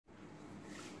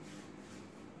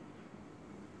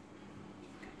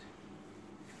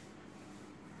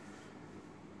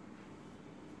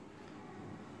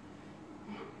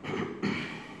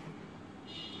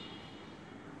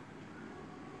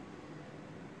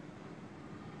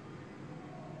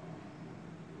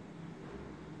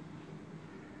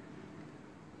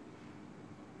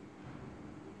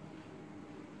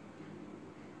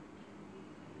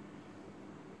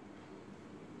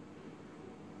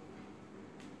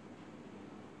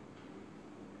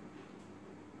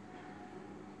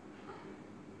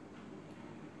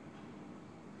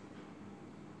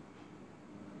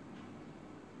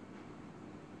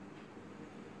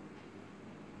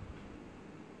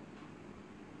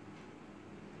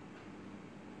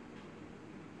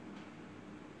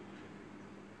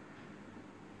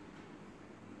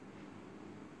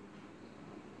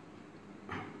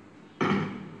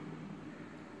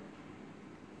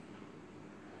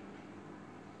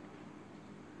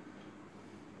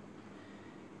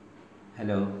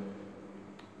Hello.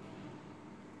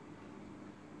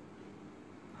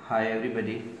 Hi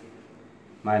everybody.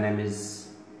 My name is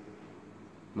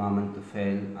Mohammed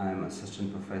Tufail. I am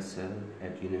assistant professor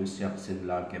at University of Sindh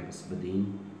campus Badin.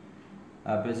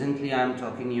 Presently I am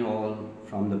talking you all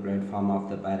from the platform of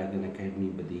the Paragon Academy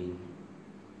Badin.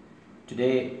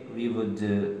 Today we would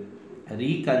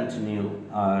re-continue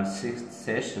our sixth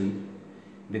session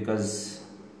because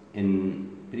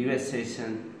in previous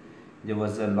session there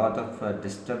was a lot of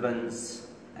disturbance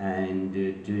and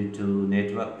due to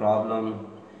network problem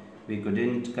we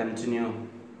couldn't continue.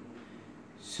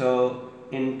 So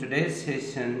in today's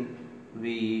session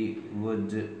we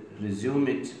would resume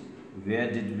it.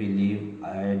 Where did we leave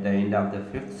at the end of the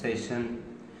fifth session?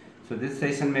 So this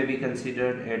session may be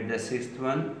considered at the sixth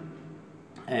one,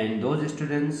 and those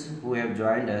students who have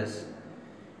joined us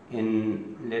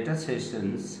in later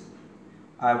sessions,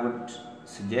 I would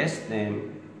suggest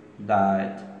them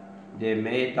that they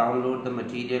may download the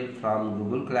material from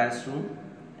Google Classroom,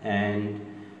 and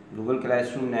Google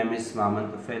Classroom name is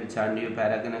Mohammed Tufail Chandiyu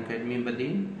Paragon Academy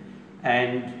Badin,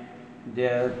 and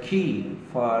their key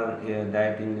for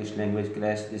that English language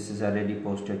class, this is already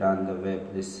posted on the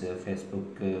web, this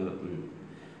Facebook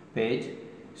page.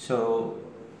 So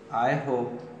I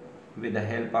hope with the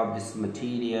help of this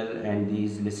material and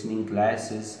these listening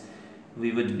classes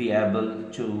we would be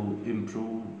able to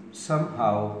improve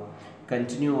somehow,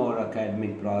 continue our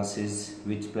academic process,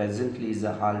 which presently is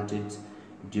halted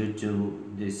due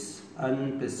to this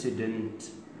unprecedented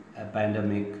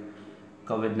pandemic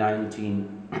COVID-19.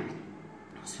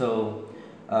 So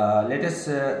let us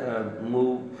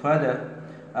move further.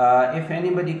 If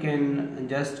anybody can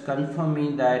just confirm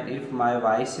me that if my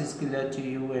voice is clear to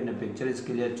you and the picture is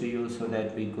clear to you, so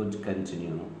that we could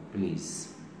continue, please.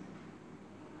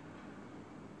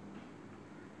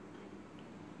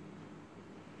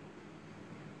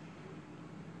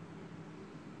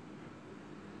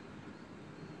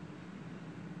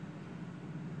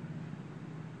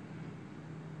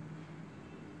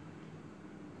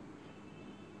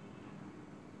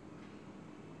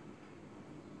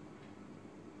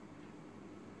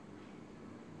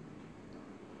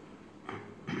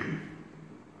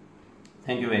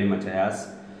 Thank you very much, Ayaz.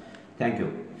 Thank you.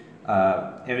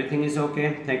 Everything is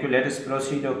okay. Thank you. Let us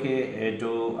proceed,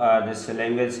 to this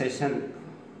language session.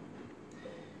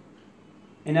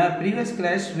 In our previous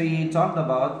class, we talked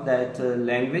about that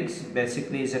language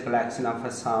basically is a collection of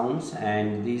sounds,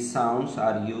 and these sounds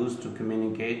are used to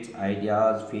communicate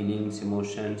ideas, feelings,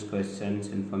 emotions, questions,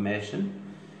 information.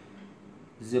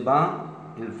 ज़बान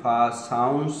अल्फाज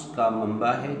sounds का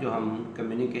mamba है जो हम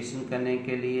communication करने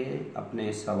के लिए,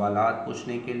 अपने सवालात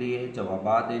पूछने के लिए,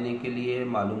 जवाबात देने के लिए,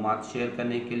 मालूमात शेयर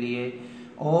करने के लिए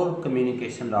और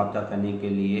कम्युनिकेशन रब्ता करने के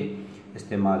लिए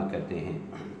इस्तेमाल करते हैं।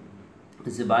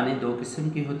 ज़बानें दो किस्म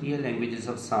की होती है, languages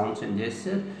of sounds and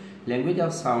gesture. Language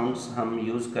of sounds हम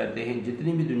यूज़ करते हैं,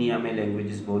 जितनी भी दुनिया में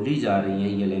लैंग्वेजेस बोली जा रही हैं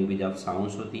ये लैंग्वेज ऑफ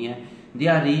साउंड्स होती हैं। दे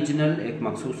आर रीजनल, एक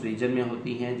मखसूस रीजन में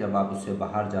होती हैं। जब आप उससे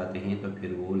बाहर जाते हैं तो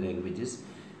फिर वो लैंग्वेजेस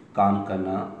काम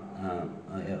करना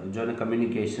जो है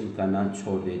कम्युनिकेशन करना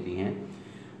छोड़ देती हैं।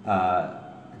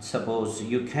 Suppose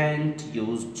you can't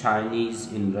use Chinese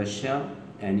in Russia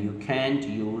and you can't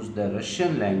use the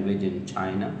Russian language in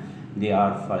China, they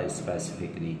are for a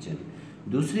specific reason.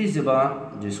 दूसरी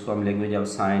ज़बान जिसको हम language of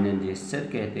sine and gesture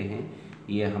कहते हैं,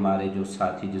 ये हमारे जो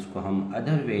साथी जिसको हम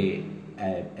अदर वे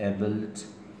एबल्ड,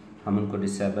 हम उनको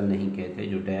डिसेबल नहीं कहते,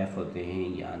 जो डेफ होते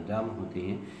हैं या अंधम होते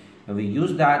हैं, we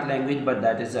use that language but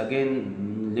that is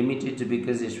again limited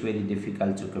because it's very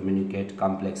difficult to communicate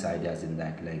complex ideas in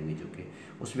that language. Okay,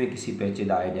 उसमें किसी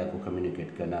पेचीदा आइडिया को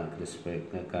कम्युनिकेट करना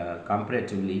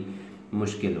कंपैरेटिवली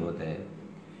मुश्किल होता है।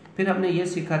 फिर हमने ये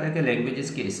सीखा था कि लैंग्वेजेस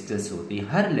के स्किल्स होती हैं।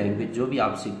 हर लैंग्वेज जो भी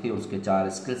आप सीखते हैं उसके 4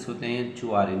 स्किल्स होते हैं।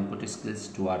 2 R input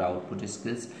skills, 2 are output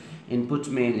skills. Input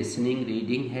में लिसनिंग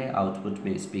रीडिंग है, आउटपुट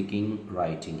में स्पीकिंग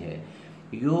राइटिंग है।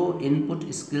 Your input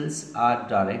skills are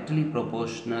directly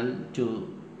proportional to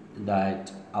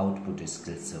that output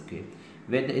skills. Okay,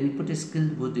 where the input skill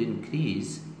would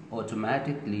increase,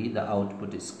 automatically the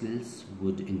output skills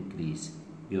would increase.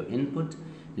 Your input,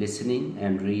 listening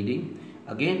and reading.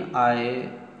 Again, I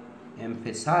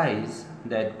emphasize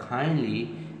that kindly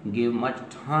give much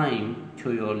time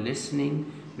to your listening,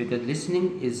 because listening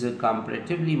is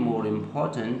comparatively more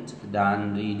important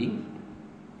than reading,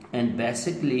 and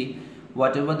basically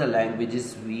whatever the languages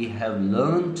we have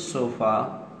learned so far,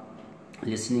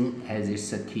 listening has its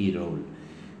key role.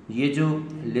 ये जो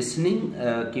listening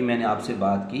की मैंने आपसे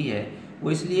बात की है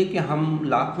वो इसलिए कि हम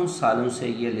लाखों सालों से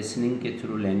ये लिसनिंग के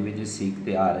थ्रू लैंग्वेजेस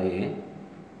सीखते आ रहे हैं।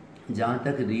 जहाँ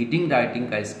तक रीडिंग राइटिंग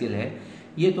का स्किल है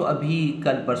ये तो अभी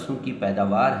कल परसों की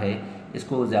पैदावार है,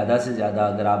 इसको ज़्यादा से ज़्यादा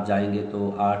अगर आप जाएंगे तो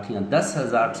 8 या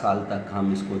 10,000 साल तक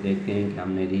हम इसको देखते हैं कि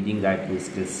हमने रीडिंग राइटिंग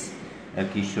स्किल्स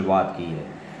की शुरुआत की है।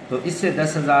 तो इससे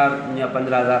 10,000 या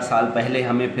 15,000 साल पहले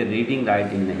हमें फिर रीडिंग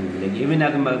राइटिंग नहीं मिलेगी। इवन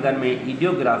अगर मैं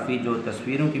ईडियोग्राफी जो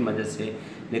तस्वीरों की मदद से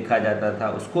लिखा जाता था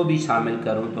उसको भी शामिल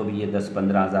करूं तो भी ये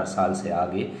 10-15 हज़ार साल से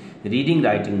आगे रीडिंग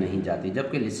राइटिंग नहीं जाती,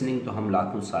 जबकि लिसनिंग तो हम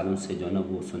लाखों सालों से जो ना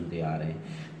वो सुनते आ रहे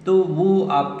हैं। तो वो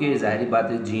आपके ज़ाहिरी बात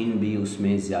है जीन भी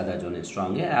उसमें ज़्यादा जो है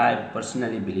स्ट्रांग है। I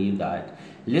personally believe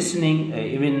that listening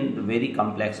even very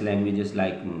complex languages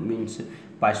like means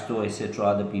Pashto,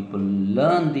 etc. The people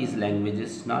learn these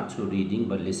languages not through reading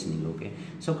but listening. Okay,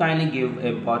 so kindly give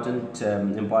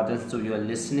importance to your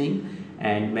listening.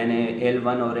 And मैंने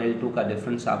L1 और L2 का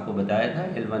difference आपको बताया था।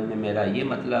 L1 में मेरा ये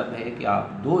मतलब है कि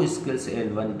आप 2 स्किल्स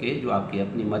L1 के जो आपकी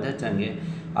अपनी मदर टंग है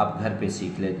आप घर पे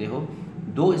सीख लेते हो,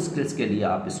 2 स्किल्स के लिए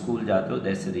आप स्कूल जाते हो,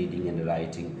 दैट्स रीडिंग एंड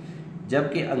राइटिंग।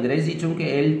 जबकि अंग्रेज़ी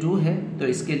चूँकि L2 है तो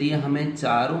इसके लिए हमें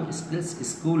 4 स्किल्स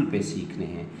स्कूल पे सीखने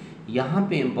हैं। यहाँ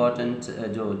पे इम्पॉर्टेंट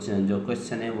जो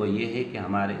क्वेश्चन है वो ये है कि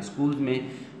हमारे स्कूल में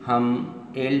हम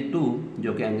L2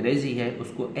 जो कि अंग्रेज़ी है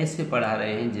उसको ऐसे पढ़ा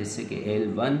रहे हैं जैसे कि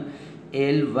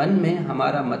L1 में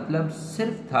हमारा मतलब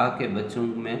सिर्फ था कि बच्चों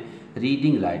में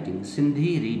reading writing,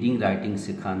 Sindhi reading writing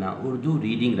सिखाना, उर्दू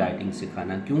रीडिंग राइटिंग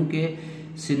सिखाना, क्योंकि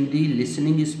Sindhi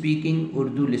listening speaking,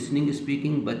 Urdu listening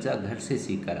speaking बच्चा घर से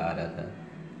सीख कर आ रहा था।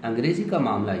 अंग्रेज़ी का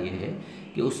मामला ये है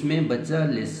कि उसमें बच्चा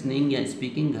लिसनिंग या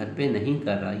स्पीकिंग घर पे नहीं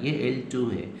कर रहा, ये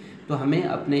L2 है। तो हमें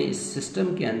अपने इस सिस्टम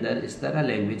के अंदर इस तरह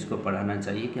लैंग्वेज को पढ़ाना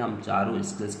चाहिए कि हम 4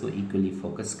 स्किल्स को इक्वली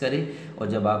फोकस करें, और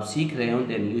जब आप सीख रहे हो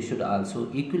then you should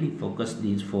also equally focus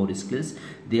these 4 skills.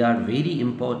 They are very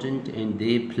important and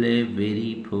they play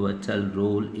very pivotal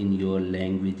role in your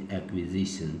language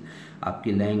acquisition.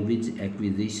 आपकी लैंग्वेज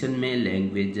एक्विजिशन में,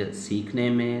 लैंग्वेज सीखने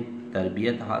में,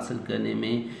 तरबियत हासिल करने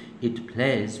में it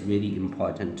plays very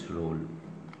important role.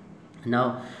 Now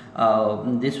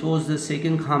this was the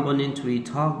second component we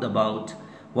talked about,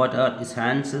 what are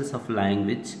essentials of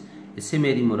language। इससे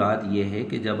मेरी मुराद ये है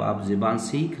कि जब आप ज़बान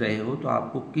सीख रहे हो तो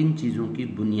आपको किन चीज़ों की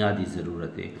बुनियादी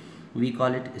ज़रूरत है। We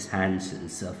call it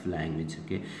essentials of language.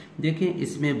 Okay, देखिए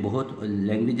इसमें बहुत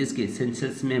लैंग्वेजेस के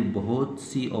एसेंशियल्स में बहुत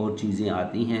सी और चीज़ें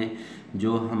आती हैं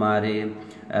जो हमारे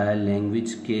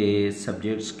लैंग्वेज के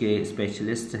सब्जेक्ट्स के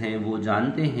स्पेशलिस्ट हैं वो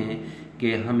जानते हैं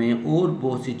कि हमें और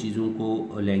बहुत सी चीज़ों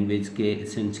को लैंग्वेज के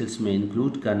एसेंशियल्स में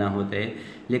इंक्लूड करना होता है।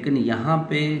 लेकिन यहाँ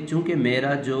पे चूँकि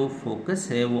मेरा जो फोकस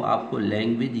है वो आपको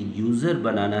लैंग्वेज यूज़र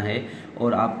बनाना है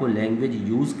और आपको लैंग्वेज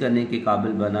यूज़ करने के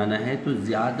काबिल बनाना है, तो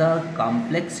ज़्यादा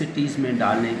कॉम्प्लेक्सिटीज़ में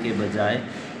डालने के बजाय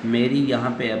मेरी यहाँ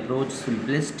पे अप्रोच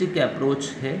सिंपलिस्टिक अप्रोच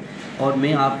है, और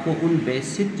मैं आपको उन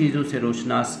बेसिक चीज़ों से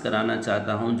रोशनास कराना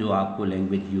चाहता हूँ जो आपको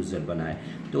लैंग्वेज यूज़र बनाए।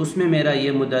 तो उसमें मेरा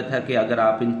ये मुद्दा था कि अगर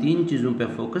आप इन 3 चीज़ों पे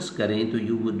फोकस करें तो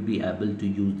you would be able to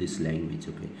use this language.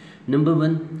 Okay, number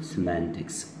 1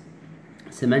 semantics.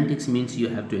 Semantics means you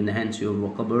have to enhance your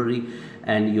vocabulary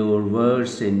and your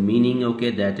words and meaning.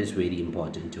 Okay, that is very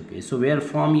important. Okay, so where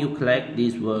from you collect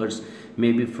these words,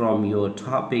 maybe from your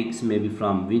topics, maybe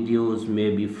from videos,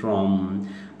 maybe from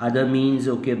other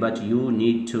means. Okay, but you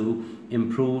need to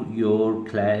improve your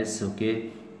class. Okay,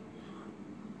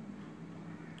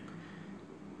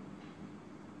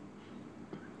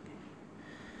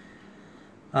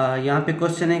 यहाँ पे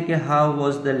question है कि how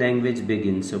was the language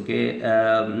begins.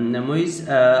 Okay Moiz,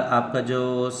 आपका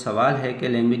जो सवाल है कि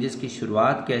languages की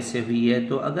शुरुआत कैसे हुई है,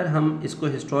 तो अगर हम इसको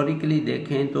हिस्टोरिकली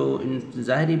देखें तो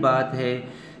ज़ाहिरी बात है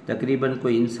तकरीबन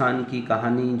कोई इंसान की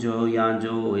कहानी जो या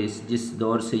जो जिस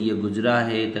दौर से ये गुजरा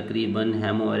है, तकरीबन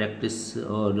होमो इरेक्टस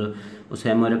और उस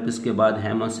होमो इरेक्टस के बाद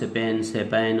होमो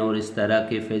सेपियन और इस तरह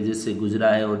के फेजेस से गुजरा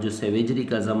है, और जो सेवेजरी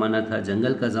का ज़माना था,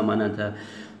 जंगल का ज़माना था,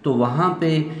 तो वहाँ पे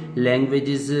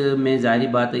लैंग्वेजेस में ज़ाहिरी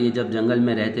बात है ये जब जंगल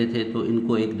में रहते थे तो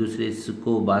इनको एक दूसरे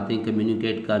को बातें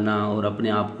कम्युनिकेट करना और अपने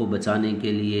आप को बचाने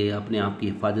के लिए, अपने आप की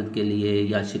हिफाजत के लिए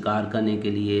या शिकार करने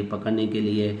के लिए, पकड़ने के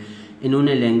लिए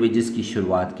इन्होंने लैंग्वेजेस की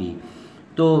शुरुआत की।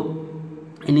 तो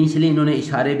इनिशियली इन्होंने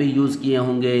इशारे भी यूज़ किए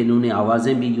होंगे, इन्होंने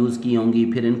आवाज़ें भी यूज़ की होंगी,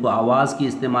 फिर इनको आवाज़ की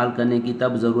इस्तेमाल करने की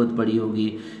तब ज़रूरत पड़ी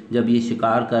होगी जब ये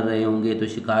शिकार कर रहे होंगे, तो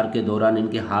शिकार के दौरान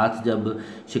इनके हाथ जब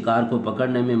शिकार को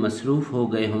पकड़ने में मसरूफ़ हो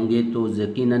गए होंगे तो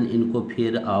यकीनन इनको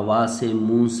फिर आवाज़ से,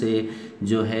 मुंह से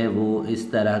जो है वो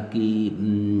इस तरह की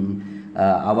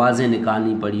आवाज़ें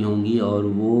निकालनी पड़ी होंगी और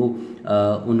वो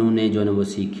उन्होंने जो है वो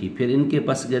सीखी। फिर इनके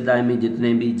पसगदाई में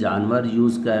जितने भी जानवर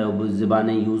यूज़ कर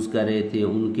ज़बानें यूज़ कर रहे थे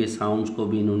उनके साउंड्स को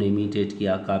भी इन्होंने इमिटेट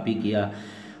किया, कॉपी किया,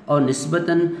 और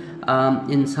निस्बतन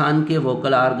इंसान के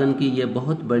वोकल आर्गन की ये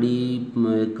बहुत बड़ी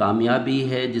कामयाबी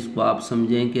है, जिसको आप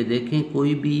समझें कि देखें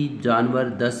कोई भी जानवर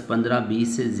 10, 15,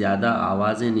 20 से ज़्यादा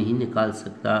आवाज़ें नहीं निकाल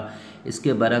सकता।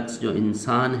 इसके बरक्स जो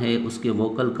इंसान है उसके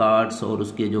वोकल कार्ड्स और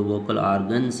उसके जो वोकल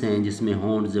आर्गन्स हैं जिसमें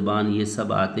होंठ, ज़बान, ये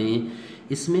सब आते हैं,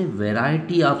 इसमें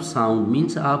वैरायटी ऑफ साउंड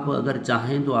मीन्स आप अगर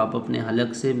चाहें तो आप अपने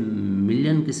हलक से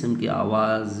मिलियन किस्म की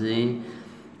आवाज़ें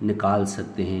निकाल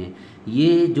सकते हैं।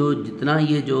 ये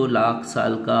जो लाख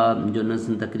साल का जो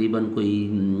नस्ल तकरीबन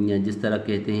कोई जिस तरह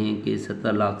कहते हैं कि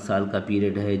 70 लाख साल का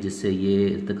पीरियड है जिससे ये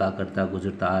इर्तिका करता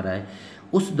गुजरता आ रहा है,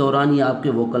 उस दौरान ये आपके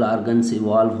वोकल आर्गन्स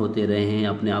इवॉल्व होते रहे हैं,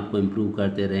 अपने आप को इम्प्रूव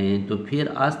करते रहे हैं। तो फिर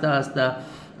आस्ता आस्ता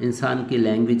इंसान की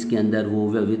लैंग्वेज के अंदर वो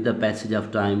with the passage of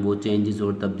time वो चेंजेस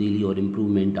और तब्दीली और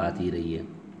इम्प्रूवमेंट आती रही है।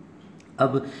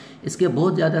 अब इसके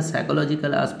बहुत ज़्यादा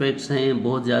साइकोलॉजिकल आस्पेक्ट्स हैं,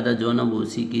 बहुत ज़्यादा जो ना वो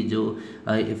उसी की जो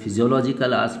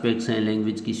फिजियोलॉजिकल आस्पेक्ट्स हैं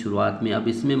लैंग्वेज की शुरुआत में। अब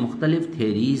इसमें मुख्तलिफ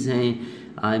थेरीज़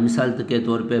हैं। मिसाल के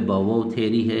तौर पे बवो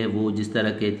थेरी है, वो जिस तरह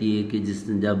कहती है कि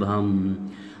जब हम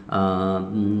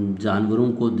जानवरों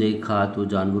को देखा तो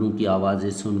जानवरों की आवाज़ें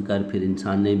सुनकर फिर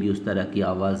इंसान ने भी उस तरह की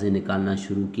आवाज़ें निकालना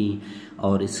शुरू की।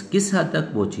 और किस हद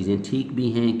तक वो चीज़ें ठीक भी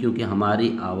हैं, क्योंकि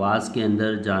हमारी आवाज़ के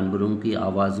अंदर जानवरों की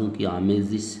आवाज़ों की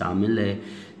आमेज़िश शामिल है।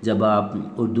 जब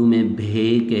आप उर्दू में भे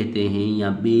कहते हैं या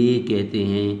बे कहते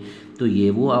हैं तो ये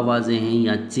वो आवाज़ें हैं,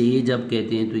 या चे जब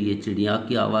कहते हैं तो ये चिड़िया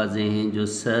की आवाज़ें हैं, जो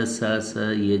स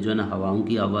ये जो ना हवाओं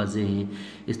की आवाज़ें हैं।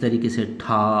 इस तरीके से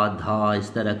ठा धा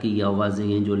इस तरह की ये आवाज़ें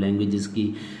हैं जो लैंग्वेजेस की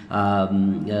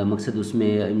मकसद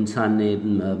उसमें इंसान ने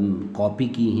कॉपी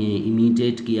की हैं,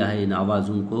 इमिटेट किया है इन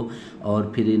आवाज़ों को,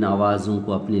 और फिर इन आवाज़ों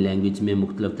को अपनी लैंग्वेज में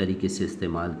मुख्तलिफ़ तरीके से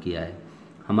इस्तेमाल किया है।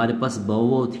 हमारे पास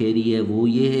बवो थेरी है, वो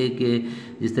ये है कि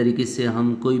जिस तरीके से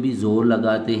हम कोई भी ज़ोर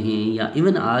लगाते हैं, या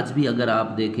इवन आज भी अगर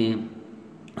आप देखें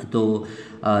तो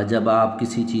जब आप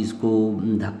किसी चीज़ को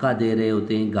धक्का दे रहे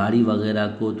होते हैं, गाड़ी वगैरह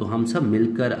को, तो हम सब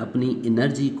मिलकर अपनी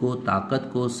एनर्जी को, ताकत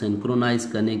को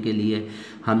सिंक्रोनाइज़ करने के लिए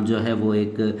हम जो है वो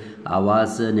एक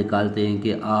आवाज़ निकालते हैं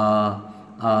कि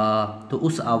तो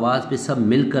उस आवाज़ पे सब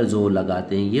मिलकर ज़ोर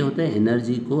लगाते हैं। ये होता है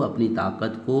एनर्जी को, अपनी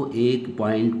ताकत को एक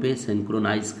पॉइंट पे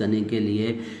सिंक्रोनाइज़ करने के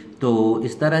लिए। तो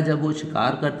इस तरह जब वो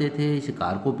शिकार करते थे,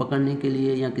 शिकार को पकड़ने के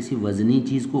लिए या किसी वज़नी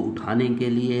चीज़ को उठाने के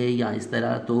लिए या इस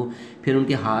तरह, तो फिर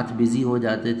उनके हाथ बिज़ी हो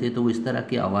जाते थे तो वो इस तरह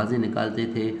की आवाज़ें निकालते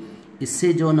थे।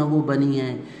 इससे जो ना वो बनी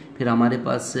है। फिर हमारे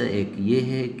पास एक ये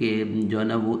है कि जो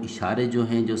ना वो इशारे जो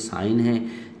हैं, जो साइन है,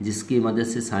 जिसकी मदद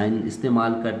से साइन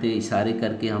इस्तेमाल करते, इशारे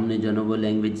करके हमने जो ना वो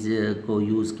लैंग्वेज को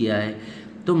यूज़ किया है।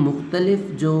 तो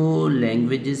मुख्तलिफ़ जो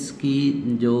लैंग्वेजेस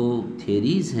की जो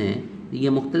थेरीज़ हैं, ये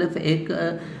मुख्तलिफ एक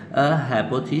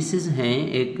हाइपोथेसिस हैं,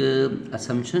 एक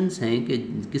असम्पशंस हैं कि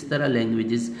किस तरह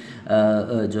लैंग्वेजेस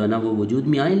जो है ना वो वजूद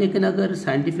में आए। लेकिन अगर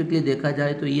साइंटिफिकली देखा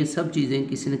जाए तो ये सब चीज़ें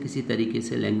किसी न किसी तरीके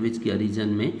से लैंग्वेज के ओरिजिन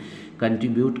में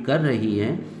कंट्रीब्यूट कर रही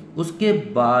हैं। उसके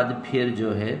बाद फिर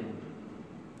जो है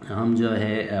हम जो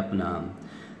है अपना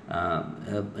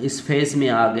इस फेज़ में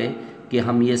आ गए कि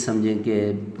हम ये समझें कि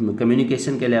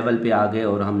कम्युनिकेशन के लेवल पे आ गए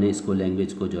और हमने इसको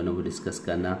लैंग्वेज को जो है ना वो डिस्कस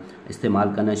करना,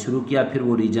 इस्तेमाल करना शुरू किया। फिर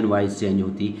वो रीजन वाइज चेंज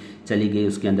होती चली गई,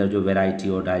 उसके अंदर जो वैरायटी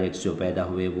और डायलेक्ट्स जो पैदा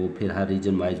हुए वो फिर हर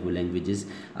रीजन वाइज वो लैंग्वेजेस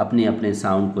अपने अपने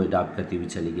साउंड को अडॉप्ट करती हुई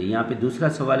चली गई। यहाँ पे दूसरा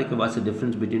सवाल है कि what's the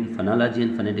difference between phonology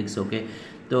and phonetics. Okay,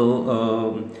 तो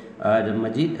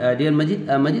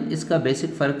मजीद इसका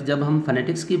बेसिक फ़र्क, जब हम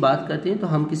फ़ोनेटिक्स की बात करते हैं तो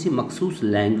हम किसी मखसूस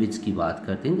लैंग्वेज की बात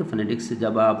करते हैं। कि फ़ोनेटिक्स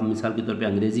जब आप मिसाल के तौर पे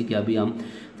अंग्रेज़ी की अभी हम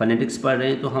फ़ोनेटिक्स पढ़ रहे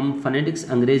हैं तो हम फ़ोनेटिक्स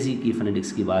अंग्रेज़ी की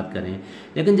फ़ोनेटिक्स की बात करें।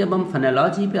 लेकिन जब हम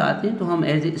फोनोलॉजी पे आते हैं तो हम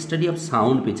as a study of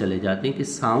sound पे चले जाते हैं कि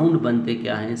साउंड बनते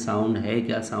क्या हैं, साउंड है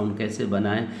क्या, साउंड कैसे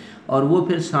बनाएं। और वो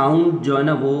फिर साउंड जो है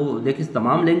ना वो देखिए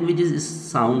तमाम लैंग्वेजेस इस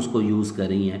साउंड्स को यूज़ कर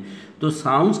रही हैं। तो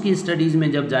साउंड्स की स्टडीज़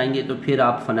में जब जाएंगे तो फिर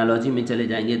आप फोनोलॉजी में चले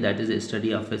जाएंगे, that is a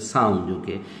study of A sound.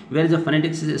 Okay, where is a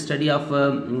phonetics is study of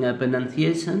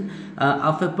pronunciation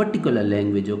of a particular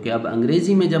language. Okay, अब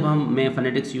अंग्रेजी में जब मैं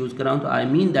फोनेटिक्स यूज़ कर रहा हूँ तो I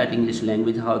mean that English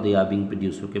language how they are being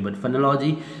produce. Okay, but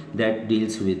phonology that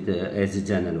deals with as a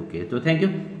general. Okay, तो थैंक यू।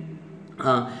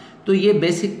 तो ये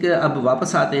बेसिक, अब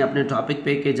वापस आते हैं अपने टॉपिक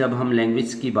पे कि जब हम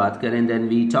लैंग्वेज की बात करें then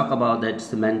we talk about that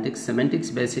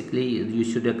semantics basically you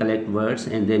should collect words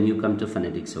and then you come to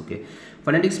phonetics. Okay,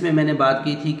 phonetics में मैंने बात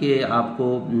की थी कि आपको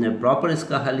प्रॉपर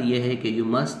इसका हल ये है कि you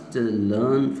must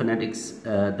learn phonetics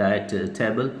that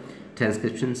table,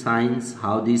 transcription science,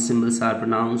 how these symbols are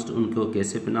pronounced, उनको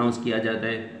कैसे प्रोनाउंस किया जाता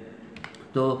है।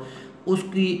 तो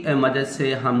उसकी मदद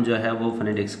से हम जो है वो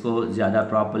फोनेटिक्स को ज़्यादा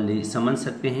प्रॉपरली समझ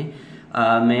सकते हैं।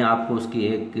 मैं आपको उसकी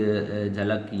एक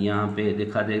झलक यहाँ पे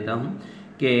दिखा देता हूँ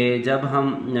कि जब हम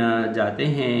जाते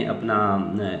हैं अपना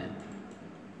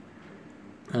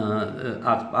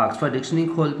ऑक्सफोर्ड डिक्शनरी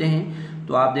खोलते हैं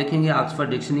तो आप देखेंगे ऑक्सफोर्ड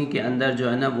डिक्शनरी के अंदर जो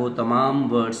है ना वो तमाम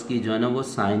वर्ड्स की जो है ना वो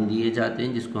साइन दिए जाते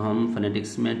हैं, जिसको हम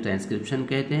फोनेटिक्स में ट्रांसक्रिप्शन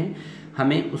कहते हैं।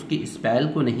 हमें उसकी स्पेल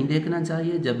को नहीं देखना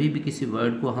चाहिए। जब भी किसी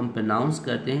वर्ड को हम प्रोनाउंस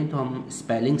करते हैं तो हम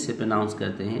स्पेलिंग से प्रोनाउंस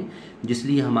करते हैं,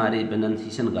 जिसलिए हमारे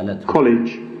प्रोनाउंसिएशन गलत हो।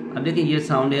 कॉलेज, अब देखिए ये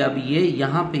साउंड है, अब ये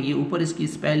यहाँ पे ये ऊपर इसकी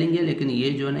स्पेलिंग है, लेकिन ये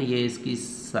जो है ना ये इसकी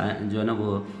जो है ना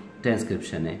वो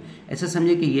ट्रांसक्रिप्शन है। ऐसा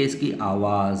समझे कि ये इसकी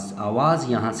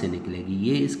आवाज़ यहाँ से निकलेगी,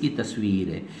 ये इसकी तस्वीर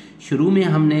है। शुरू में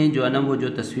हमने जो है ना वो जो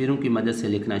तस्वीरों की मदद से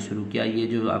लिखना शुरू किया, ये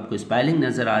जो आपको स्पेलिंग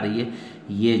नज़र आ रही है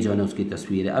ये जो है ना उसकी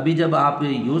तस्वीर है। अभी जब आप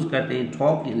यूज़ करते हैं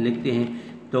ठोक लिखते हैं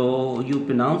तो यू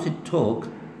प्रोनाउंस इट ठोक,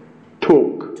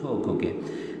 ओके,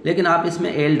 लेकिन आप इसमें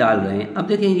एल डाल रहे हैं। अब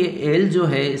देखें ये एल जो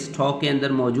है इस ठोक के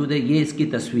अंदर मौजूद है, ये इसकी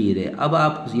तस्वीर है। अब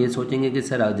आप ये सोचेंगे कि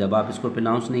सर जब आप इसको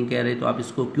प्रोनाउंस नहीं कह रहे तो आप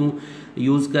इसको क्यों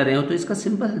यूज़ कर रहे हो, तो इसका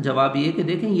सिंपल जवाब ये है कि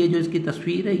देखें ये जो इसकी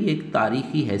तस्वीर है ये एक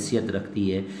तारीख़ी हैसियत रखती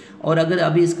है, और अगर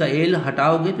अभी इसका एल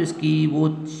हटाओगे तो इसकी वो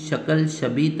शक्ल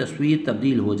शबी तस्वीर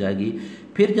तब्दील हो जाएगी।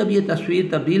 फिर जब ये तस्वीर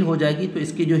तब्दील हो जाएगी तो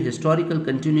इसकी जो हिस्टोरिकल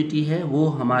कंटिन्यूटी है वो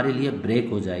हमारे लिए ब्रेक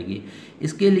हो जाएगी।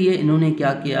 इसके लिए इन्होंने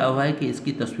क्या किया हुआ है कि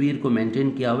इसकी तस्वीर को मेंटेन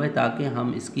किया हुआ है ताकि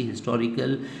हम इसकी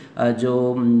हिस्टोरिकल जो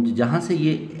जहाँ से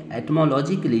ये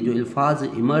एटमोलॉजिकली जो अल्फाज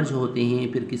इमर्ज होते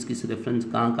हैं, फिर किस किस रेफरेंस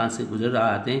कहाँ कहाँ से गुजर रहा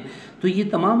आते हैं, तो ये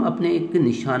तमाम अपने एक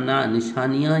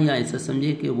निशानियाँ या ऐसा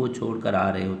समझे कि वो छोड़ कर आ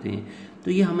रहे होते हैं।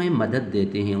 तो ये हमें मदद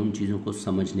देते हैं उन चीज़ों को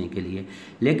समझने के लिए।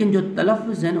 लेकिन जो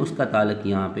तलफ़्ज़ है ना उसका ताल्लुक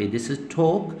यहाँ पे, दिस इज़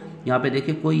ठोक, यहाँ पे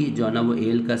देखिए कोई जो है ना वो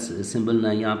एल का सिंबल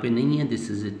ना यहाँ पे नहीं है। This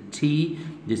is T,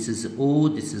 this is O,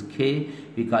 this is के,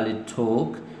 वी कॉल इट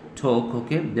ठोक,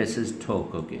 ओके, दिस इज़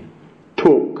ठोक, ओके,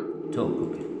 ठोक,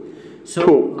 okay. So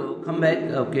come back,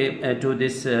 okay, to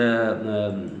this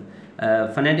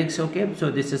phonetics, okay. So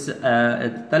this is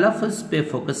तलफ़्ज़ पे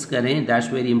फोकस करें,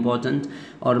 दैट्स वेरी इंपॉर्टेंट।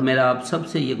 और मेरा आप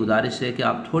सबसे ये गुजारिश है कि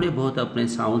आप थोड़े बहुत अपने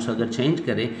साउंड्स अगर चेंज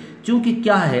करें, क्योंकि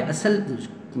क्या है असल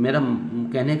मेरा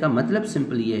कहने का मतलब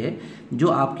सिंपल ये है, जो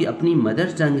आपकी अपनी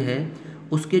मदर टंग है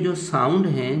उसके जो साउंड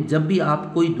हैं, जब भी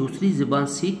आप कोई दूसरी ज़बान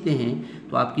सीखते हैं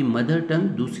तो आपकी मदर टंग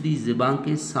दूसरी ज़बान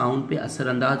के साउंड पे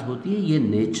असरअंदाज होती है, ये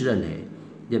नेचुरल है।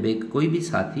 जब एक कोई भी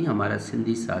साथी, हमारा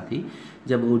सिंधी साथी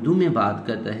जब उर्दू में बात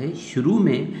करता है शुरू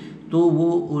में, तो वो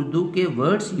उर्दू के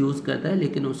वर्ड्स यूज़ करता है,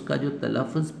 लेकिन उसका जो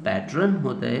तलफ़्ज़ पैटर्न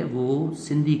होता है वो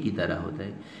सिंधी की तरह होता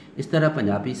है। इस तरह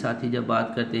पंजाबी साथी जब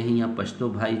बात करते हैं या पश्तो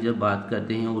भाई जब बात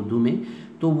करते हैं उर्दू में,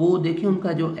 तो वो देखिए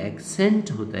उनका जो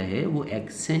एक्सेंट होता है वो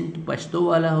एक्सेंट पश्तो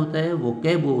वाला होता है, वो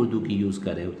वो उर्दू की यूज़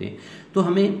कर रहे होते हैं। तो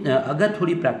हमें अगर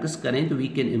थोड़ी प्रैक्टिस करें तो we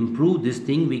can improve this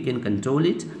thing, we can control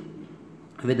it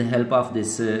with the help of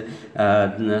this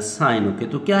sign, okay.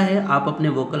 तो क्या है, आप अपने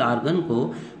वोकल आर्गन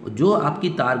को, जो आपकी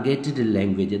टारगेटेड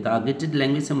लैंग्वेज है, टारगेटेड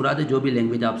लैंग्वेज से मुराद है जो भी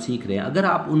लैंग्वेज आप सीख रहे हैं, अगर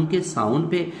आप उनके साउंड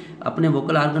पे अपने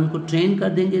वोकल आर्गन को ट्रेन कर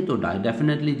देंगे तो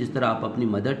डेफिनेटली जिस तरह आप अपनी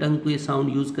मदर टंग के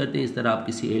साउंड यूज़ करते हैं, इस तरह आप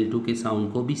किसी L2 के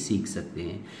साउंड को भी सीख सकते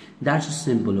हैं। That's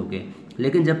simple, okay.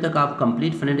 लेकिन जब तक आप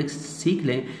कंप्लीट फोनेटिक्स सीख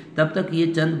लें तब तक ये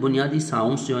चंद बुनियादी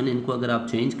साउंड्स जो हैं इनको अगर आप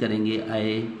चेंज करेंगे,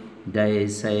 आए, डे,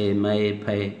 से, मय,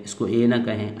 फे, इसको ए ना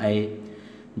कहें, आए।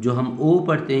 जो हम ओ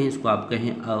पढ़ते हैं इसको आप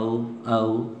कहें औ,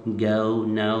 गौ,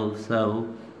 नौ, सौ।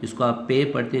 जिसको आप पे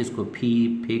पढ़ते हैं इसको फी,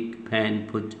 फिक, फैन,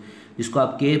 फुट। जिसको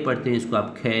आप के पढ़ते हैं इसको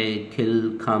आप खे,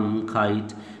 खिल, खम,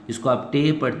 खाइट। जिसको आप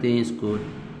टे पढ़ते हैं इसको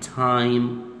टाइम,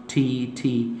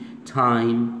 टी,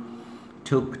 टाइम,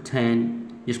 ठुक, ठैन।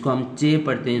 जिसको हम चे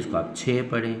पढ़ते हैं इसको आप छे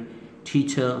पढ़ें,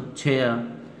 ठीछर, छया।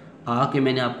 आ के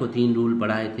मैंने आपको 3 रूल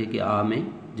पढ़ाए थे कि आ में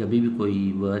जब भी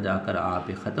कोई वर्ड आकर आ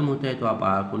पे ख़त्म होता है तो आप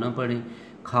आ को ना पढ़ें,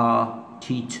 खा,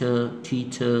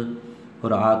 टीचर।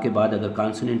 और आ के बाद अगर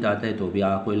कॉन्सोनेंट आता है तो भी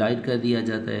आ को इलाइट कर दिया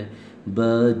जाता है,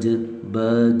 बर्ड,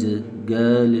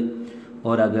 गर्ल।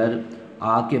 और अगर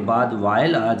आ के बाद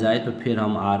वायल आ जाए तो फिर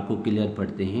हम आर को क्लियर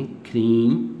पढ़ते हैं,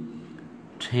 क्रीम,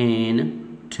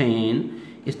 ट्रेन।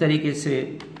 इस तरीके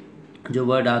से जो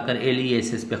वर्ड आकर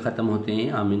LESS पे ख़त्म होते हैं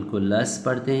हम इनको लस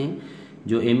पढ़ते हैं।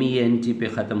 जो MENT पे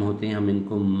ख़त्म होते हैं हम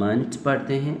इनको मंथ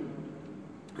पढ़ते हैं।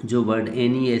 जो वर्ड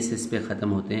NESS पे ख़त्म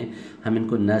होते हैं हम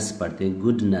इनको नस पढ़ते हैं,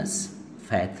 गुडनेस,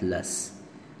 फैथलेस,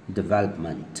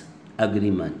 डेवलपमेंट,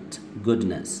 अग्रीमेंट,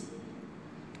 गुडनेस।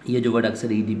 ये जो वर्ड अक्सर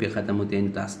ED पे ख़त्म होते हैं,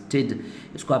 इंटरेस्टेड,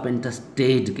 इसको आप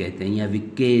इंटरेस्टेड कहते हैं या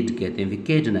विकेड कहते हैं,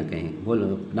 विकेड ना कहें,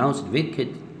 बोलो नाउंस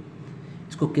विकेड।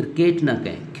 इसको क्रिकेट ना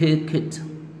कहें,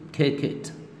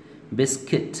 cricket,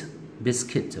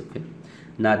 biscuit, okay,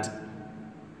 not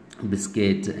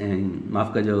biscuit,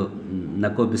 माफ़ का जो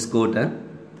नको बिस्कोट है,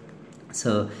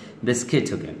 सो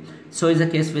biscuit, okay. So is a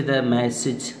case with a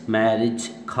message, marriage,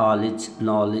 college,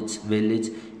 knowledge,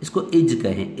 village. इसको इज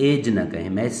कहें, एज ना कहें,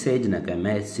 मैसेज ना कहें,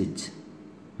 मैसेज,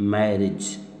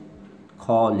 मैरिज,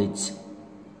 कॉलेज,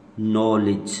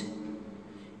 नॉलेज।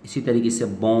 इसी तरीके से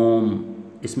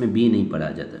बॉम्ब, इसमें बी नहीं पढ़ा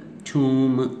जाता।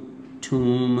 ठूम,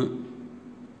 ठूम,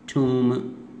 ठूम।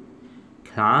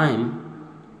 क्लाइम,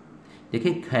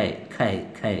 देखिए खे खे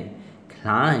खे,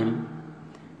 क्लाइम।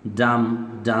 डम,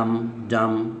 डम,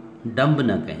 डम, डम्ब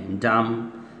न कहें, डम।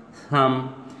 थम,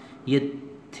 ये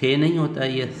थे नहीं होता,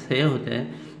 ये से होता है,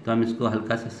 तो हम इसको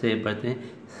हल्का सा से पढ़ते हैं।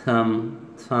 थम,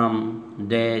 थम,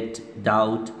 डेट,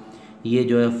 डाउट। ये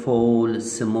जो है फोल,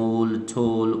 स्मॉल,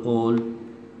 टोल, ओल।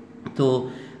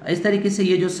 तो इस तरीके से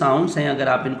ये जो साउंड्स हैं, अगर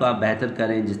आप इनको आप बेहतर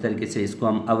करें, जिस तरीके से इसको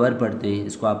हम अवर पढ़ते हैं,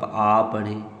 इसको आप आ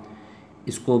पढ़ें,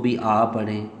 इसको भी आ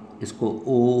पढ़ें, इसको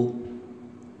ओ,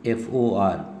 F O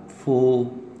R, four,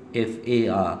 F A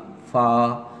R, फा,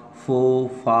 फो,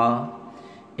 फा।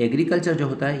 एग्रीकल्चर जो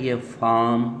होता है ये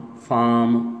फार्म,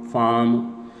 फार्म, फार्म।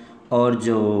 और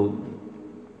जो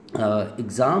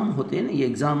एग्ज़ाम होते हैं ना, ये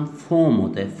एग्ज़ाम फॉर्म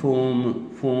होता है, foam,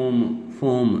 foam,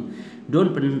 foam.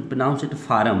 Don't pronounce it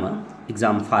farm,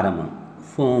 exam farm,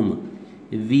 foam.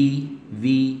 We,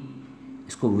 we,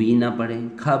 इसको वी ना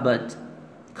पढ़ें। खबत,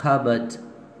 खबत,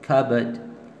 खबत।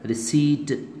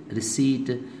 रिसीट,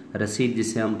 रिसीट, रसीद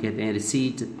जिसे हम कहते हैं,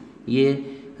 रिसीट। ये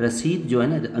रसीद जो है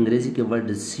ना, अंग्रेज़ी के वर्ड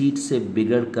रिसीट से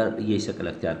बिगड़ कर ये शक्ल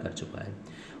अख्तियार कर चुका है।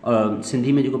 और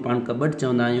सिंधी में जो पाण कबट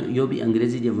चवंदा आहियूं, इहो बि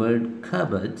अंग्रेज़ी जे वर्ड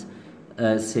खबत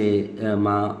से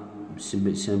मां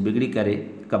बिगड़ी करे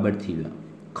कबट थी वियो।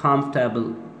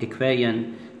 Comfortable, Aquarian.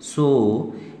 So,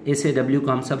 S A W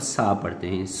को हम सब सा पढ़ते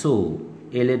हैं, सो।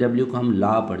 एल ए डब्ल्यू को हम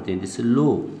ला पढ़ते हैं, जिससे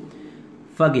लो।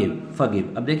 Forgive,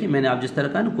 forgive. अब देखिए मैंने आप जिस तरह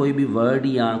कहा ना, कोई भी वर्ड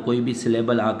या कोई भी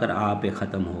सिलेबल आकर आ पे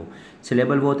ख़त्म हो।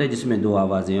 सिलेबल वो होता है जिसमें दो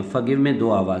आवाज़ें हैं, फगिव में दो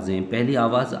आवाज़ें हैं, पहली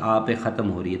आवाज़ आ पे ख़त्म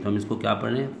हो रही है, तो हम इसको क्या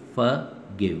पढ़ रहे हैं,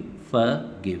 फगिव,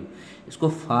 फगिव। इसको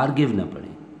फारगिव ना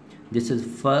पढ़ें, दिस इज़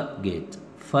फगेट,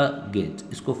 फगेट।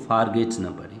 इसको फारगेट ना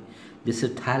पढ़ें। This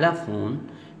is telephone,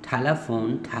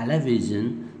 telephone, television,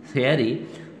 theory.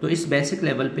 तो इस बेसिक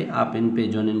लेवल पे आप इन पे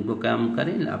जो इनको काम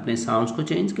करें, अपने साउंड्स को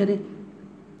चेंज करें।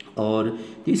 और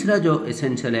तीसरा जो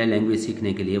एसेंशियल है लैंग्वेज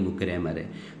सीखने के लिए, वो ग्रामर है।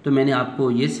 तो मैंने आपको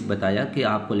ये बताया कि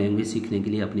आपको लैंग्वेज सीखने के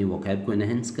लिए अपनी वोकैब को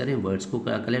इनहेंस करें, वर्ड्स को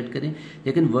कलेक्ट करें,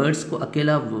 लेकिन वर्ड्स को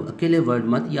अकेले वर्ड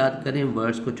मत याद करें।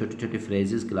 वर्ड्स को छोटे छोटे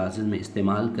फ्रेजेस क्लासेस में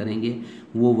इस्तेमाल करेंगे,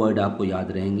 वो वर्ड आपको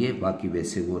याद रहेंगे, बाकी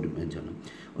वैसे वो जो।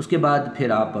 उसके बाद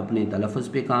फिर आप अपने तलफ़ुज़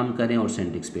पे काम करें और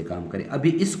सिंटैक्स पे काम करें। अभी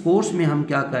इस कोर्स में हम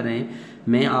क्या कर रहे हैं,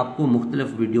 मैं आपको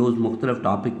मुख्तलिफ़ वीडियोज़ मुख्तलिफ़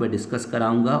टॉपिक पर डिस्कस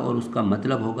कराऊंगा, और उसका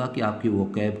मतलब होगा कि आपकी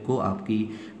वोकैब को, आपकी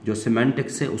जो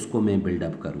सिमेंटिक्स है उसको मैं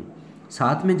बिल्डअप करूं।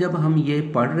 साथ में जब हम ये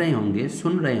पढ़ रहे होंगे,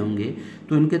 सुन रहे होंगे,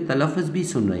 तो इनके तलफ़ुज़ भी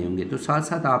सुन रहे होंगे, तो साथ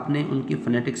साथ आपने उनकी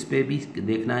फ़ोनेटिक्स पे भी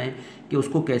देखना है कि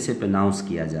उसको कैसे प्रोनाउंस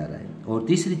किया जा रहा है। और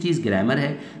तीसरी चीज़ ग्रामर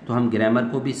है, तो हम ग्रामर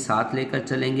को भी साथ लेकर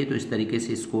चलेंगे। तो इस तरीके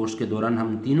से इस कोर्स के दौरान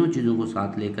हम तीनों चीज़ों को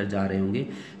साथ लेकर जा रहे होंगे,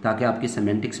 ताकि आपकी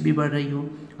सिमेंटिक्स भी बढ़ रही हो,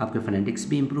 आपके फ़ोनेटिक्स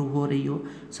भी इम्प्रूव हो रही हो,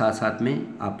 साथ साथ में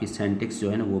आपकी सिंटैक्स जो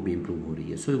है ना वो भी इम्प्रूव हो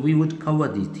रही है। So we would cover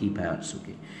these 3 parts,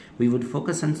 okay. We would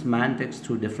focus on semantics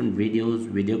through different videos,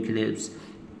 video clips,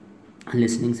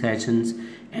 listening sessions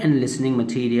and listening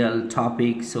material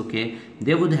topics, okay.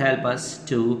 They would help us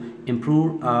to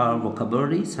improve our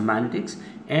vocabulary, semantics.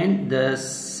 And the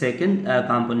second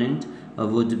component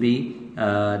would be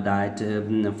that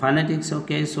phonetics,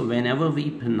 okay. So whenever we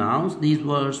pronounce these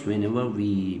words, whenever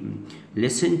we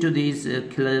listen to these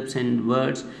clips and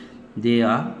words, they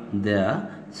are there,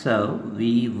 so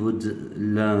we would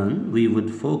learn, we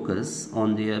would focus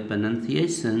on their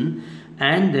pronunciation.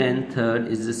 And then third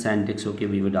is the syntax, okay.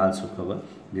 We would also cover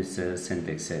this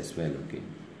syntax as well, okay.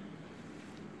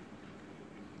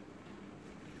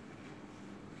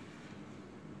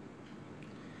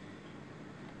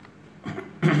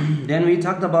 Then we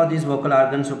talked about these vocal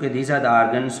organs, okay. These are the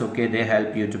organs, okay. They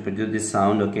help you to produce this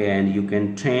sound, okay. And you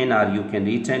can train or you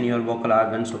can retrain your vocal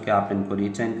organs, okay. आप इनको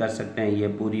retrain कर सकते हैं। ये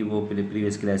पूरी वो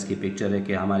previous class की picture है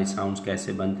कि हमारी साउंड्स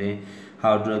कैसे बनते हैं,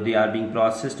 how they are being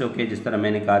processed, okay. जिस तरह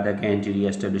मैंने कहा था कि एंटी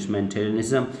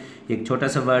रीएस्टेब्लिशमेंटेरियनिज्म एक छोटा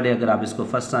सा वर्ड है, अगर आप इसको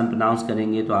फर्स्ट टाइम प्रोनाउंस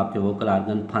करेंगे तो आपके वोकल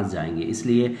ऑर्गन फंस जाएंगे,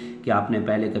 इसलिए कि आपने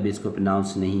पहले कभी इसको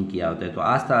प्रोनाउंस नहीं किया होता है। तो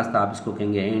आस्ता आस्ता आप इसको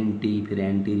कहेंगे एंटी, फिर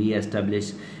एंटी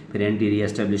रीएस्टेब्लिश, फिर एंटी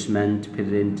रीएस्टेब्लिशमेंट,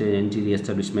 फिर एंटी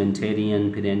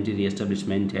रीएस्टेब्लिशमेंटेरियन, फिर एंटी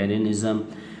रीएस्टेब्लिशमेंटेरियनिज्म।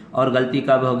 और गलती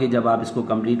कब होगी, जब आप इसको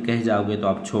कंप्लीट कह जाओगे तो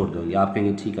आप छोड़ दोगे, आप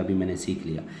कहेंगे ठीक अभी मैंने सीख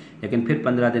लिया, लेकिन फिर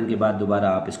 15 दिन के बाद दोबारा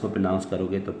आप इसको प्रोनाउंस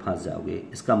करोगे तो फंस जाओगे।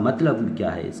 इसका मतलब क्या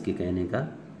है इसके कहने का,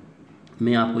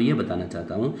 मैं आपको ये बताना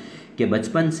चाहता हूँ कि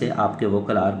बचपन से आपके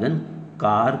वोकल ऑर्गन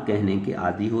कार कहने के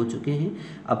आदी हो चुके हैं।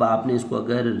 अब आपने इसको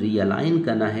अगर रीअलाइन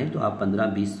करना है तो आप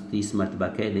 15, 20, 30 मरतबा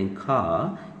कह दें खा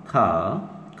खा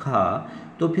खा,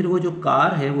 तो फिर वो जो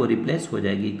कार है वो रिप्लेस हो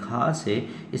जाएगी खा से।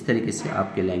 इस तरीके से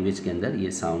आपके लैंग्वेज के अंदर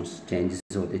ये साउंड्स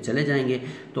चेंजेस होते चले जाएंगे।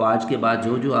 तो आज के बाद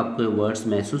जो जो आपको वर्ड्स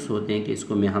महसूस होते हैं कि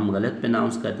इसको में हम गलत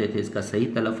प्रोनाउंस करते थे, इसका सही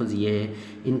तलफ़ुज़ ये है,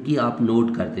 इनकी आप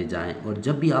नोट करते जाएं और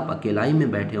जब भी आप अकेलाई में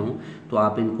बैठे हों तो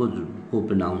आप इनको को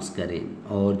प्रोनाउंस करें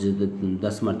और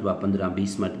 10 मरतबा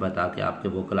 15-20 मरतबा, ताकि आपके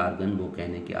वोकल आर्गन वो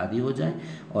कहने के आदी हो जाएं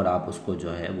और आप उसको जो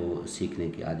है वो सीखने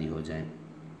के आदी हो जाएं।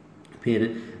 फिर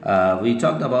we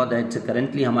talked about that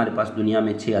currently हमारे पास दुनिया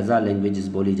में 6000 लैंग्वेजेस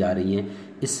बोली जा रही हैं।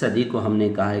 इस सदी को हमने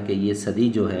कहा है कि ये सदी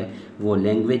जो है वो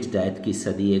लैंग्वेज डेथ की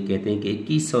सदी है। कहते हैं कि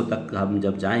 2100 तक हम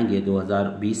जब जाएंगे,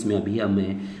 2020 में अभी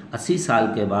हमें 80 साल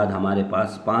के बाद हमारे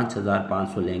पास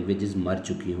 5500 लैंग्वेजेस मर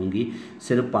चुकी होंगी।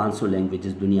 सिर्फ 500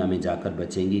 लैंग्वेजेस दुनिया में जाकर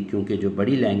बचेंगी, क्योंकि जो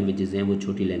बड़ी लैंग्वेजेस हैं वो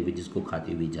छोटी लैंग्वेजेस को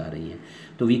खाती हुई जा रही हैं।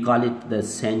 तो we call it the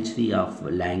century of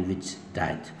language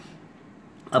death.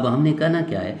 अब हमने करना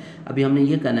क्या है, अभी हमने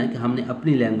ये करना है कि हमने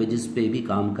अपनी लैंग्वेजेस पे भी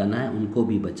काम करना है, उनको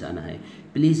भी बचाना है।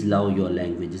 Please love your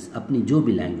languages. अपनी जो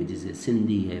भी लैंग्वेजेस है,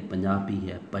 सिंधी है, पंजाबी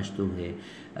है, पश्तो है,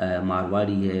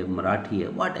 मारवाड़ी है, मराठी है,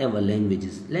 व्हाट एवर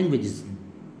लैंग्वेजेस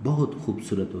बहुत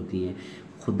खूबसूरत होती हैं।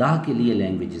 खुदा के लिए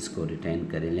लैंग्वेजेस को रिटेन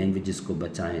करें, लैंग्वेजेस को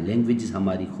बचाएं। लैंग्वेजेस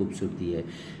हमारी खूबसूरती है।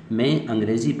 मैं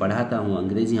अंग्रेज़ी पढ़ाता हूँ,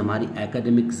 अंग्रेज़ी हमारी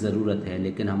एकेडमिक ज़रूरत है,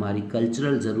 लेकिन हमारी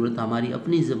कल्चरल ज़रूरत हमारी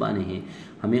अपनी ज़बानें हैं।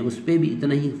 हमें उस पर भी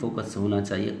इतना ही फोकस होना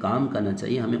चाहिए, काम करना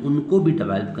चाहिए, हमें उनको भी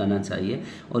डेवलप करना चाहिए।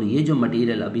 और ये जो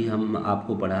मटेरियल अभी हम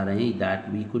आपको पढ़ा रहे हैं,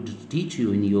 that we could teach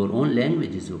you in your own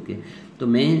languages, okay. तो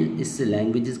मैं इस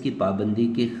लैंग्वेजेस की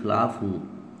पाबंदी के ख़िलाफ़ हूँ।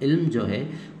 इल्म जो है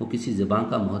वो किसी ज़बान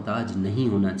का मोहताज नहीं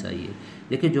होना चाहिए।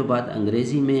 देखिए, जो बात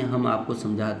अंग्रेज़ी में हम आपको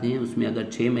समझाते हैं उसमें अगर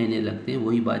 6 महीने लगते हैं,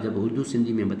 वही बात जब उर्दू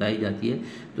सिंधी में बताई जाती है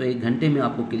तो 1 घंटे में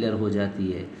आपको क्लियर हो जाती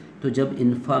है। तो जब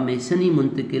इन्फॉर्मेशन ही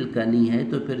मुंतकिल करनी है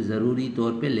तो फिर ज़रूरी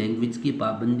तौर पे लैंग्वेज की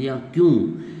पाबंदियाँ क्यों?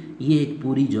 ये एक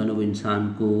पूरी जो है ना वो इंसान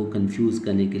को कंफ्यूज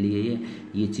करने के लिए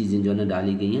ये चीज़ें जो है ना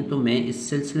डाली गई हैं। तो मैं इस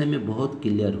सिलसिले में बहुत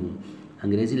क्लियर हूँ।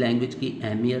 अंग्रेज़ी लैंग्वेज की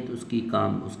अहमियत, उसकी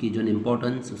काम, उसकी जो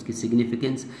इम्पोर्टेंस, उसकी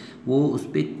सिग्निफिकेंस, वो उस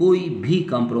पर कोई भी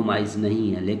कंप्रोमाइज़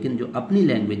नहीं है। लेकिन जो अपनी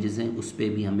लैंग्वेजेस हैं उस पर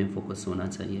भी हमें फोकस होना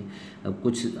चाहिए। अब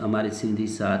कुछ हमारे सिंधी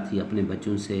साथी अपने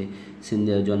बच्चों से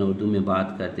सिंधी जो है ना उर्दू में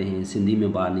बात करते हैं, सिंधी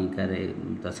में बात नहीं कर रहे।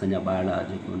 त असांजा ॿारड़ा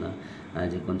जेको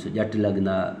न जट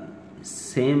लगना,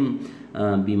 सेम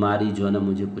बीमारी जो है ना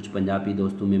मुझे कुछ पंजाबी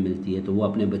दोस्तों में मिलती है, तो वो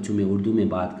अपने बच्चों में उर्दू में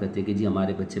बात करते हैं कि जी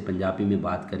हमारे बच्चे पंजाबी में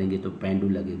बात करेंगे तो पेंडू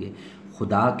लगेंगे।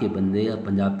 खुदा के बंदे,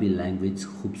 पंजाबी लैंग्वेज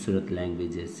खूबसूरत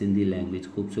लैंग्वेज है, सिंधी लैंग्वेज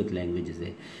खूबसूरत लैंग्वेज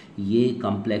है। ये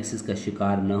कॉम्प्लेक्सेस का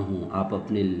शिकार ना हो। आप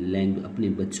अपने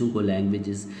बच्चों को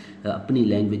अपनी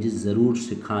लैंग्वेजेस ज़रूर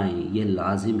सिखाएं। ये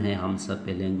लाजिम है हम सब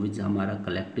पे। लैंग्वेज हमारा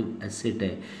कलेक्टिव एसेट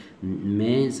है।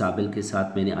 मैं साबिल के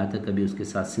साथ, मैंने आज तक कभी उसके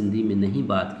साथ सिंधी में नहीं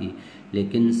बात की,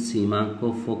 लेकिन सीमा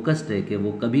को फोकस्ड है कि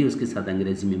वो कभी उसके साथ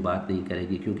अंग्रेज़ी में बात नहीं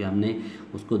करेगी, क्योंकि हमने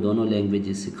उसको दोनों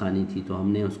लैंग्वेजेस सिखानी थी। तो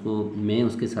मैं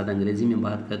उसके साथ अंग्रेज़ी में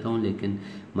बात करता हूँ, लेकिन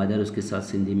मदर उसके साथ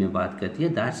सिंधी में बात करती है।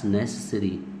 That's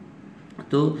necessary.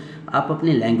 तो आप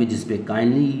अपने लैंग्वेजेस पे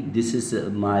kindly, this is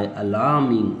my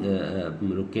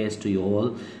alarming request to you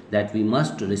all that we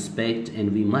must respect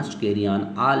and we must carry on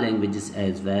our languages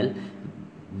as well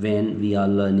when we are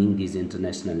learning these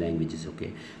international languages, okay।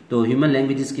 तो human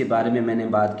languages के बारे में मैंने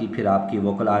बात की। फिर आपकी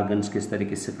vocal organs किस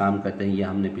तरीके से काम करते हैं ये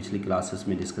हमने पिछली क्लासेस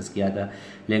में डिस्कस किया था।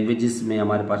 लैंग्वेजेस में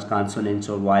हमारे पास कॉन्सोनेंट्स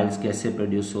और वॉयल्स कैसे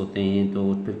प्रोड्यूस होते हैं,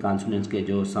 तो फिर कॉन्सोनेंट्स के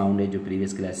जो साउंड है जो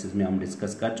प्रीवियस क्लासेस में हम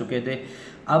डिस्कस कर चुके थे।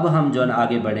 अब हम जो है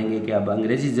आगे बढ़ेंगे कि अब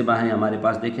अंग्रेज़ी ज़बान है हमारे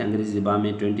पास। देखिए, अंग्रेज़ी ज़बान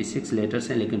में 26 लेटर्स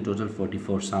हैं, लेकिन टोटल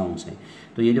 44 साउंड्स हैं।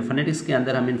 तो ये जो फोनेटिक्स के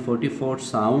अंदर हम इन 44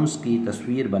 साउंड्स की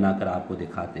तस्वीर बनाकर आपको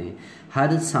दिखाते हैं।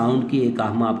 हर साउंड की एक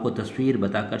हम आपको तस्वीर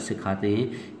बताकर सिखाते हैं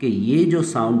कि ये जो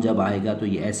साउंड जब आएगा तो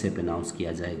ये ऐसे प्रोनाउंस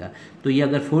किया जाएगा। तो ये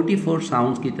अगर 44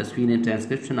 साउंड्स की तस्वीरें,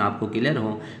 ट्रांसक्रिप्शन आपको क्लियर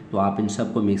हो तो आप इन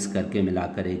सब को मिक्स करके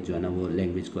मिलाकर एक जो है ना वो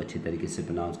लैंग्वेज को अच्छी तरीके से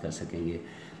प्रोनाउंस कर सकेंगे।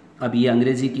 अब ये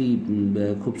अंग्रेज़ी की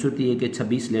खूबसूरती है कि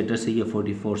 26 लेटर से ये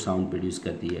 44 साउंड प्रोड्यूस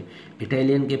करती है।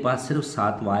 इटालियन के पास सिर्फ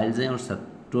 7 वायल्स हैं और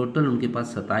टोटल उनके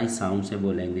पास 27 साउंड्स हैं,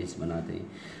 वो लैंग्वेज बनाते हैं।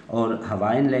 और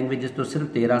हवाइन लैंग्वेजेस तो सिर्फ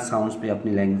 13 साउंड्स पे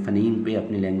अपनी फ़नीन पे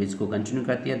अपनी लैंग्वेज को कंटिन्यू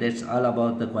करती है। That's all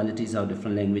about the qualities of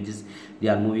different languages, they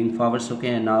are moving forwards, okay.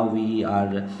 And now we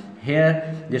are here,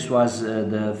 this was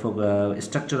the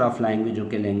structure of language,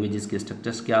 okay. Languages के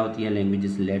स्ट्रक्चर्स क्या होती हैं?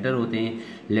 लैंग्वेजेस लेटर होते हैं,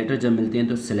 letter जब मिलते हैं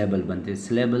तो सिलेबल बनते हैं।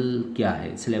 सिलेबल क्या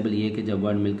है? सिलेबल ये है कि जब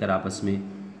वर्ड मिलकर आपस में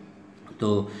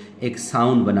तो एक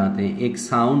साउंड बनाते हैं, एक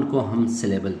साउंड को हम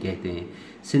सिलेबल कहते हैं।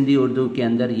 सिंधी उर्दू के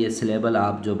अंदर ये सिलेबल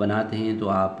आप जो बनाते हैं तो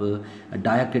आप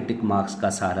डायक्रिटिक मार्क्स का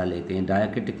सहारा लेते हैं।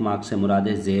 डायक्रिटिक मार्क्स से मुराद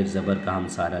है ज़ेर ज़बर का हम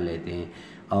सहारा लेते हैं।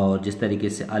 और जिस तरीके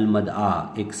से अलमद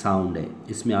आ एक साउंड है,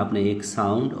 इसमें आपने एक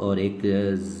साउंड और एक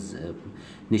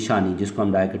निशानी जिसको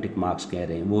हम डायक्रिटिक मार्क्स कह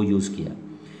रहे हैं वो यूज़ किया।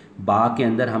 बा के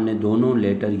अंदर हमने दोनों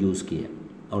लेटर यूज़ किए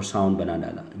और साउंड बना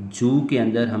डाला। जू के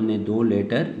अंदर हमने 2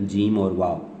 लेटर जीम और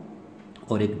वाव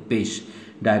और एक पेश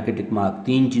डायक्रिटिक मार्क,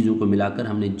 3 चीज़ों को मिलाकर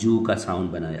हमने जू का साउंड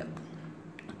बनाया।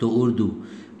 तो उर्दू,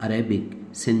 अरेबिक,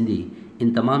 सिंधी,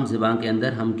 इन तमाम ज़बान के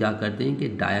अंदर हम क्या करते हैं कि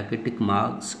डायक्रिटिक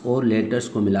मार्क्स और लेटर्स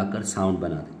को मिलाकर साउंड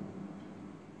बनाते हैं।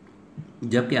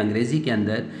 जबकि अंग्रेज़ी के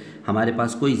अंदर हमारे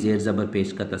पास कोई ज़ेर ज़बर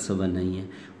पेश का तस्वर नहीं है।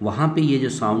 वहाँ पे ये जो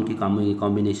साउंड की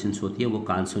कॉम्बिनेशंस होती है वो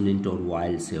कॉन्सोनेंट और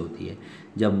वाइल से होती है।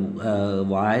 जब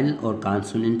वाइल और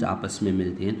कॉन्सोनेंट आपस में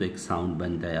मिलते हैं तो एक साउंड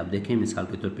बनता है। अब देखें मिसाल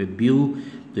के तौर पे ब्यू,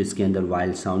 तो इसके अंदर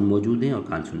वाइल साउंड मौजूद है और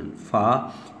कॉन्सोनेंट।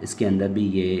 फा, इसके अंदर भी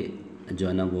ये जो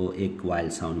है ना वो एक वाइल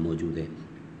साउंड मौजूद है।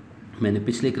 मैंने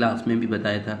पिछले क्लास में भी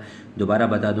बताया था, दोबारा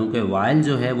बता दूं कि वाइल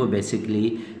जो है वो basically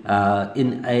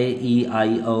in A E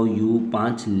I O you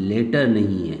 5 letter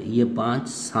नहीं है, ये 5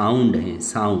 साउंड हैं।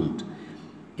 साउंड,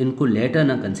 इनको लेटर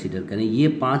ना कंसीडर करें, ये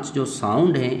 5 जो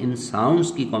साउंड हैं इन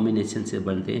साउंड्स की कॉम्बिनेशन से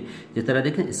बनते हैं। जिस तरह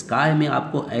देखें स्काई में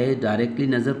आपको ए डायरेक्टली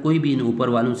नज़र कोई भी इन ऊपर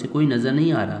वालों से कोई नज़र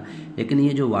नहीं आ रहा, लेकिन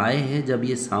ये जो वाई है जब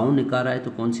ये साउंड निकाल रहा है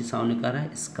तो कौन सी साउंड निकाल रहा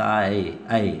है? स्काई,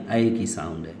 ए की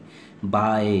साउंड है।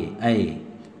 बाय, ए,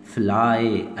 फ्लाई,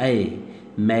 ए,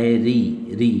 मैरी,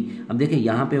 री। अब देखिए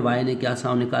यहाँ पे वाई ने क्या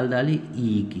साउंड निकाल डाली?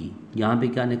 ई की। यहाँ पे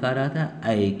क्या निकाल रहा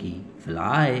था? ए की।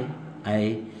 फ्लाई,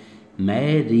 ए,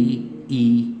 मैरी,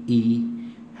 ई,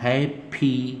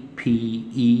 हैप्पी, फी,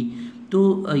 ई।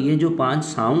 तो ये जो 5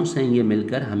 साउंड्स हैं ये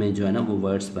मिलकर हमें जो है ना वो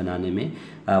वर्ड्स बनाने में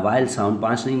वाइल साउंड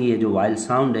 5 नहीं, ये जो वाइल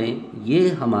साउंड हैं ये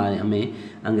हमें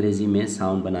अंग्रेज़ी में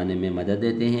साउंड बनाने में मदद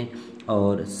देते हैं।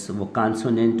 और वो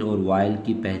कॉन्सोनेंट और वाइल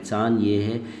की पहचान ये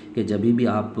है कि जब भी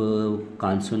आप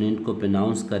कॉन्सोनेंट को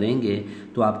प्रोनाउंस करेंगे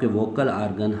तो आपके वोकल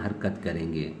आर्गन हरकत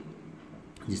करेंगे,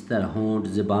 जिस तरह होंठ,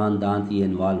 ज़बान, दांत ये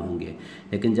इन्वॉल्व होंगे।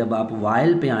 लेकिन जब आप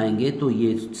वाइल पे आएंगे तो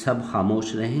ये सब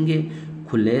खामोश रहेंगे,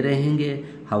 खुले रहेंगे,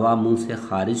 हवा मुंह से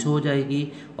खारिज हो जाएगी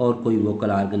और कोई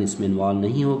वोकल आर्गन इसमें इन्वॉल्व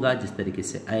नहीं होगा। जिस तरीके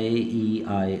से ए, ई,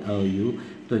 आई, ओ, यू,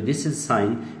 तो this is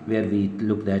sine where we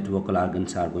look that vocal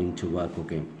organs are going to work.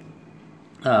 Okay,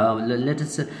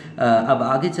 let's अब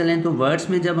आगे चलें। तो वर्ड्स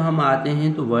में जब हम आते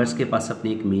हैं तो वर्ड्स के पास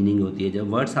अपनी एक मीनिंग होती है। जब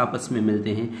वर्ड्स आपस में मिलते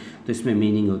हैं तो इसमें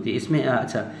मीनिंग होती है। इसमें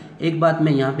अच्छा एक बात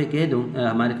मैं यहाँ पे कह दूँ,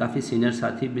 हमारे काफ़ी सीनियर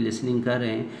साथी भी लिसनिंग कर रहे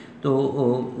हैं तो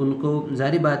उनको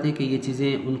ज़ाहिर बात है कि ये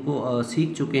चीज़ें उनको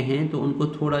सीख चुके हैं तो उनको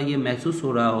थोड़ा ये महसूस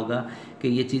हो रहा होगा कि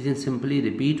ये चीज़ें सिंपली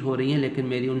रिपीट हो रही हैं। लेकिन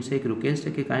मेरी उनसे एक रिक्वेस्ट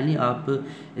है कि काइंडली आप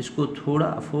इसको थोड़ा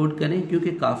अफोर्ड करें,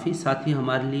 क्योंकि काफ़ी साथी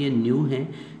हमारे लिए न्यू हैं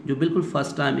जो बिल्कुल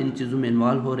फ़र्स्ट टाइम इन चीज़ों में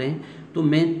इन्वॉल्व हो रहे हैं। तो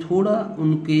मैं थोड़ा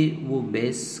उनके वो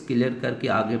बेस क्लियर करके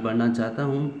आगे बढ़ना चाहता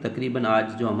हूँ। तकरीबन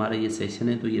आज जो हमारा ये सेशन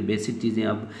है तो ये बेसिक चीज़ें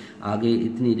अब आगे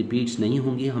इतनी रिपीट्स नहीं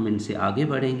होंगी, हम इनसे आगे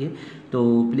बढ़ेंगे। तो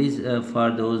please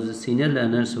for those senior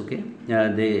learners, okay,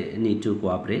 they need to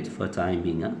cooperate for time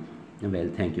being.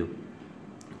 Well, thank you.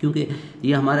 क्योंकि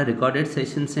ये हमारा रिकॉर्डेड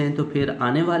सेशंस हैं तो फिर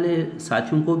आने वाले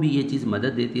साथियों को भी ये चीज़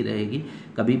मदद देती रहेगी।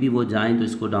 कभी भी वो जाएं तो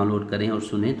इसको डाउनलोड करें और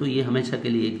सुनें, तो ये हमेशा के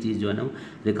लिए एक चीज़ जो है ना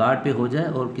रिकॉर्ड पे हो जाए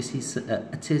और किसी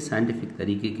अच्छे साइंटिफिक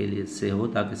तरीके के लिए से हो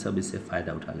ताकि सब इससे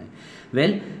फ़ायदा उठा लें।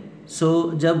 वेल,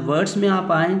 सो जब वर्ड्स में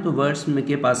आप आएँ तो वर्ड्स में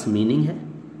के पास मीनिंग है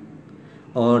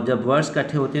और जब वर्ड्स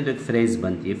इकट्ठे होते हैं तो एक फ्रेज़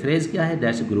बनती है। फ्रेज़ क्या है?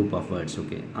 That's a group of words.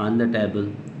 Okay, on the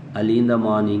table, early in the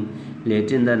morning,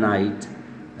 late in the night,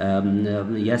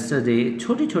 yesterday,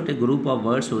 छोटे छोटे ग्रुप ऑफ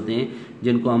वर्ड्स होते हैं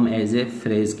जिनको हम एज ए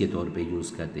फ्रेज़ के तौर पे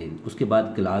यूज़ करते हैं। उसके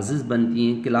बाद क्लासेस बनती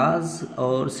हैं। क्लास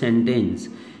और सेंटेंस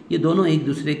ये दोनों एक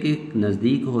दूसरे के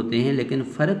नज़दीक होते हैं, लेकिन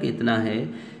फ़र्क इतना है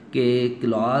कि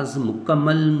क्लॉज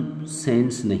मुकम्मल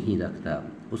सेंस नहीं रखता,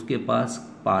 उसके पास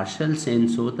पार्शल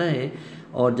सेंस होता है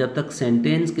और जब तक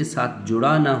सेंटेंस के साथ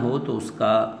जुड़ा ना हो तो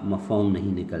उसका मफ़हूम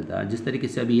नहीं निकलता। जिस तरीके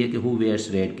से अभी है कि हु वेयर्स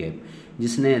रेड कैप,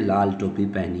 जिसने लाल टोपी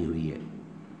पहनी हुई है।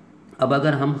 अब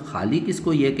अगर हम खाली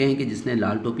किसको ये कहें कि जिसने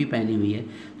लाल टोपी पहनी हुई है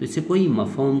तो इससे कोई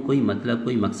मफ़हूम, कोई मतलब,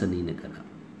 कोई मकसद नहीं निकला।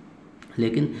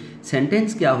 लेकिन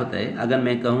सेंटेंस क्या होता है? अगर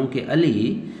मैं कहूँ कि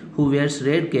Ali who wears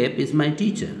red cap is my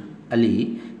teacher,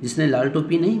 Ali जिसने लाल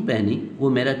टोपी नहीं पहनी वो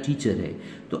मेरा टीचर है।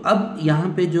 तो अब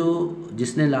यहाँ पे जो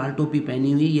जिसने लाल टोपी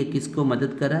पहनी हुई ये किसको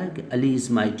मदद कर रहा है कि Ali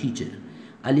is my teacher,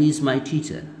 Ali is my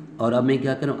teacher. और अब मैं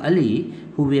क्या करूँ? Ali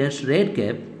who wears red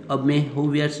cap, अब मैं हु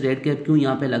वेयर्स रेड कैप क्यों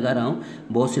यहाँ पे लगा रहा हूँ?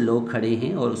 बहुत से लोग खड़े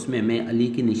हैं और उसमें मैं अली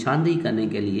की निशानदेही करने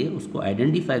के लिए, उसको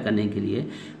आइडेंटिफाई करने के लिए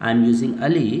I am using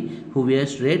Ali who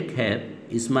wears red cap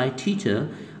is my teacher.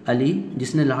 Ali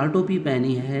जिसने लाल टोपी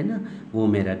पहनी है ना, वो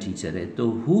मेरा टीचर है। तो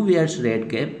हु वेयर्स रेड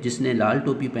कैप, जिसने लाल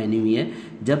टोपी पहनी हुई है,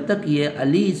 जब तक ये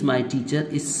अली इज़ माई टीचर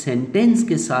इस सेंटेंस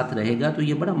के साथ रहेगा तो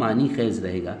ये बड़ा मानी खेज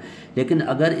रहेगा। लेकिन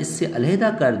अगर इससे अलहदा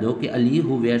कर दो कि Ali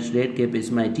who wears red cap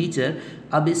is my teacher,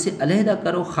 अब इससे अलहदा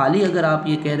करो, खाली अगर आप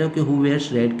ये कह रहे हो कि हु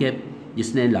वेयर्स रेड कैप,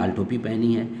 जिसने लाल टोपी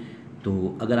पहनी है,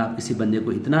 तो अगर आप किसी बंदे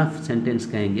को इतना सेंटेंस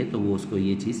कहेंगे तो वो उसको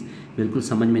ये चीज़ बिल्कुल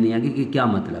समझ में नहीं आएगी कि क्या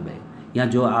मतलब है। या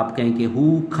जो आप कहें कि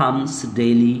who comes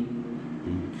daily,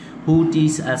 who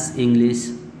teach us English,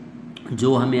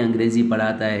 जो हमें अंग्रेज़ी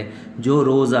पढ़ाता है, जो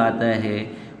रोज़ आता है,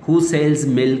 हु सेल्स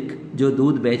मिल्क, जो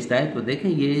दूध बेचता है। तो देखें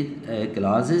ये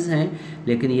क्लॉजेज हैं,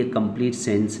 लेकिन ये कंप्लीट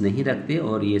सेंस नहीं रखते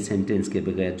और ये सेंटेंस के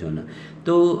बगैर जो ना,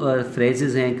 तो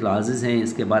फ्रेजेस हैं, क्लॉजेज हैं।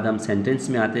 इसके बाद हम सेंटेंस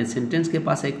में आते हैं। सेंटेंस के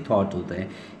पास एक थॉट होता है,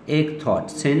 एक थॉट।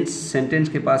 सेंटेंस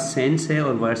के पास सेंस है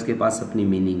और वर्ड्स के पास अपनी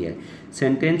मीनिंग है।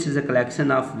 Sentence is a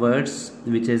collection of words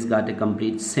which has got a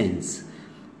complete sense.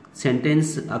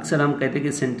 Sentence, अक्सर हम कहते हैं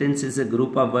कि sentence is a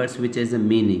group of words which is a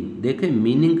meaning. देखें,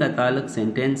 मीनिंग का ताल्लुक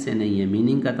सेंटेंस से नहीं है,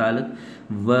 मीनिंग का ताल्लुक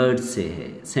वर्ड से है।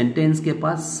 सेंटेंस के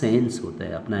पास सेंस होता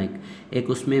है अपना, एक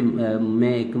उसमें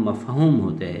में एक मफहूम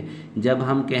होता है। जब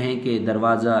हम कहें कि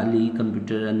दरवाज़ा, अली,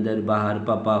 कंप्यूटर, अंदर, बाहर,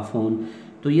 पापा, फ़ोन,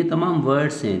 तो ये तमाम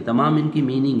वर्ड्स हैं, तमाम इनकी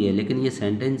मीनिंग है, लेकिन ये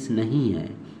सेंटेंस नहीं है।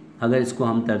 अगर इसको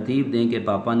हम तरतीब दें कि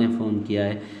पापा ने फ़ोन किया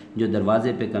है, जो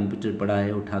दरवाज़े पे कंप्यूटर पड़ा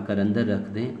है उठाकर अंदर रख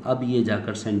दें, अब ये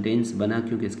जाकर सेंटेंस बना,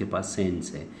 क्योंकि इसके पास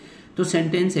सेंस है। तो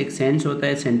सेंटेंस एक सेंस होता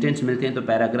है, सेंटेंस मिलते हैं तो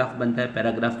पैराग्राफ बनता है,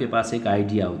 पैराग्राफ के पास एक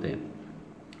आइडिया होता है।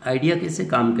 आइडिया कैसे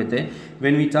काम करते हैं?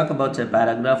 When we talk about a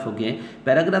paragraph, okay,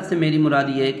 paragraph से मेरी मुराद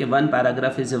ये है कि one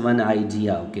paragraph is one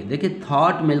idea, okay. देखिए,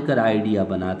 थॉट मिलकर आइडिया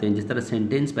बनाते हैं। जिस तरह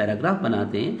सेंटेंस पैराग्राफ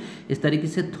बनाते हैं, इस तरीके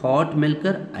से थॉट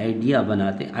मिलकर आइडिया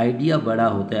बनाते हैं। आइडिया बड़ा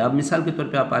होता है। अब मिसाल के तौर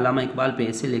पे आप अल्लामा इकबाल पे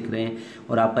ऐसे लिख रहे हैं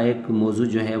और आपका एक मौजू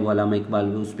जो है वो अल्लामा इकबाल,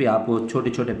 उस पर आप छोटे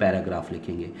छोटे पैराग्राफ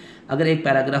लिखेंगे। अगर एक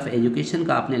पैराग्राफ एजुकेशन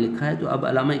का आपने लिखा है, तो अब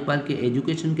अल्लामा इकबाल के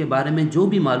एजुकेशन के बारे में जो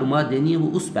भी मालूमात देनी है वो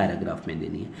उस पैराग्राफ में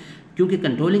देनी है, क्योंकि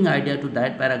controlling idea to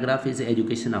that paragraph is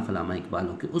education of Allama Iqbal.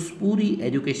 Okay, उस पूरी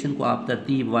एजुकेशन को आप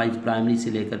तरतीब वाइज प्राइमरी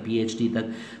से लेकर PhD तक,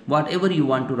 what ever you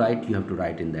want to right, you have to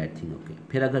right in that thing, okay.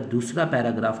 फिर अगर दूसरा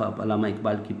पैराग्राफ आप अल्लामा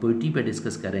इकबाल की पोइट्री पे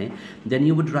डिस्कस करें, then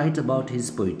you would write about his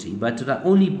poetry, but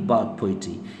only about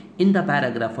poetry. In the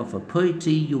paragraph of a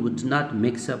poetry you would not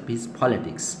mix up his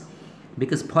politics,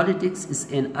 because politics is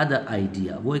an other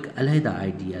idea, वो एक अलहदा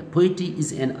idea है, poetry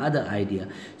is an other idea.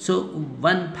 So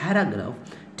one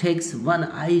paragraph takes one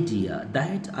idea,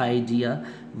 that idea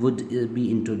would be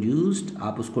introduced,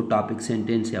 आप उसको topic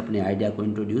sentence से अपने idea को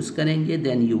introduce करेंगे,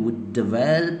 then you would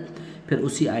develop, फिर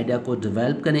उसी आइडिया को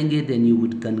डेवलप करेंगे, then you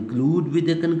would conclude with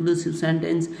A conclusive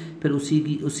sentence, फिर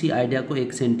उसी आइडिया को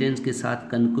एक सेंटेंस के साथ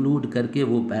कंक्लूड करके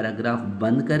वो पैराग्राफ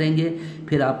बंद करेंगे।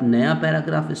 फिर आप नया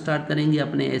पैराग्राफ स्टार्ट करेंगे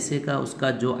अपने ऐसे का,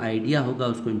 उसका जो आइडिया होगा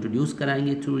उसको इंट्रोड्यूस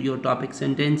कराएंगे through your topic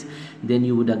sentence, then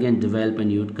you would again develop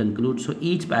and you would conclude. So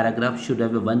each paragraph should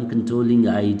have one controlling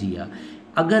idea.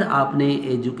 अगर आपने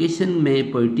एजुकेशन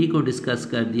में पोइट्री को डिस्कस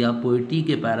कर दिया, पोइट्री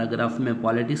के पैराग्राफ में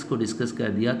पॉलिटिक्स को डिस्कस कर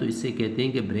दिया, तो इससे कहते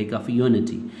हैं कि ब्रेक ऑफ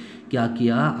यूनिटी। क्या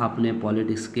किया आपने?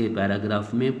 पॉलिटिक्स के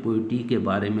पैराग्राफ में पोइट्री के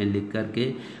बारे में लिख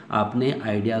करके आपने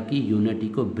आइडिया की यूनिटी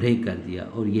को ब्रेक कर दिया।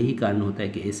 और यही कारण होता है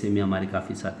कि ऐसे में हमारे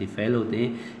काफ़ी साथी फेल होते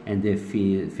हैं and they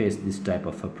face this type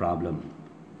of a problem.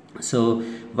 So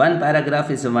one paragraph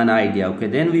is one idea, okay.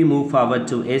 Then we move forward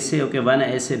to essay, okay. One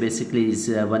essay basically is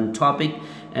one topic,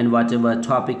 and whatever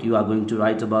topic you are going to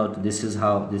write about, this is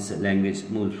how this language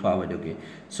moves forward, okay.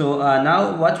 So now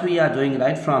what we are doing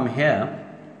right from here,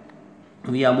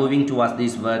 we are moving towards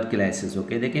these word classes,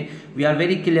 okay. देखिए, we are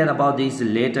very clear about these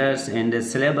letters and the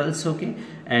syllables, okay,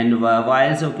 and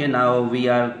vowels, okay. Now we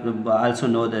are also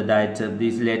know that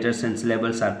these letters and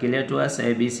syllables are clear to us,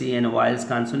 A, B, C, and vowels,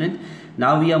 consonant. Now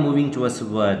we are moving towards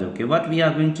word, okay. What we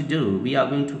are going to do, we are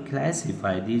going to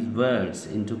classify these words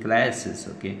into classes,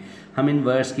 okay. हम इन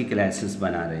words की classes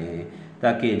बना रहे हैं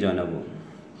ताकि जो ना वो।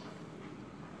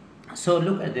 So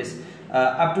look at this.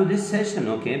 Up to this session,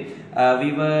 okay,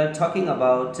 we were talking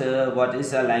about what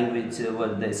is a language,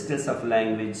 what the skills of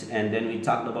language, and then we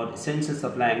talked about essentials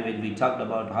of language. We talked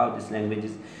about how this language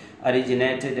is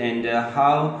originated and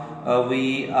how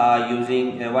we are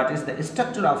using what is the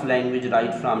structure of language,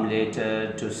 right from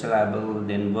letter to syllable,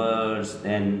 then words,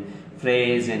 then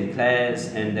phrase and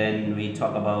class, and then we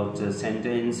talk about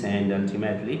sentence and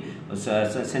ultimately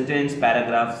sentence,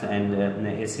 paragraphs, and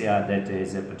essay, that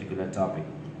is a particular topic.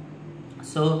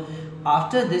 So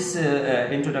after this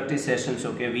introductory sessions,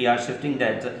 okay, we are shifting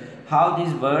that how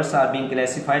these words are being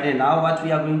classified, and now what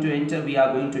we are going to enter, we are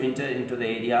going to enter into the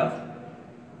area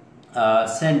of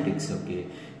syntax, okay.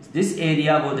 This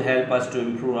area would help us to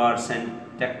improve our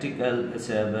tactical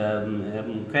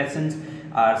questions,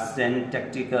 or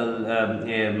syntactical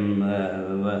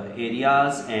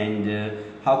areas, and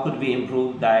how could we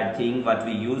improve that thing what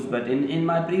we use. But in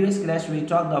my previous class we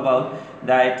talked about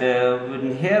that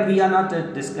here we are not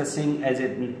discussing as a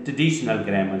traditional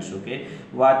grammars, okay,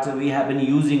 what we have been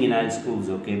using in our schools,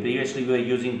 okay. Previously we were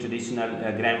using traditional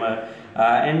grammar,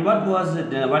 and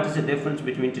what is the difference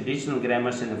between traditional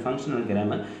grammars and the functional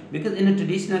grammar? Because in the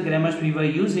traditional grammars we were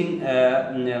using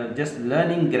just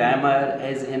learning grammar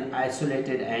as an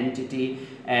isolated entity,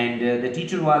 and the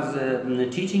teacher was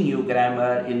teaching you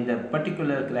grammar in the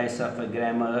particular class of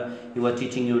grammar. He was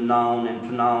teaching you noun and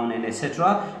pronoun and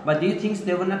etc. But these things,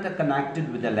 they were not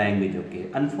connected with the language, okay.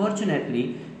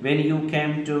 Unfortunately, when you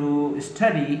came to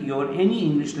study your any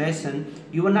English lesson,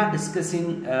 you were not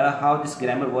discussing how this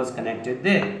grammar was connected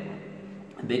there,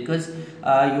 because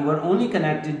you were only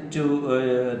connected to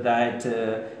that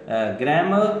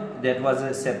grammar, that was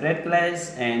a separate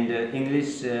class, and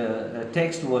English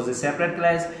text was a separate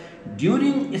class.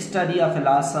 During study of a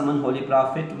last sermon, Holy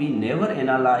Prophet, we never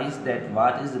analyzed that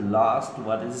what is last,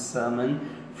 what is sermon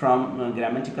from a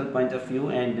grammatical point of view,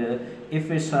 and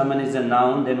if a sermon is a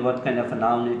noun, then what kind of a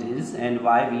noun it is, and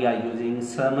why we are using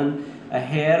sermon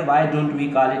here. Why don't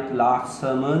we call it last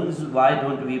sermons? Why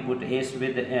don't we put s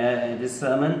with this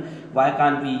sermon? Why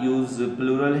can't we use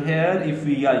plural here? If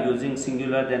we are using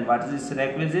singular, then what is this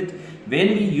requisite? When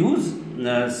we use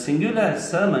singular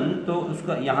sermon, तो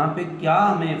उसका यहाँ पे क्या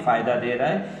हमें फायदा दे रहा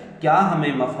है, क्या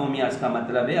हमें मफहूम या इसका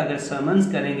मतलब है, अगर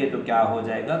sermons करेंगे तो क्या हो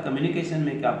जाएगा, communication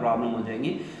में क्या problem हो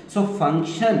जाएगी. So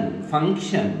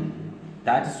function,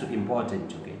 that is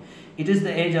important, okay. It is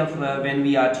the age of when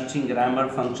we are teaching grammar,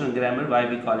 functional grammar. Why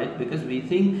we call it? Because we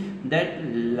think that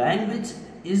language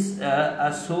is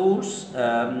a source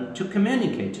to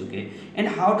communicate, okay. And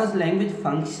how does language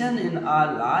function in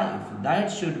our life?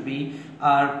 That should be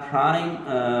our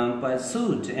prime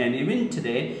pursuit. And even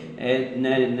today,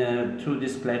 through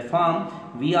this platform,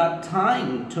 we are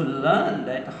trying to learn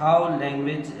that how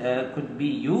language could be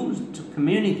used to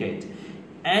communicate,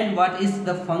 and what is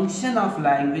the function of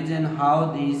language, and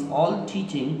how these all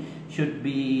teaching should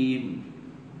be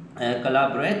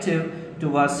collaborative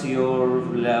towards your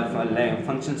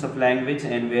functions of language,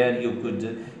 and where you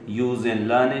could use and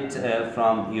learn it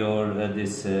from your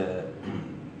this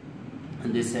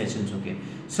sessions, okay.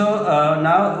 So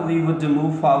now we would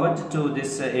move forward to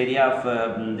this area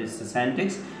of this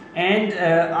semantics, and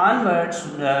onwards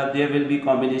there will be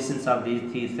combinations of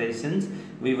these three sessions.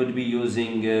 We would be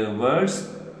using words,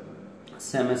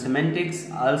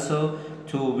 semantics, also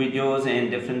through videos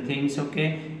and different things,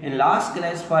 okay. In last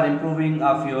class, for improving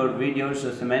of your videos,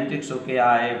 so semantics, okay,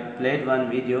 I played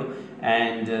one video,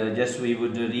 and just we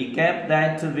would recap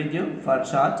that video for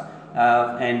short,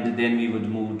 and then we would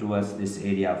move towards this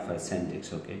area of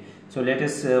semantics, okay. So let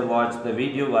us watch the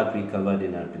video what we covered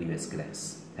in our previous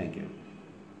class. Thank you.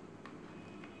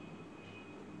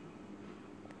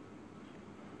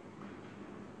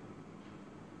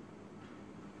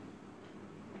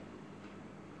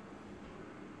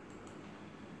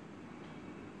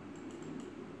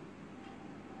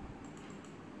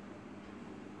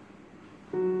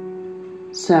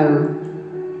 So,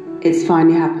 it's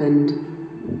finally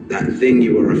happened. That thing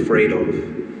you were afraid of.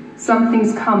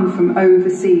 Something's come from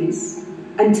overseas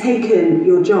And taken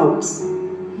your jobs.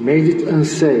 Made it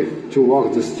unsafe to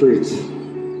walk the streets.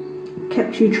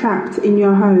 Kept you trapped in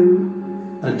your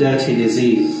home. A dirty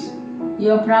disease.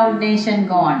 Your proud nation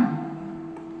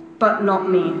gone. But not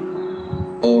me.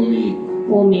 Or me.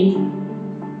 Or me.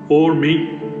 Or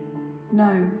me.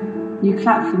 No, you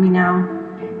clap for me now.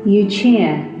 You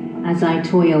cheer as I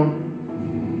toil.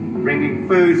 Bringing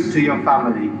food to your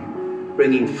family.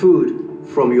 Bringing food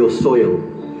from your soil.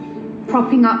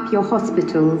 Propping up your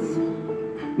hospitals.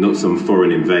 Not some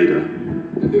foreign invader.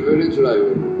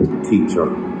 Teacher.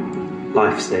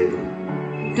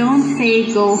 Lifesaver. Don't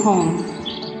say go home.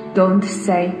 Don't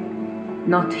say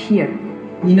not here.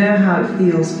 You know how it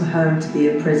feels for home to be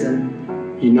a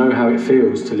prison. You know how it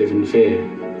feels to live in fear.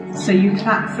 So you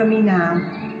clap for me now.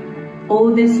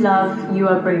 All this love you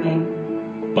are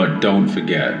bringing. But don't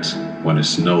forget when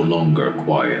it's no longer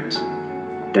quiet.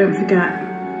 Don't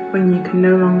forget when you can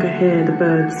no longer hear the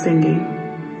birds singing.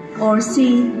 Or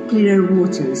see clearer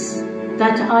waters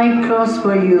that I cross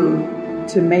for you.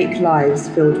 To make lives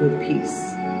filled with peace.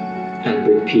 And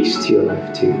bring peace to your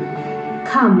life too.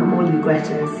 Come, all you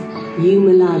Gretas. You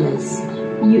Malalas.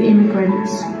 You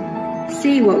immigrants.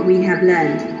 See what we have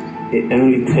learned. It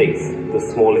only takes the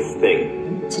smallest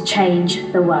thing to change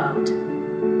the world.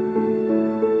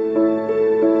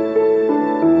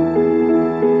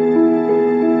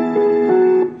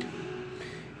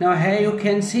 Now now here you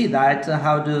can see that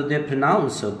how do they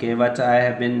pronounce, okay, what I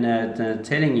have been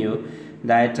telling you,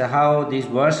 that how these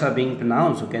words are being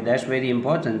pronounced, okay, that's very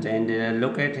important. And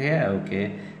look at here,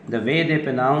 okay, the way they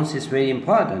pronounce is very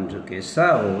important, okay.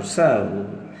 So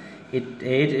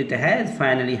it has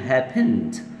finally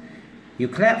happened. You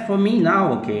clap for me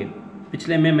now, okay.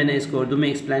 पिछले में मैंने इसको उर्दू में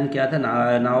explain किया था.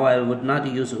 Now I would not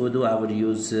use Urdu, I would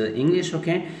use English,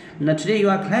 okay. Now today you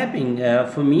are clapping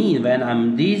for me when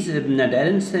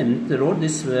Darren Sims wrote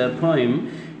this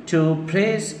poem to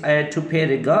praise, to pay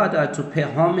regard or to pay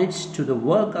homage to the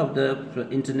work of the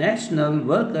international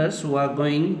workers who are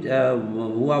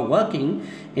working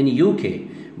in UK.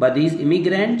 But these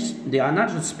immigrants, they are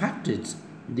not respected.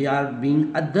 They are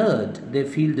being othered. They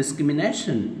feel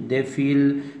discrimination. They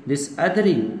feel this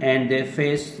othering, and they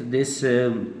face this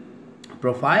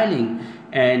profiling.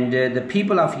 And the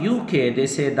people of UK, they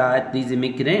say that these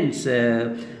immigrants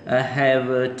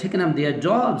have taken up their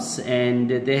jobs and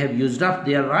they have used up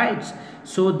their rights.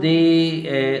 So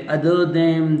they other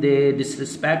them, they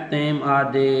disrespect them, or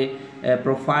they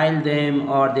profile them,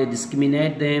 or they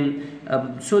discriminate them.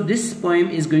 So this poem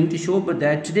is going to show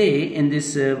that today in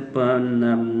this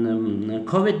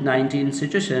COVID-19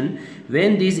 situation,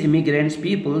 when these immigrants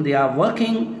people, they are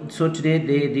working, so today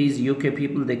these UK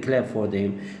people, they clap for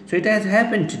them. So it has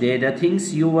happened today, the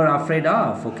things you were afraid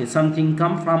of, okay, something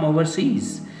come from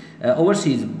overseas,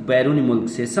 Bairuni Mulk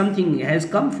says, something has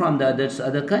come from the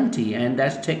other country, and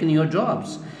that's taken your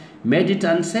jobs, made it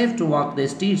unsafe to walk the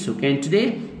streets, okay. And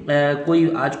today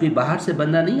आज कोई बाहर से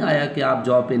बंदा नहीं आया कि आप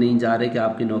job पे नहीं जा रहे, कि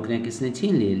आपकी नौकरियां किसने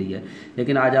छीन ले ली है,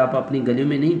 लेकिन आज आप अपनी गलियों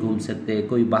में नहीं घूम सकते,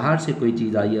 कोई बाहर से कोई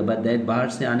चीज़ आई है. बट दैट बाहर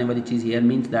से आने वाली चीज़ here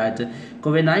means that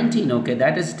COVID-19, okay,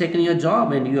 that has taken your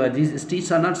job, and these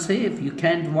streets are not safe. You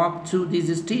can't walk through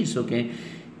these streets, okay.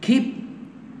 Kept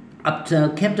up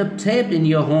trapped in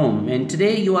your home, and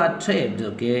today you are trapped,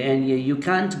 okay, and you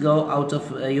can't go out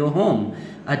of your home.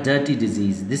 A dirty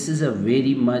disease. This is a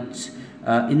very much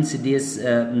insidious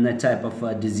type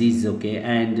of disease, okay,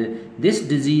 and this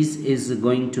disease is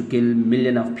going to kill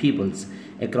millions of peoples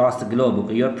across the globe,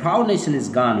 okay. Your proud nation is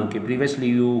gone, okay. Previously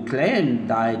you claimed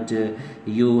that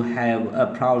you have a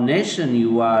proud nation,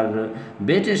 you are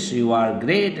British, you are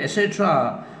great,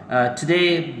 etc.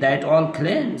 Today that all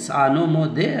claims are no more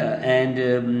there,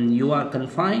 and you are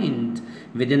confined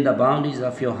within the boundaries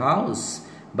of your house.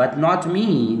 But not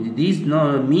me.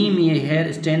 Me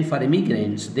here stand for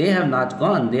immigrants. They have not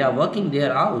gone. They are working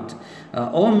there out.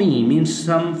 Me means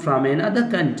some from another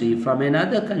country, from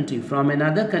another country, from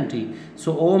another country.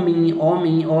 So me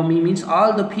means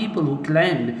all the people who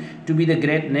claimed to be the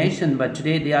great nation, but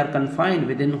today they are confined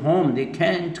within home. They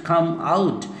can't come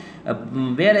out.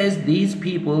 Whereas these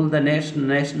people, the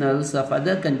nationals of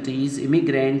other countries,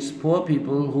 immigrants, poor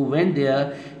people who went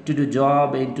there to do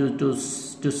job and to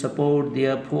support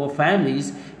their poor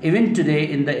families, even today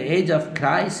in the age of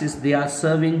crisis, they are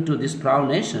serving to this proud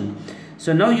nation.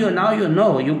 So now you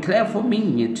know, you clap for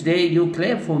me. Today you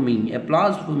clap for me,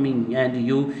 applause for me, and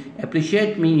you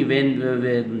appreciate me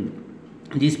when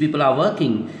these people are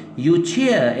working. You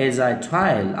cheer as I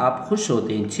toil. आप खुश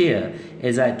होते हैं. Cheer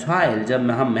as I toil.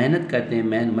 जब हम मेहनत करते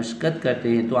हैं, मशक्क़त करते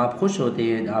हैं, तो आप खुश होते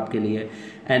हैं आपके लिए.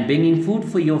 And bringing food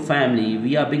for your family.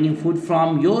 We are bringing food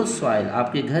from your soil.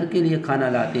 आपके घर के लिए खाना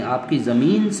लाते हैं. आपकी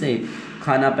ज़मीन से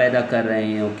खाना पैदा कर रहे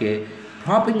हैं, okay.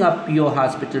 Propping up your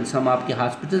hospitals. हम आपके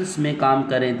hospitals में काम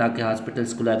करें ताकि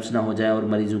hospitals collapse ना हो जाए और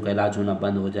मरीजों का इलाज होना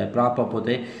बंद हो जाए. Prop up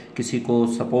होते किसी को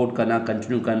support करना,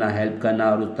 continue करना, help करना,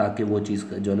 और ताकि वो चीज़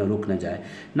जो ना रुक ना जाए.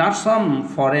 Not some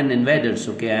foreign invaders,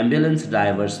 okay. Ambulance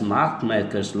drivers, mark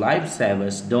makers, life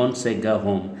savers. Don't say go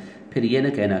home. फिर ये ना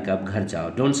कहना कि आप घर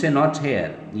जाओ. Don't say not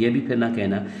here. ये भी फिर ना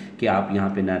कहना कि आप यहाँ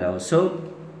पे ना रहो. So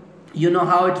you know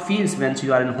how it feels when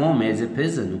you are in home as a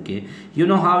prison, okay. You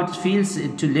know how it feels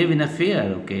to live in a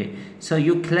fear, okay. So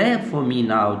you clap for me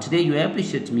now. Today you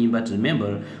appreciate me, but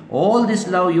remember, all this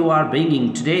love you are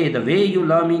bringing today, the way you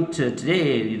love me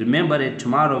today, remember it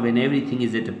tomorrow when everything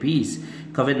is at peace.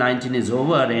 COVID-19 is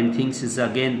over and things is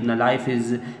again, life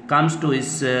comes to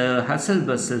its hustle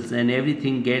bustles and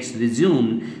everything gets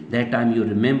resumed. That time you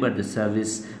remember the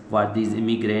service what these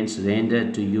immigrants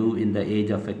rendered to you in the age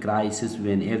of a crisis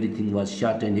when everything was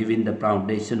shut and even the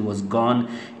foundation was gone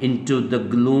into the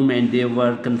gloom and they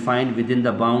were confined within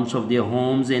the bounds of their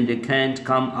homes and they can't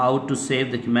come out to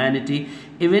save the humanity.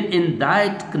 Even in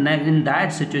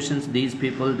that situations, these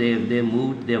people, they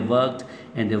moved, they worked,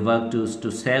 and they worked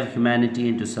to save humanity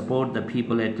and to support the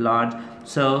people at large.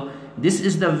 So this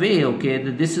is the way, okay.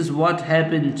 This is what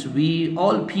happened. We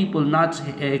all people, not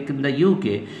in the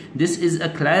UK. This is a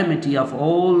calamity of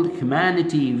all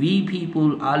humanity. We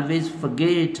people always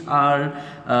forget our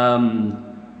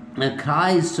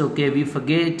Christ, okay, we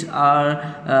forget our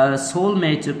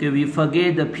soulmates, okay, we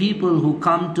forget the people who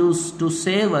come to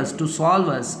save us, to solve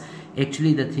us.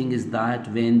 Actually, the thing is that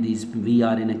when we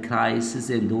are in a crisis,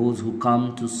 and those who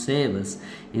come to save us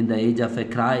in the age of a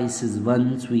crisis,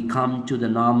 once we come to the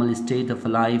normal state of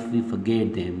life, we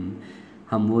forget them.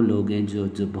 हम वो लोग हैं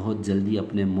जो बहुत जल्दी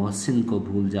अपने मोहसिन को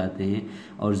भूल जाते हैं,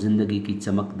 और ज़िंदगी की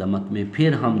चमक दमक में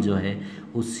फिर हम जो है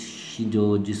उस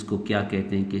जिसको क्या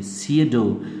कहते हैं कि सीडो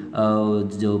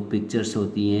जो पिक्चर्स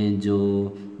होती हैं, जो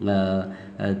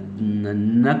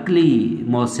नकली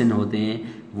मोहसिन होते हैं,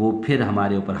 वो फिर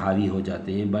हमारे ऊपर हावी हो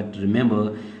जाते हैं. बट रिमेंबर,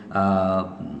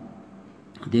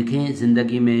 देखें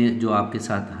ज़िंदगी में जो आपके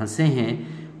साथ हंसे हैं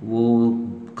वो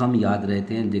कम याद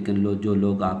रहते हैं, लेकिन जो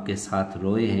लोग आपके साथ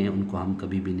रोए हैं उनको हम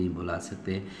कभी भी नहीं भुला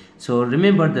सकते. So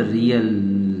remember the real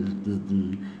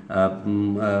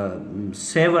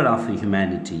saver of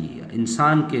humanity.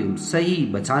 इंसान के सही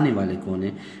बचाने वाले कौन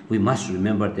है? We must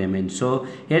remember them. And so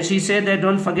here she said that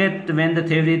don't forget when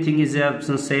the everything is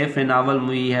safe and our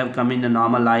we have come in a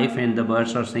normal life and the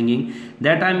birds are singing,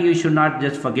 that time you should not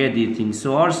just forget these things.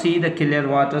 So or see the killer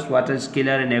water is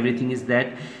killer, and everything is that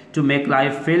to make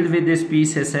life filled with this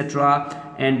peace, etc.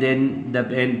 And then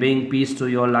and bring peace to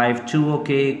your life too.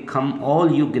 Okay, come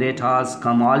all you Gretas,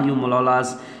 come all you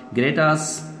Malalas.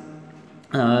 Gretas,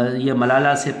 ये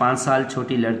मलाला से 5 साल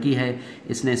छोटी लड़की है.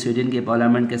 इसने Sweden के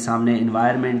parliament के सामने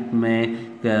एनवायरनमेंट में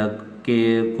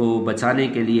को बचाने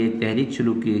के लिए एक तहरीक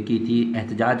शुरू की थी,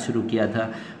 एहतजाज शुरू किया था,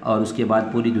 और उसके बाद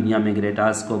पूरी दुनिया में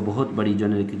ग्रेटास को बहुत बड़ी जो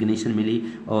है रिकग्निशन मिली.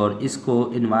 और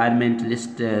इसको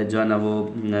इन्वायरमेंटलिस्ट जो है ना वो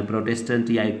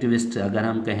प्रोटेस्टेंट या एक्टिविस्ट अगर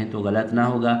हम कहें तो गलत ना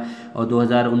होगा. और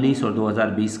 2019 और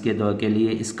 2020 के दौर के लिए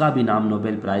इसका भी नाम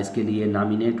नोबेल प्राइज़ के लिए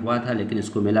नॉमिनेट हुआ था, लेकिन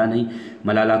इसको मिला नहीं.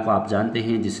 मलाला को आप जानते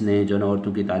हैं, जिसने जो है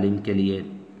औरतों की तालीम के लिए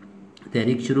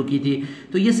तहरीक शुरू की थी.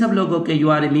 तो ये सब लोग okay, you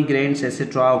are immigrants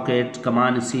etcetera, okay, come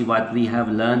on see what we have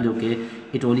learned, okay,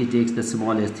 it only takes the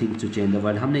smallest thing to change the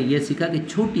world. हमने ये सीखा कि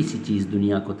छोटी सी चीज़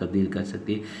दुनिया को तब्दील कर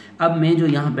सकती है. अब मैं जो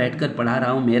यहाँ बैठकर पढ़ा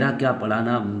रहा हूँ, मेरा क्या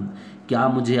पढ़ाना, क्या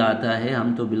मुझे आता है?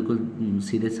 हम तो बिल्कुल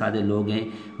सीधे साधे लोग हैं,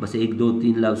 बस 1 2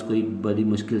 3 लफ्ज़ कोई बड़ी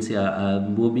मुश्किल से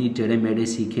वो भी टेढ़े मेढ़े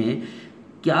सीखे हैं.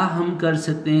 क्या हम कर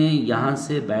सकते हैं यहाँ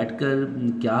से बैठकर?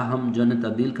 क्या हम जो है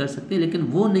तब्दील कर सकते हैं? लेकिन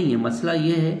वो नहीं है. मसला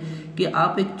ये है कि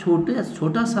आप एक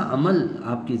छोटा सा अमल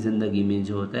आपकी ज़िंदगी में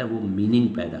जो होता है वो मीनिंग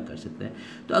पैदा कर सकता है.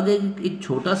 तो अगर एक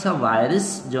छोटा सा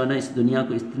वायरस जो है ना इस दुनिया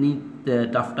को इतनी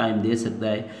टफ टाइम दे सकता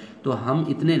है, तो हम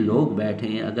इतने लोग बैठे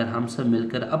हैं, अगर हम सब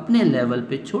मिलकर अपने लेवल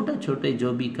पे छोटे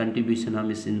जो भी कंट्रीब्यूशन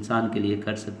हम इस इंसान के लिए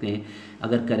कर सकते हैं,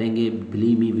 अगर करेंगे,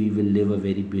 believe me, we will live a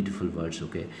very beautiful world.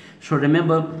 Okay, so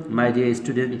remember my dear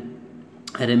student,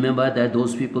 remember that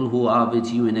those people who are with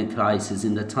you in a crisis,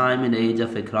 in the time and age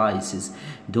of a crisis,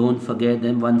 don't forget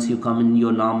them once you come in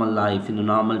your normal life, in a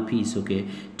normal peace. Okay,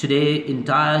 today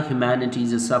entire humanity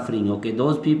is suffering. Okay,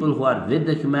 those people who are with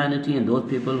the humanity and those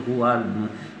people who are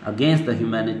against the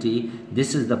humanity,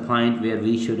 this is the point where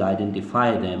we should identify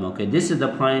them. Okay, this is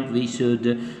the point we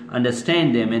should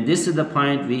understand them, and this is the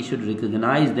point we should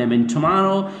recognize them. And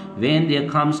tomorrow when there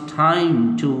comes time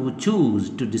to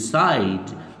choose, to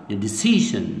decide a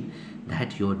decision,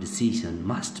 that your decision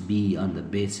must be on the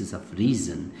basis of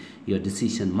reason. Your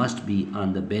decision must be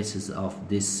on the basis of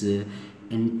this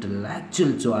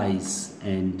intellectual choice,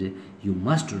 and you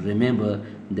must remember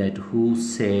that who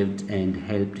saved and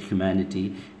helped humanity,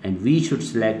 and we should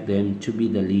select them to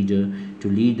be the leader,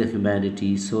 to lead the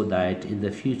humanity, so that in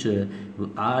the future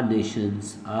our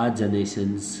nations, our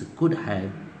generations could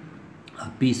have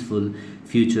a peaceful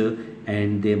future,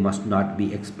 and they must not be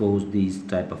exposed these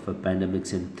type of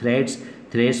pandemics and threats.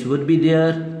 Threats would be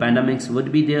there, pandemics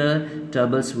would be there,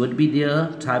 troubles would be there,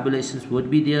 tribulations would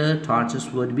be there, tortures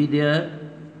would be there,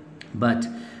 but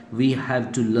we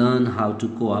have to learn how to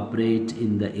cooperate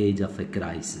in the age of a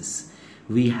crisis.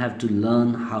 We have to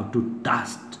learn how to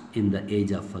trust in the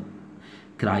age of a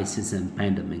crisis and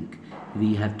pandemic.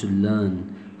 We have to learn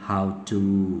how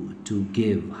to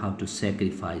give, how to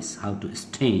sacrifice, how to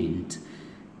stand,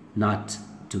 not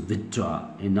to withdraw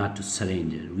and not to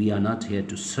surrender. We are not here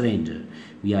to surrender.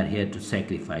 We are here to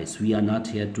sacrifice. We are not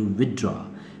here to withdraw.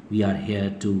 We are here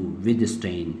to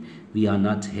withstand. We are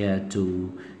not here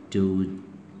to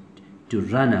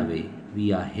run away.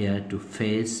 We are here to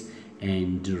face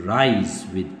and rise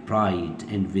with pride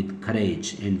and with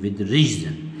courage and with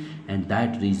reason. And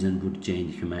that reason would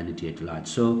change humanity at large.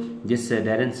 So this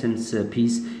Darren Sims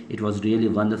piece, it was really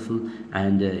wonderful,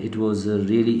 and it was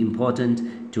really important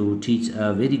to teach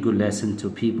a very good lesson to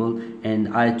people,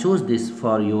 and I chose this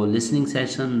for your listening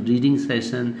session, reading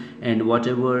session, and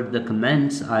whatever the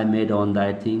comments I made on that,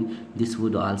 I think this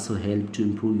would also help to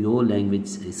improve your language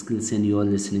skills and your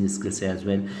listening skills as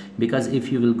well. Because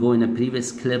if you will go in a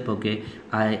previous clip, okay,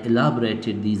 I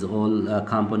elaborated these all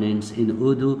components in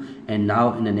Urdu, and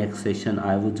now in the next session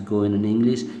I would go in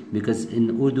English, because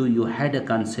in Urdu you had a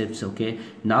concepts, okay.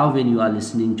 Now when you are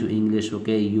listening to English,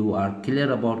 okay, you are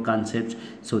clear about concepts,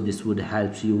 so this would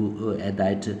help you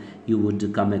that you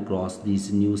would come across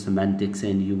these new semantics,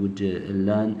 and you would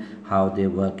learn how they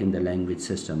work in the language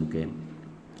system, okay.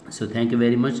 So thank you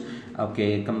very much.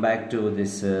 Okay, come back to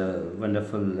this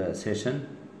wonderful session.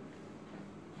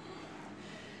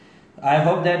 I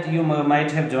hope that you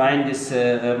might have joined this,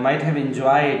 might have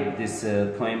enjoyed this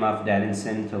poem of Darren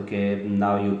Smith. Okay,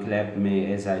 now you clap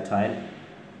me as I type.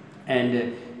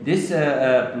 And this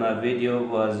video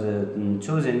was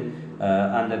chosen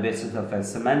on the basis of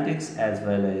semantics, as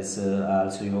well as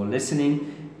also your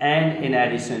listening, and in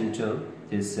addition to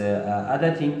this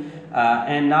other thing.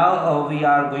 And now we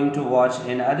are going to watch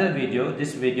another video.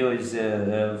 This video is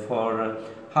for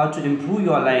how to improve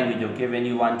your language, okay. When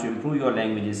you want to improve your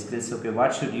language skills, okay,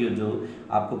 what should you do?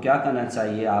 आपको क्या करना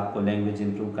चाहिए आपको language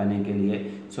improve करने के लिए?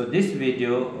 So this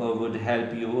video would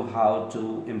help you how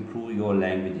to improve your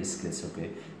language skills, okay.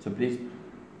 So please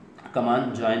come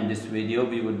on, join this video.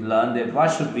 We would learn that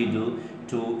what should we do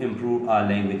to improve our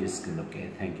language skill,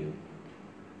 okay. Thank you.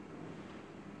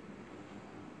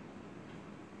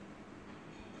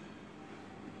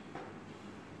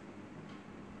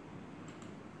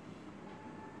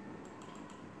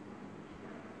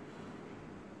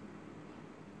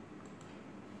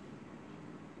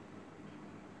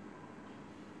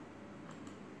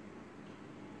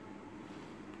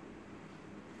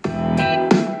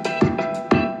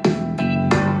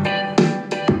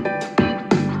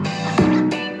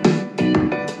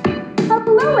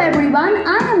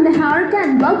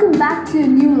 Welcome back to a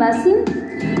new lesson.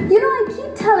 You know, I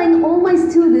keep telling all my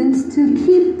students to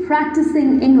keep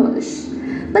practicing English.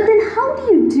 But then how do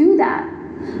you do that?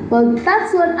 Well,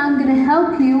 that's what I'm going to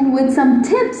help you with some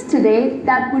tips today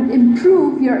that would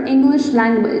improve your English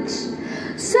language.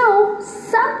 So,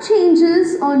 some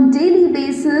changes on daily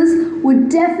basis would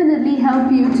definitely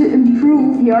help you to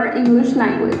improve your English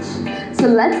language. So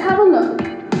let's have a look.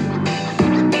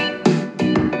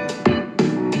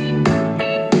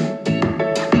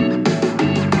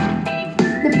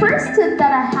 Tip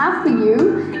that I have for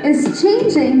you is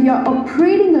changing your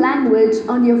operating language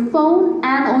on your phone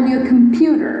and on your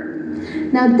computer.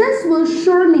 Now this will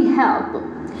surely help.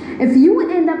 If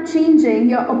you end up changing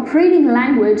your operating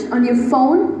language on your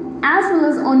phone as well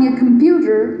as on your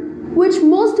computer, which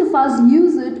most of us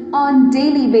use it on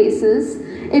daily basis,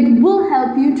 it will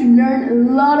help you to learn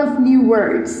a lot of new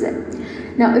words.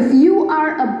 Now if you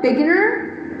are a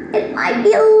beginner, it might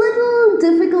be a little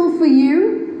difficult for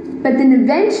you, but then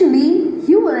eventually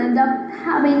you will end up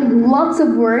having lots of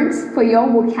words for your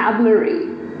vocabulary.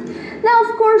 Now,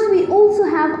 of course, we also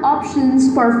have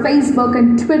options for Facebook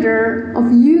and Twitter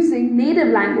of using native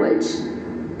language.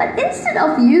 But instead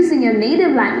of using your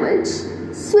native language,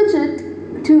 switch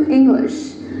it to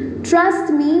English.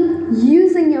 Trust me,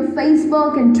 using your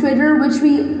Facebook and Twitter, which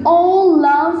we all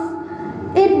love,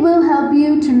 it will help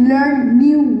you to learn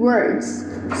new words.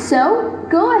 So,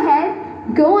 go ahead.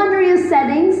 Go under your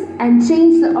settings and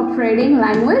change the operating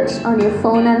language on your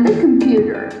phone and the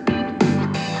computer.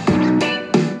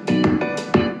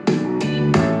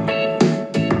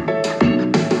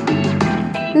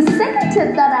 The second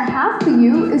tip that I have for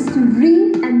you is to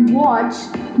read and watch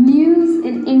news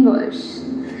in English.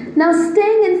 Now,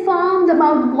 staying informed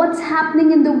about what's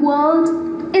happening in the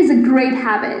world is a great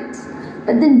habit,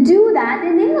 but then do that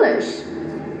in English.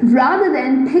 Rather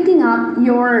than picking up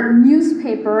your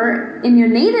newspaper in your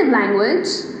native language,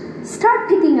 start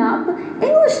picking up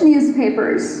English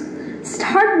newspapers.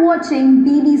 Start watching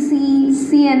BBC,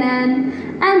 CNN,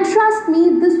 and trust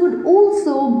me, this would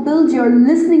also build your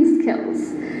listening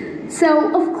skills.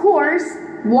 So, of course,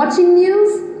 watching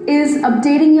news is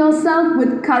updating yourself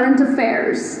with current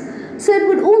affairs. So it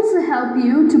would also help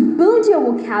you to build your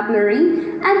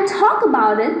vocabulary and talk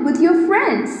about it with your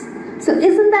friends. So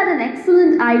isn't that an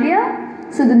excellent idea?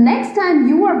 So the next time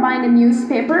you are buying a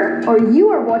newspaper or you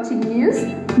are watching news,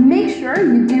 make sure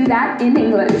you do that in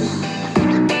English.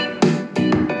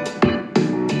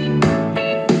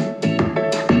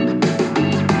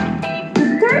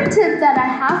 The third tip that I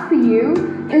have for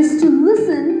you is to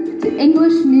listen to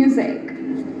English music.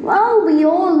 Well, we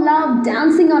all love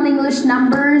dancing on English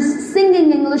numbers,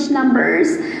 singing English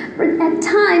numbers, but at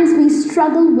times we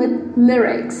struggle with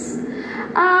lyrics.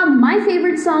 My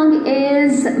favorite song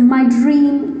is My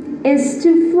Dream Is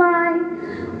to Fly.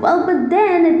 Well, but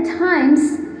then at times,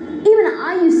 even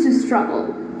I used to struggle.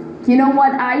 You know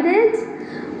what I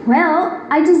did? Well,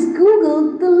 I just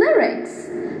Googled the lyrics.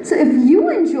 So if you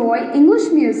enjoy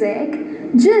English music,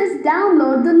 just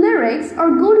download the lyrics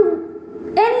or go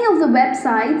to any of the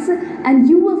websites and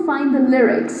you will find the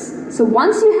lyrics. So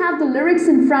once you have the lyrics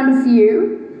in front of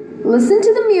you, listen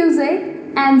to the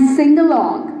music and sing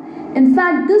along. In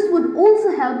fact, this would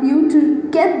also help you to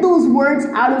get those words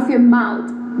out of your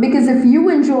mouth, because if you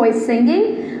enjoy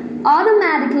singing,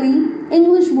 automatically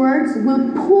English words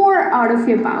will pour out of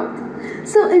your mouth.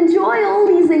 So enjoy all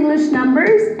these English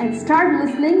numbers and start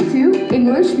listening to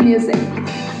English music.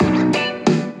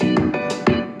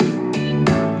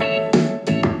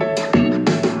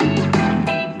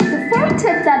 The fourth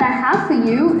tip that I have for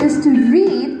you is to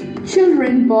read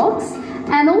children's books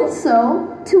and also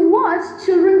to watch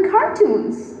children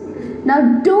cartoons.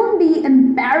 Now don't be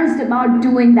embarrassed about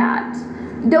doing that.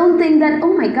 Don't think that,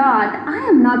 oh my god, I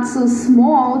am not so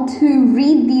small to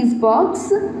read these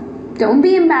books. Don't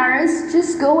be embarrassed,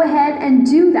 just go ahead and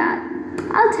do that.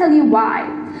 I'll tell you why.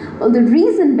 Well, the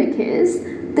reason because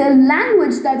the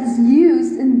language that is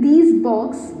used in these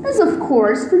books is of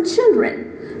course for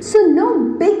children. So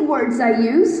no big words are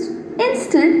used.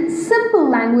 Instead, simple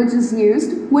language is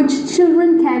used which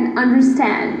children can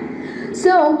understand.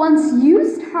 So once you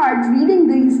start reading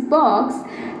these books,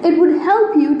 it would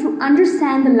help you to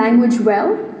understand the language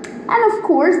well. And of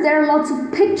course, there are lots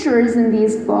of pictures in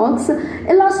these books.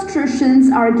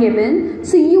 Illustrations are given,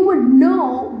 so you would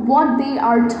know what they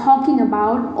are talking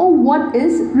about or what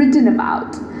is written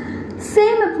about.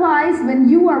 Same applies when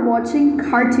you are watching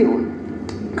cartoon.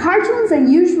 Cartoons are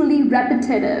usually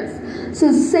repetitive,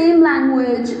 so same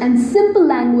language and simple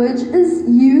language is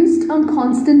used on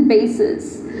constant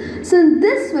basis. So in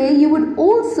this way, you would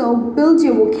also build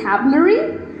your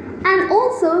vocabulary and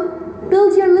also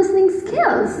build your listening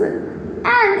skills.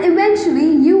 And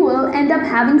eventually, you will end up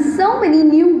having so many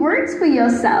new words for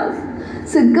yourself.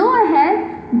 So go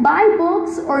ahead, buy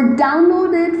books or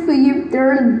download it for you.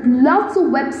 There are lots of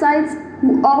websites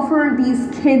who offer these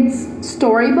kids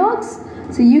storybooks.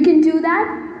 So you can do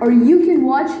that, or you can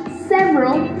watch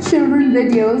several children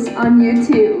videos on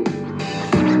YouTube.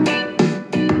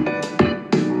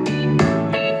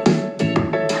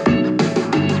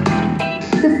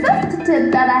 The fifth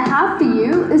tip that I have for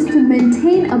you is to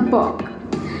maintain a book.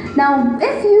 Now,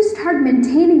 if you start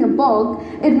maintaining a book,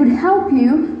 it would help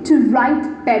you to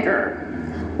write better.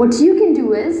 What you can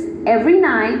do is, every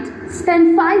night,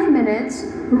 spend 5 minutes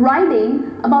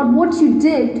writing about what you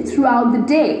did throughout the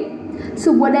day.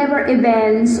 So whatever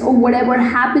events or whatever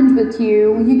happened with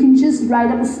you, you can just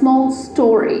write up a small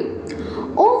story.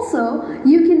 Also,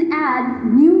 you can add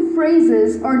new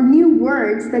phrases or new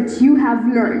words that you have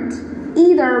learned.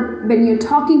 Either when you're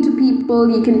talking to people,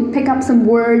 you can pick up some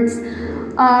words,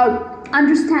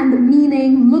 understand the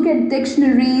meaning, look at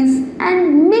dictionaries,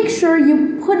 and make sure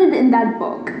you put it in that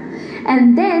book.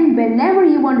 And then whenever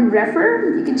you want to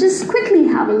refer, you can just quickly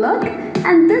have a look,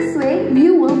 and this way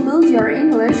you will build your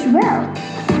English well.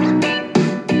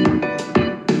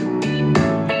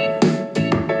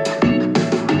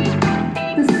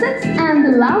 The sixth and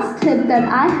the last tip that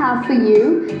I have for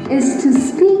you is to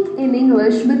speak in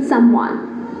English with someone.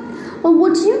 Well,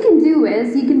 what you can do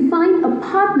is you can find a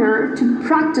partner to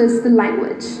practice the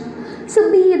language.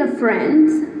 So be it a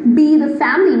friend, be it a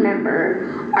family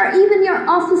member, or even your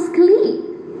office colleague.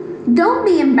 Don't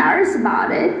be embarrassed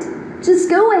about it. Just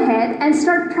go ahead and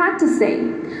start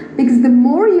practicing, because the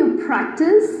more you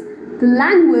practice, the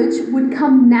language would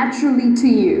come naturally to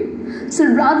you. So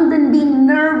rather than being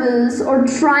nervous or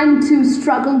trying to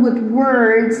struggle with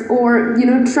words or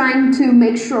trying to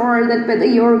make sure that whether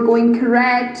you're going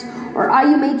correct or are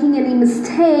you making any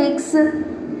mistakes,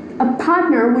 a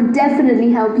partner would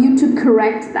definitely help you to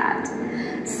correct that.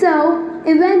 So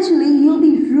eventually you'll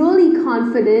be really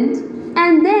confident,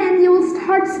 and then you will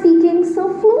start speaking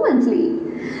so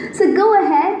fluently. So go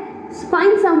ahead,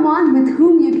 find someone with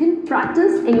whom you can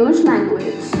practice English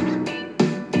language.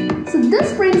 So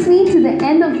this brings me to the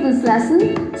end of this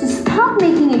lesson. So stop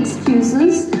making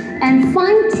excuses and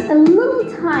find a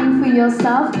little time for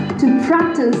yourself to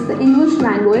practice the English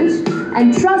language,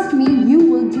 and trust me, you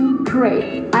will do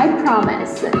great, I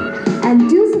promise. And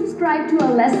do subscribe to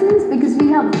our lessons, because we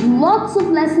have lots of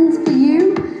lessons for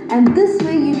you, and this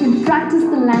way you can practice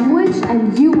the language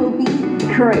and you will be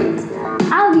great.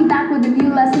 I'll be back with a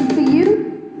new lesson for you.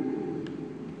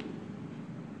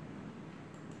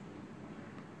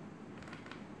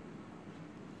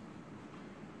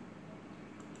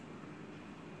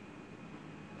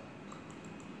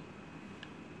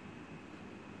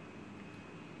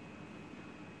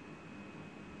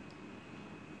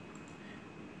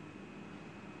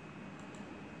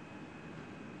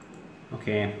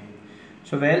 Okay.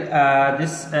 So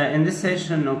in this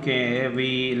session, okay,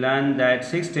 we learned that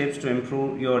 6 tips to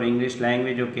improve your English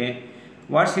language. Okay,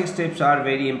 what 6 tips are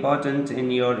very important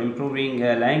in your improving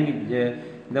language?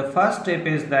 The first tip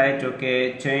is that,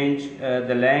 okay, change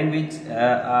the language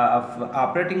of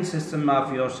operating system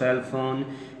of your cell phone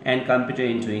and computer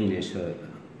into English.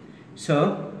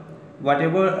 So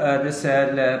whatever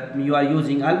you are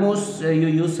using, almost you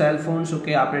use cell phones,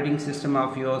 okay, operating system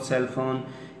of your cell phone,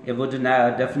 it would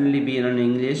definitely be in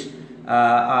English,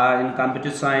 in computer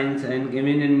science, and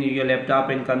even in your laptop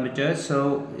and computer.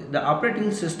 So the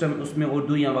operating system उसमें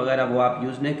उर्दू या वगैरह वो आप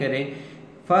use नहीं करें.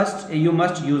 First, you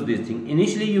must use this thing.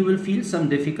 Initially, you will feel some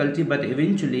difficulty, but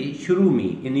eventually, शुरू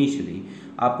में initially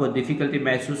आपको difficulty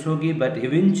महसूस होगी, but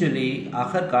eventually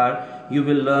आखिरकार you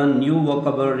will learn new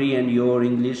vocabulary and your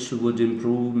English would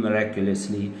improve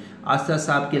miraculously. आस्ता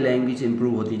आस्ता आपकी language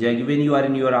improve होती जाएगी. When you are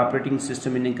in your operating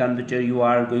system in a computer, you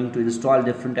are going to install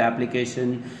different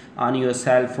application on your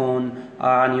cell phone,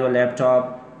 on your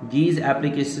laptop. These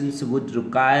applications would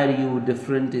require you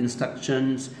different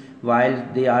instructions while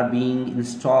they are being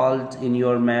installed in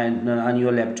your on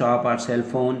your laptop or cell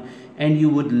phone, and you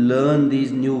would learn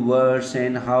these new words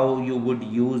and how you would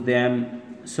use them.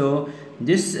 So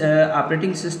this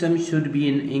operating system should be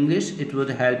in English. It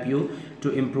would help you to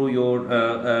improve your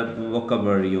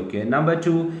vocabulary. Okay. Number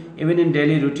 2, even in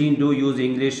daily routine, do use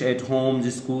English at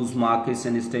homes, schools, markets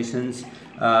and stations.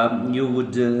 You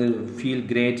would feel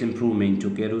great improvement.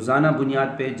 Okay. रोज़ाना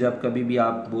बुनियाद पे जब कभी भी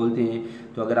आप बोलते हैं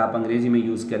तो अगर आप अंग्रेजी में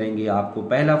यूज़ करेंगे, आपको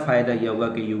पहला फ़ायदा यह होगा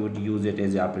कि you would use it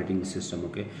as operating system.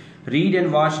 Okay. Read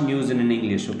and watch news in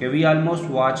English. Okay. We almost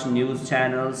watch news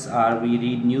channels, or we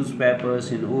read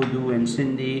newspapers in Urdu and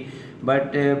Sindhi,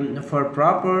 but for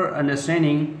proper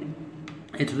understanding,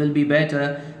 it will be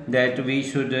better that we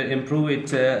should improve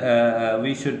it.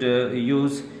 We should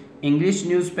use English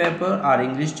newspaper or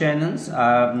English channels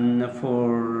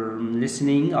for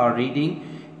listening or reading.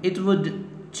 It would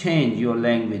change your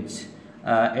language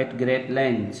at great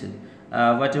length.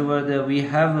 Whatever we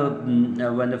have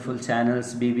wonderful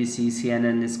channels, BBC,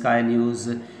 CNN, Sky News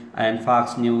and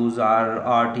Fox News, or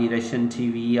RT, Russian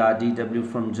TV, or DW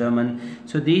from German.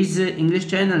 So these English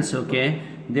channels, okay,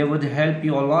 they would help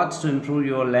you a lot to improve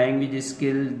your language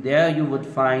skill. There you would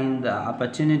find the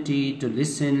opportunity to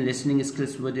listening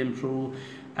skills would improve,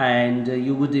 and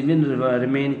you would even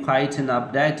remain quite and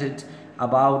updated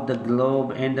about the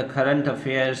globe and the current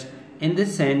affairs. In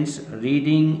this sense,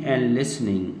 reading and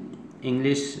listening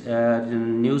English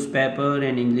newspaper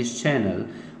and English channel,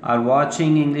 or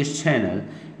watching English channel,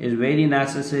 is very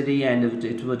necessary, and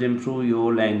it would improve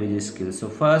your language skills. So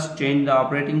first, change the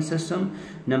operating system.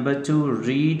 Number 2,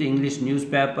 read English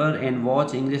newspaper and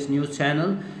watch English news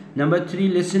channel. Number 3,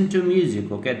 listen to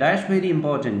music. Okay, that's very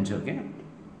important. Okay,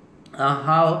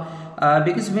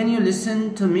 because when you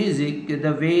listen to music,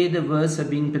 the way the words are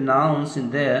being pronounced in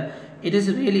there, it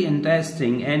is really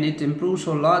interesting, and it improves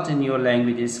a lot in your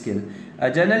language skill.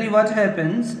 Generally what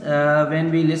happens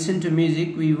when we listen to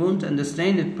music, we won't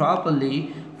understand it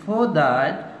properly. For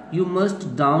that, you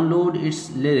must download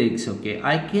its lyrics. Okay,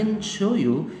 I can show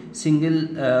you single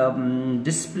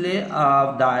display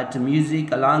of that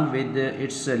music along with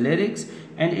its lyrics,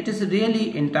 and it is really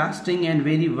interesting and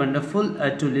very wonderful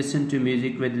to listen to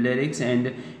music with lyrics,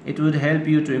 and it would help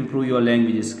you to improve your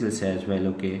language skills as well.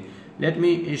 Okay, let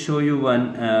me show you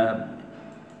one.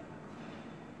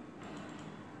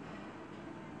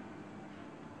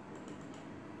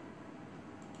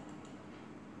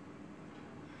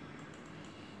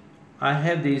 I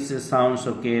have these sounds,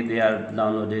 okay, they are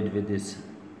downloaded with this.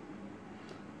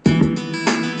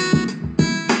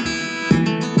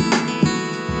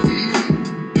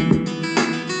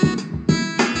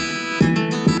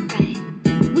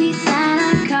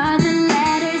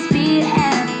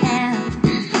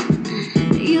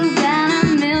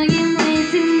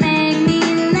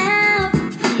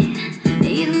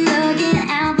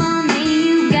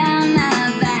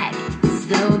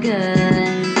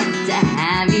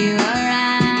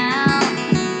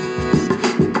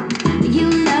 You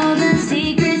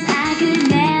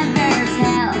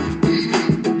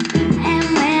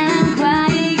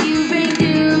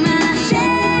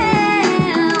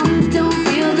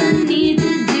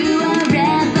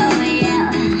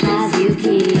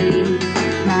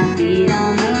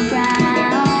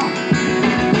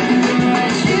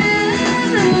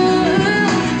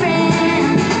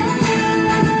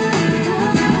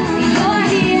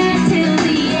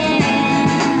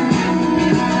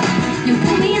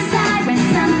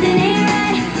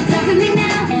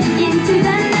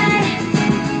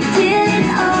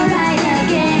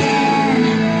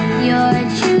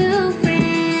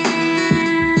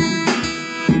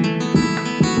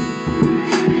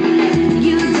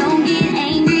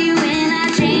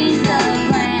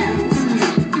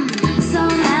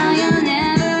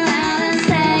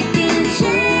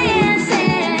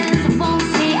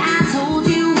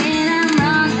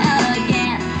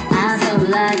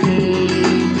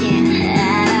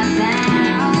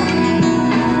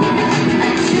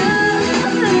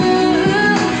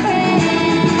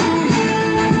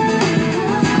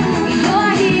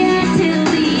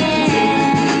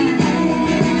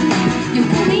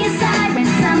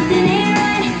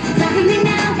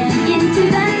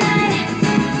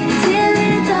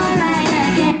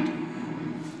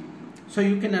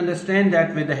understand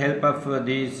that with the help of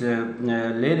these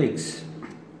lyrics,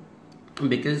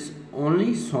 because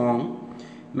only song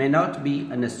may not be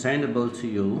understandable to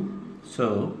you.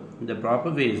 So the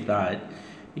proper way is that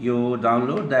you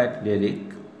download that lyric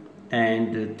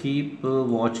and keep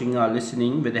watching or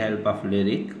listening with the help of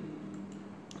lyric,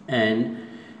 and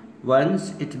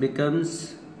once it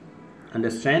becomes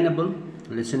understandable,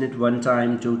 listen it 1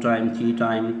 time, 2 time, 3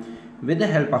 time with the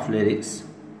help of lyrics.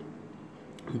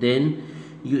 Then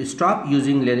you stop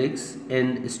using lyrics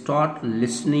and start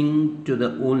listening to the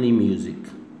only music.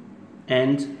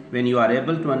 And when you are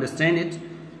able to understand it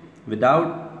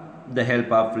without the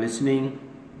help of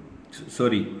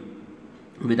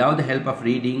without the help of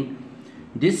reading,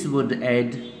 this would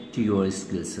add to your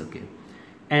skills. Okay,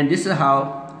 and this is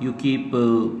how you keep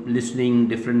listening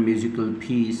different musical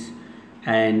piece,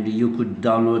 and you could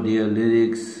download their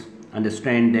lyrics,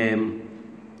 understand them,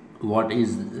 what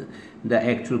is the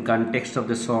actual context of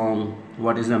the song,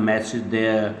 what is the message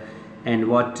there, and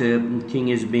what thing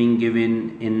is being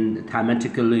given in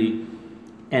thematically.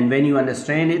 And when you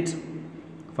understand it,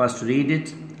 first read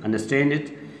it, understand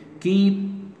it, keep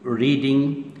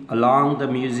reading along the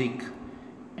music,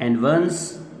 and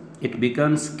once it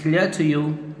becomes clear to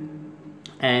you,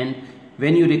 and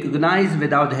when you recognize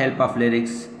without the help of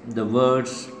lyrics the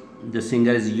words the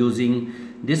singer is using,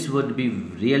 this would be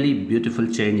really beautiful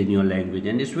change in your language,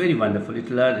 and it's very wonderful.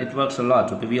 It works a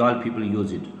lot. Okay, we all people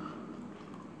use it.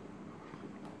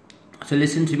 So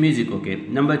listen to music. Okay,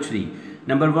 number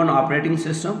 1, operating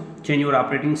system. Change your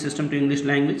operating system to English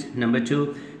language. Number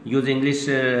 2, use English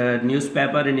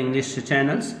newspaper and English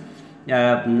channels.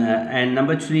 And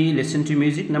number 3, listen to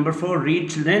music. Number 4,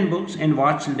 read children books and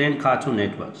watch children cartoon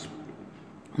networks.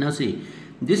 Now see,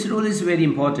 this rule is very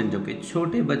important. Okay,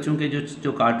 छोटे बच्चों के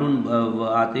जो cartoon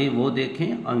आते हैं वो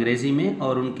देखें अंग्रेज़ी में,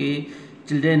 और उनके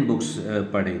चिल्ड्रेन बुक्स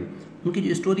पढ़ें. उनकी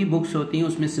जो स्टोरी बुक्स होती हैं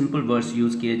उसमें सिंपल वर्ड्स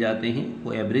यूज़ किए जाते हैं,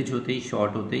 वो एवरेज होते हैं,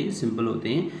 शॉर्ट होते हैं, सिंपल होते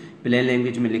हैं, प्लेन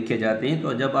लैंग्वेज में लिखे जाते हैं.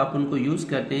 तो जब आप उनको यूज़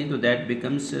करते हैं तो that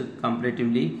becomes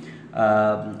comparatively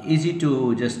easy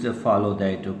to just follow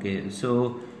that. Okay,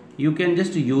 so you can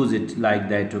just use it like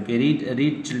that. Okay,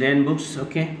 read children books.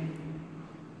 Okay,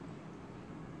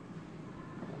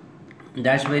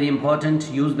 that's very important.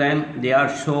 Use them. They are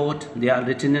short, they are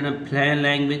written in a plain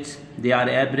language, they are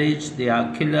average, they are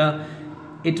killer.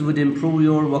 It would improve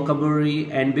your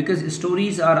vocabulary, and because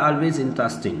stories are always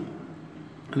interesting,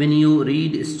 when you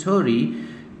read a story,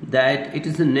 that it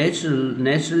is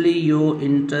naturally your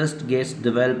interest gets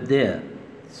developed there.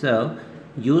 So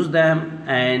use them,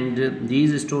 and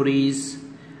these stories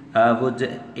would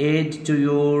aid to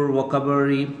your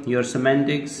vocabulary, your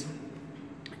semantics.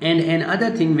 And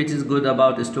another thing which is good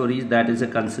about stories, that is a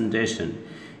concentration.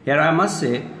 Here I must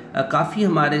say, काफ़ी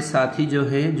हमारे साथी जो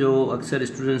है, जो अक्सर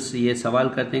students ये सवाल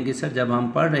करते हैं कि सर जब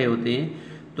हम पढ़ रहे होते हैं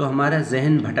तो हमारा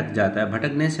जहन भटक जाता है.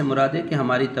 भटकने से मुराद है कि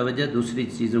हमारी तवज्जो दूसरी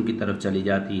चीज़ों की तरफ चली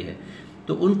जाती है.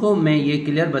 तो उनको मैं ये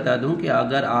क्लियर बता दूं कि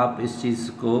अगर आप इस चीज़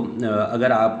को,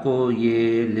 अगर आपको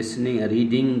ये लिसनिंग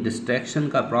रीडिंग डिस्ट्रैक्शन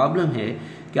का प्रॉब्लम है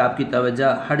कि आपकी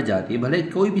तवज्जो हट जाती है, भले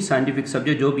कोई भी साइंटिफिक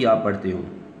सब्जेक्ट जो भी आप पढ़ते हो,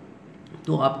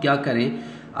 तो आप क्या करें,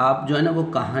 आप जो है ना वो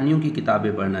कहानियों की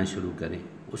किताबें पढ़ना शुरू करें.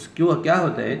 क्या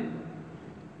होता है,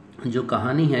 जो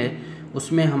कहानी है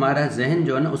उसमें हमारा जहन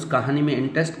जो है ना उस कहानी में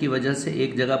इंटरेस्ट की वजह से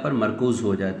एक जगह पर मरकूज़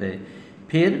हो जाता है.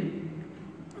 फिर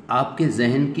आपके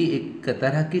जहन की एक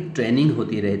तरह की ट्रेनिंग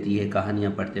होती रहती है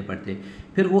कहानियाँ पढ़ते पढ़ते,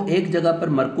 फिर वो एक जगह पर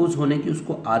मरकूज़ होने की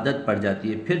उसको आदत पड़ जाती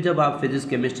है. फिर जब आप फिज़िक्स,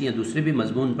 केमिस्ट्री या दूसरे भी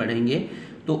मजमून पढ़ेंगे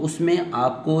तो उसमें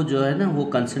आपको जो है ना वो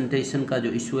कंसंट्रेशन का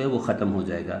जो इशू है वो ख़त्म हो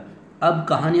जाएगा. अब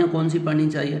कहानियाँ कौन सी पढ़नी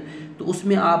चाहिए, तो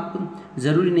उसमें आप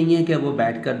ज़रूरी नहीं है कि वो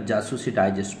बैठकर जासूसी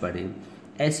डाइजेस्ट पढ़ें.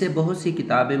 ऐसे बहुत सी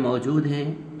किताबें मौजूद हैं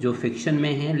जो फिक्शन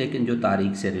में हैं लेकिन जो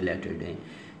तारीख से रिलेटेड हैं,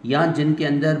 या जिनके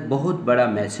अंदर बहुत बड़ा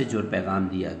मैसेज और पैगाम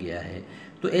दिया गया है.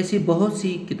 तो ऐसी बहुत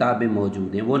सी किताबें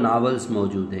मौजूद हैं. वो नावल्स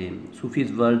मौजूद हैं,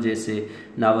 सूफीज़ वर्ल्ड जैसे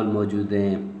नावल मौजूद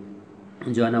हैं,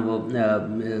 जो है ना वो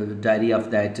diary of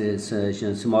that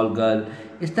small girl,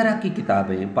 इस तरह की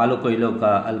किताबें, पालो कोयलो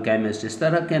का अल्केमिस्ट, इस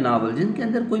तरह के नावल जिनके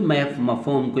अंदर कोई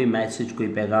मफहूम, कोई मैसेज, कोई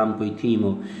पैगाम, कोई थीम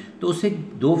हो. तो उससे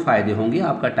 2 फ़ायदे होंगे,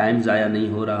 आपका टाइम ज़ाया नहीं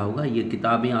हो रहा होगा, ये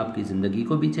किताबें आपकी ज़िंदगी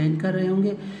को भी चेंज कर रहे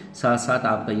होंगे, साथ साथ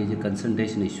आपका ये जो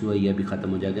कंसंट्रेशन इशू है ये भी ख़त्म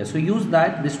हो जाएगा. So use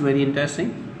that, this very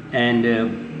interesting, and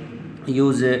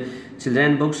use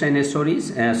children books and stories.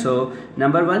 So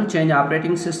number 1, change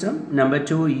operating system. Number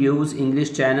 2, use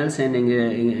English channels and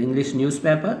English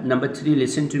newspaper. Number 3,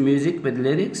 listen to music with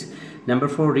lyrics. Number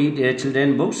 4, read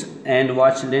children books and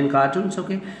watch children cartoons.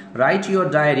 Okay, write your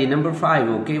diary. Number 5,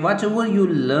 okay, whatever you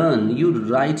learn you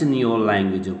write in your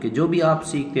language. Okay, जो भी आप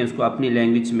सीखते हैं उसको अपनी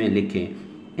language में लिखें.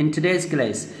 In today's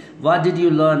class what did you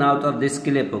learn out of this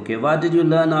clip? Okay, what did you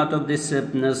learn out of this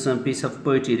piece of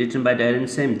poetry written by Darren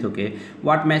Sims? Okay,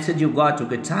 what message you got?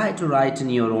 Okay, try to write in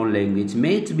your own language.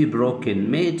 May it be broken,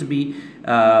 may it be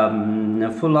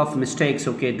full of mistakes.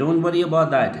 Okay, don't worry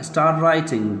about that. Start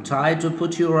writing. Try to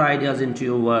put your ideas into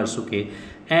your words. Okay,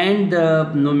 and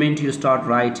the moment you start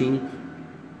writing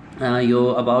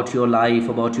about your life,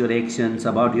 about your actions,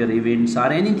 about your events,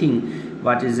 or anything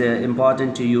what is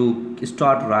important to you,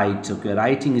 start write. Okay,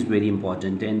 writing is very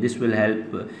important, and this will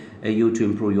help you to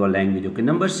improve your language. Okay,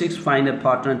 number 6, find a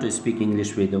partner to speak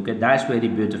English with. Okay, that's very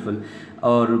beautiful.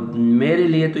 और मेरे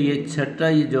लिए तो ये छठा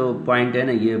ये जो point है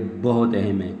ना, ये बहुत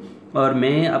अहम है, और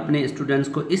मैं अपने स्टूडेंट्स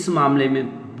को इस मामले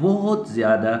में बहुत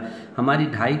ज़्यादा, हमारी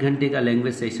 2.5 घंटे का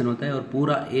लैंग्वेज सेशन होता है और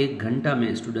पूरा 1 घंटा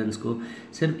मैं स्टूडेंट्स को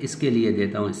सिर्फ इसके लिए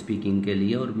देता हूँ, स्पीकिंग के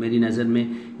लिए। और मेरी नज़र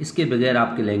में इसके बगैर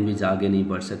आपकी लैंग्वेज आगे नहीं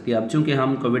बढ़ सकती। अब चूँकि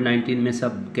हम कोविड-19 में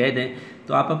सब कैद हैं,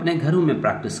 तो आप अपने घरों में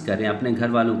प्रैक्टिस करें, अपने घर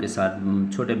वालों के साथ,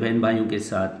 छोटे बहन भाइयों के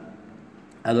साथ।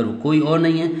 अगर कोई और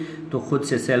नहीं है तो खुद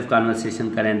से सेल्फ कन्वर्सेशन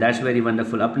करें, दैट्स वेरी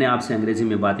वंडरफुल। अपने आप से अंग्रेज़ी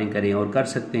में बातें करें, और कर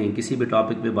सकते हैं किसी भी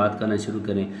टॉपिक पे बात करना शुरू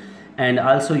करें। And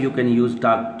also you can use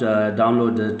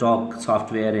download talk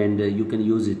software and you can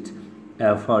use it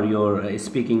for your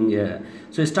speaking.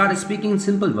 So start speaking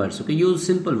simple words. Okay, use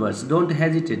simple words. Don't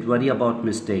hesitate. Worry about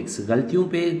mistakes. गलतियों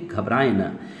पे घबराएं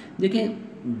ना। देखिए,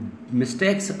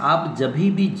 मिस्टेक्स आप जब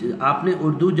भी आपने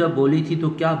उर्दू जब बोली थी तो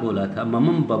क्या बोला था?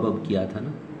 ममम बबब किया था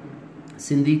ना।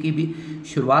 सिंधी की भी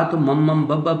शुरुआत तो मम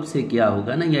बब से किया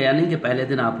होगा ना, यानी कि पहले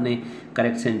दिन आपने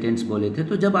करेक्ट सेंटेंस बोले थे।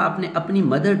 तो जब आपने अपनी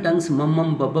मदर टंग से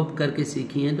मम बब करके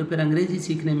सीखी हैं, तो फिर अंग्रेज़ी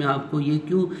सीखने में आपको ये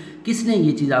क्यों, किसने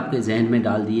ये चीज़ आपके जहन में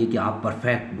डाल दी है कि आप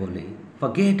परफेक्ट बोलें?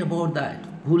 फॉरगेट अबाउट दैट,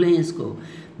 भूलें इसको।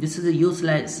 This is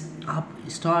useless. आप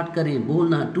स्टार्ट करें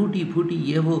बोलना टूटी फूटी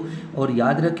ये वो, और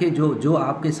याद रखें जो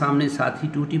आपके सामने साथी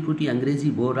टूटी फूटी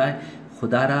अंग्रेज़ी बोल रहा है,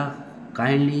 खुदारा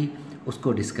काइंडली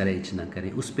उसको डिस्करेज ना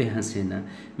करें, उस पे हंसे ना।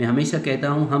 मैं हमेशा कहता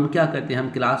हूँ, हम क्या करते हैं, हम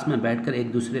क्लास में बैठकर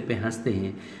एक दूसरे पे हंसते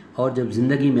हैं, और जब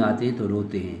ज़िंदगी में आते हैं तो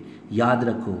रोते हैं। याद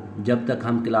रखो, जब तक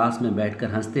हम क्लास में बैठकर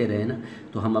हंसते रहे ना,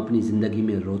 तो हम अपनी ज़िंदगी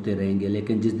में रोते रहेंगे।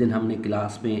 लेकिन जिस दिन हमने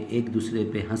क्लास में एक दूसरे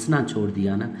पे हंसना छोड़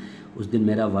दिया ना, उस दिन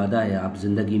मेरा वादा है आप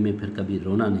ज़िंदगी में फिर कभी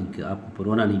रोना नहीं, आपको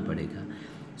रोना नहीं पड़ेगा।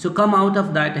 So come out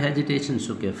of that hesitation,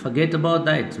 okay? Forget about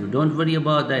that. So don't worry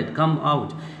about that. Come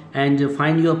out and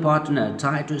find your partner.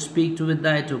 Try to speak to with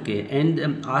that, okay? And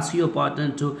ask your partner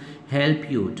to help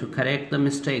you to correct the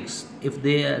mistakes if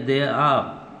they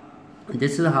are.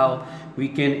 This is how we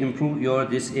can improve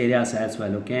these areas as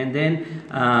well, okay? And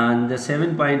then the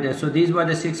 7 point. So these were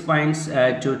the 6 points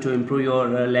to improve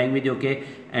your language, okay?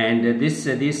 And these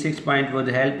 6 points would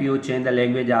help you change the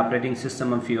language operating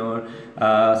system of your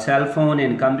cell phone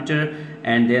and computer.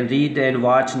 And then read and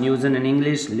watch news in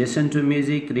English, listen to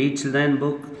music, read children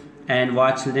book, and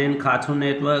watch children cartoon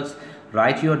networks.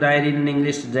 Write your diary in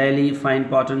English daily. Find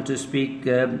partner to speak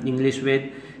English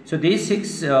with. So these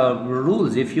 6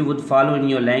 rules, if you would follow in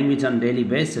your language on daily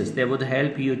basis, they would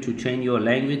help you to change your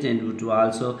language, and would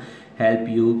also help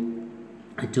you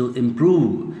to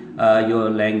improve your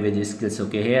language skills,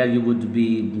 okay? Here you would be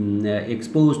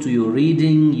exposed to your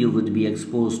reading, you would be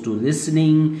exposed to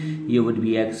listening, you would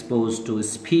be exposed to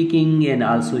speaking, and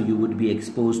also you would be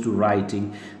exposed to writing.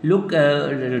 Look,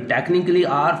 technically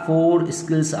our 4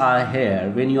 skills are here.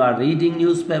 When you are reading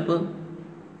newspaper,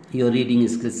 your reading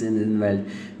skills is involved.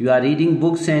 You are reading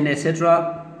books and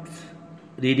etc.,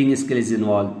 reading skill is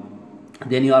involved.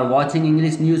 Then you are watching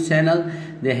English news channel,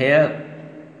 here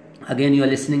again your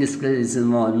listening skill is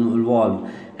involved.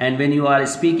 And when you are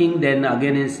speaking, then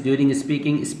again is during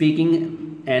speaking,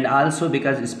 and also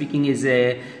because speaking is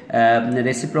a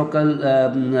reciprocal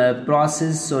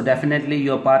process, so definitely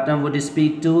your partner would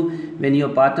speak too. When your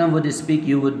partner would speak,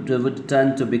 you would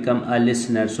turn to become a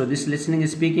listener. So this listening,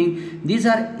 speaking, these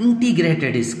are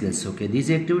integrated skills, okay? These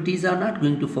activities are not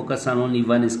going to focus on only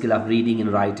one skill of reading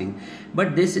and writing,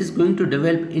 but this is going to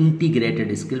develop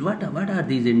integrated skill. What are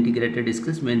these integrated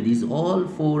skills? When these all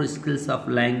 4 skills of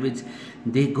language,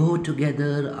 they go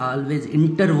together, always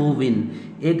interwoven,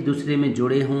 एक दूसरे में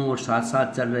जुड़े हों और साथ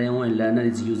साथ चल रहे हों, and learner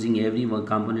is using every one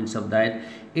components of that,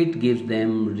 it gives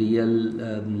them real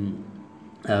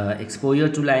exposure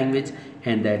to language,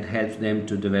 and that helps them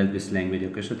to develop this language,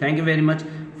 okay? So thank you very much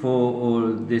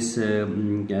for this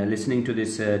listening to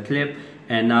this clip,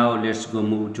 and now let's go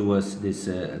move towards this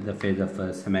the phase of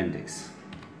semantics.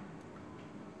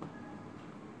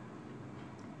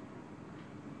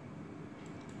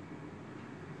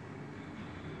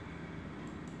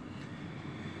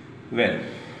 Well,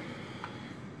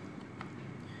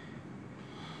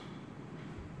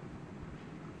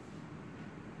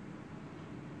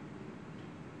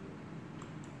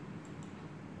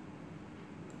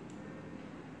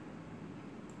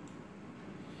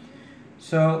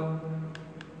 So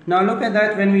now look at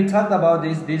that. When we talk about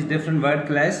these different word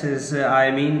classes, I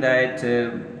mean that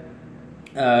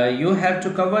you have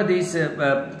to cover these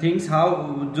things. How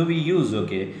do we use?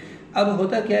 Okay. अब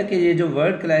होता क्या कि ये जो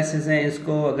word classes हैं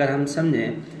इसको अगर हम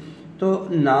समझें तो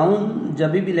नाउन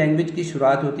जब भी लैंग्वेज की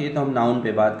शुरुआत होती है तो हम नाउन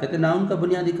पे बात करते हैं। नाउन का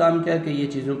बुनियादी काम क्या है कि ये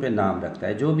चीज़ों पे नाम रखता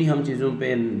है। जो भी हम चीज़ों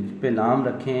पे नाम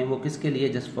रखें हैं वो किसके लिए,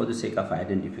 just for the sake of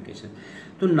identification.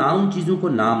 तो नाउन चीज़ों को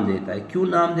नाम देता है। क्यों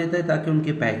नाम देता है? ताकि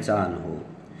उनकी पहचान हो,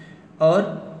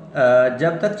 और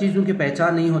जब तक चीज़ों की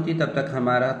पहचान नहीं होती तब तक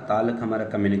हमारा ताल्लुक, हमारा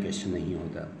कम्युनिकेशन नहीं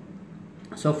होता।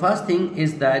 So first thing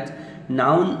is that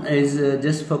noun is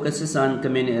just focuses on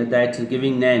that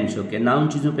giving names. Okay, noun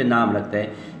चीज़ों पे नाम रखता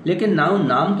है, लेकिन नाउन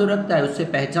नाम तो रखता है, उससे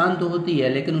पहचान तो होती है,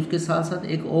 लेकिन उसके साथ साथ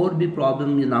एक और भी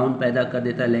प्रॉब्लम नाउन पैदा कर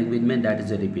देता है लैंग्वेज में, that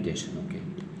is a repetition. Okay,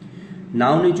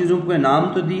 noun ने चीज़ों को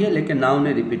नाम तो दिए लेकिन नाउन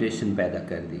ने रिपीटेशन पैदा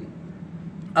कर दी।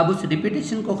 अब उस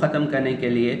रिपीटेशन को ख़त्म करने के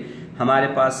लिए हमारे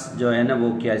पास जो है ना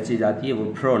वो क्या चीज़ आती है, वो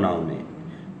प्रोनाउन है।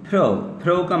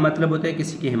 प्रो का मतलब होता है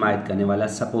किसी की हिमायत करने वाला,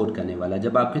 सपोर्ट करने वाला।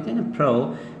 जब आप कहते हैं ना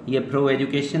ये प्रो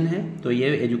एजुकेशन है तो ये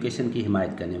एजुकेशन की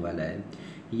हिमायत करने वाला है।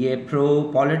 ये प्रो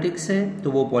पॉलिटिक्स है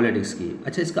तो वो पॉलिटिक्स की।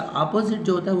 अच्छा, इसका अपोजिट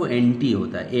जो होता है वो एंटी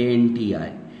होता है,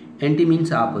 ANTI। Anti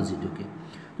means opposite. Okay,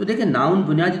 तो देखिए नाउन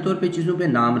बुनियादी तौर पे चीज़ों पे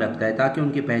नाम रखता है ताकि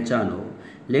उनकी पहचान हो,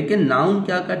 लेकिन नाउन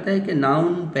क्या करता है कि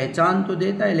नाउन पहचान तो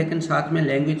देता है लेकिन साथ में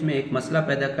लैंग्वेज में एक मसला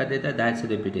पैदा कर देता है, दैट्स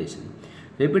रिपीटेशन।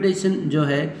 रिपीटेशन जो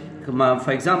है,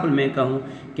 फॉर एग्ज़ाम्पल मैं कहूँ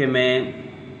कि मैं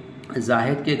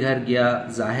जाहिद के घर गया,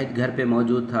 जाहिद घर पे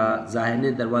मौजूद था, जाहिद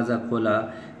ने दरवाज़ा खोला,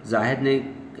 जाहिद ने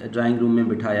ड्राइंग रूम में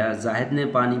बिठाया, जाहिद ने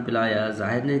पानी पिलाया,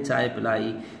 जाहिद ने चाय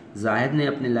पिलाई, जाहिद ने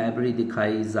अपनी लाइब्रेरी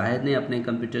दिखाई, जाहिद ने अपने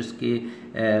कंप्यूटर्स के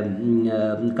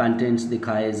कंटेंट्स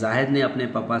दिखाए, जाहिद ने अपने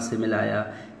पापा से मिलाया,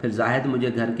 फिर जाहिद मुझे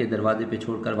घर के दरवाजे पे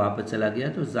छोड़कर वापस चला गया।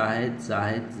 तो Zahid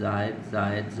Zahid Zahid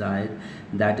Zahid Zahid,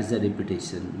 that is a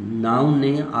repetition. Noun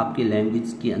ने आपकी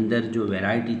लैंग्वेज के अंदर जो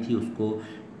वैरायटी थी उसको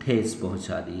ठेस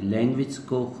पहुंचा दी। लैंग्वेज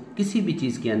को किसी भी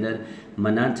चीज़ के अंदर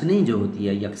मनाटनी जो होती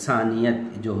है,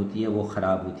 यकसानियत जो होती है वो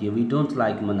ख़राब होती है। वी डोंट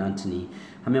लाइक मनाटनी,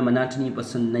 हमें मनाटनी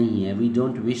पसंद नहीं है। We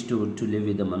don't wish to live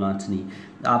with the मनाटनी।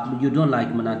 आप you don't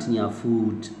like मनाटनी of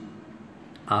food,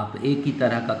 आप एक ही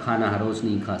तरह का खाना हर रोज़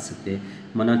नहीं खा सकते।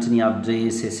 Monotony of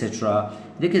dress etcetera.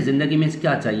 देखिए ज़िंदगी में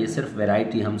क्या चाहिए, सिर्फ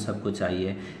वैरायटी हम सबको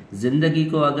चाहिए। ज़िंदगी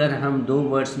को अगर हम 2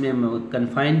 वर्ड्स में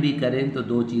कन्फाइन भी करें तो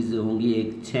 2 चीज़ें होंगी,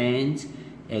 एक चेंज,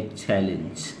 एक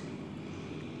चैलेंज।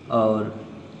 और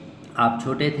आप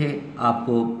छोटे थे,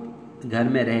 आपको घर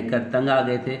में रहकर तंग आ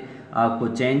गए थे, आपको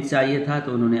चेंज चाहिए था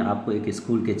तो उन्होंने आपको एक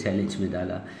स्कूल के चैलेंज में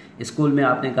डाला। स्कूल में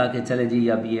आपने कहा कि चले जी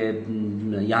अब ये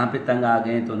यहाँ पे तंग आ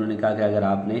गए, तो उन्होंने कहा कि अगर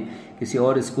आपने किसी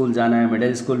और स्कूल जाना है,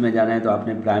 मिडिल स्कूल में जाना है, तो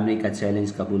आपने प्राइमरी का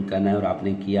चैलेंज कबूल करना है, और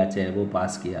आपने किया, चाहे वो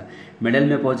पास किया। मिडिल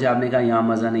में पहुँचे, आपने कहा यहाँ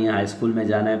मज़ा नहीं है, हाई स्कूल में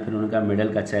जाना है, फिर उन्होंने कहा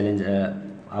मिडिल का चैलेंज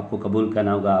आपको कबूल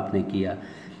करना होगा, आपने किया।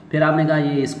 फिर आपने कहा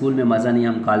ये स्कूल में मज़ा नहीं,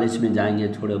 हम कॉलेज में जाएंगे,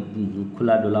 थोड़ा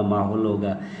खुला डुला माहौल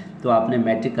होगा, तो आपने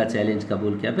मैट्रिक का चैलेंज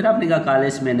कबूल किया। फिर आपने कहा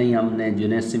कॉलेज में नहीं, हमने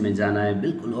यूनिवर्सिटी में जाना है,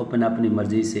 बिल्कुल ओपन अपनी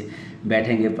मर्ज़ी से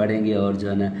बैठेंगे पढ़ेंगे, और जो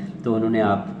है ना, तो उन्होंने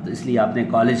इसलिए आपने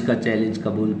कॉलेज का चैलेंज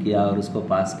कबूल किया और उसको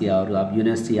पास किया, और आप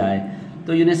यूनिवर्सिटी आए।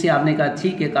 तो यूनिवर्सिटी आपने कहा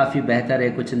ठीक है, काफ़ी बेहतर है,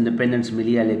 कुछ इंडिपेंडेंस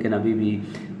मिली है, लेकिन अभी भी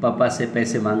पापा से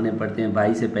पैसे मांगने पड़ते हैं,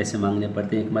 भाई से पैसे मांगने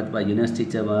पड़ते हैं। एक मरतबा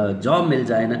यूनिवर्सिटी जब जॉब मिल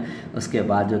जाए ना, उसके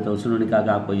बाद जो तो उन्होंने कहा कि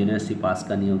आपको यूनिवर्सिटी पास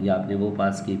करनी होगी, आपने वो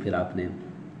पास की, फिर आपने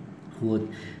वो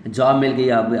जॉब मिल गई।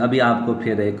 अभी आपको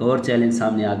फिर एक और चैलेंज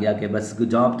सामने आ गया कि बस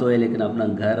जॉब तो है लेकिन अपना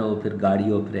घर हो, फिर गाड़ी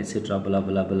हो, फिर एसेट्रा, बला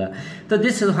बला बला। तो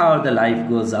this is how the life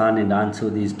goes on and on. So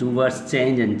these 2 words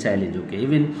change and challenge. Okay,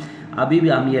 even अभी भी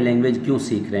हम ये लैंग्वेज क्यों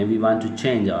सीख रहे हैं? We want to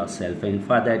change ourselves, and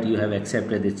for that you have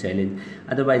accepted this challenge.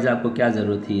 Otherwise आपको क्या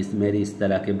ज़रूरत थी मेरी इस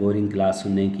तरह के बोरिंग क्लास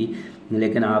सुनने की,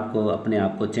 लेकिन आपको अपने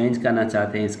आप को चेंज करना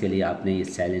चाहते हैं, इसके लिए आपने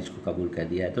इस चैलेंज को कबूल कर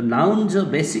दिया है। तो नाउन जो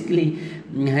बेसिकली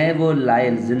है वो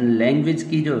लैंग्वेज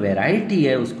की जो वैरायटी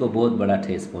है उसको बहुत बड़ा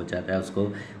ठेस पहुंचाता है,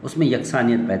 उसको उसमें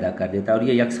यकसानियत पैदा कर देता है, और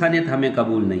ये यकसानियत हमें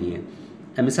कबूल नहीं है।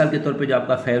 मिसाल के तौर पे जो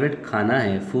आपका फेवरेट खाना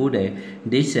है, फूड है,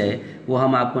 डिश है, वो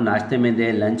हम आपको नाश्ते में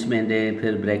दें, लंच में दें,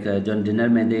 फिर जो डिनर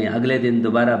में दें, अगले दिन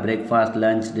दोबारा ब्रेकफास्ट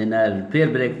लंच डिनर, फिर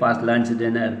ब्रेकफास्ट लंच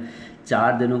डिनर।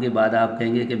 4 दिनों के बाद आप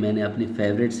कहेंगे कि मैंने अपनी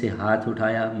फेवरेट से हाथ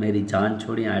उठाया, मेरी जान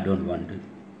छोड़ी, I don't want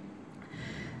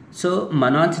it. So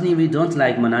monotony, we don't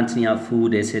like monotony of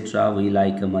food etc. we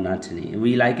like a monotony,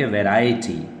 we like a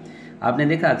variety। आपने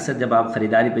देखा अक्सर जब आप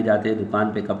ख़रीदारी पे जाते हैं,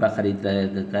 दुकान पे कपड़ा खरीद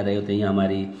कर रहे होते हैं,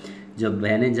 हमारी जब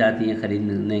बहनें जाती हैं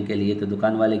ख़रीदने के लिए तो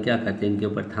दुकान वाले क्या करते हैं, इनके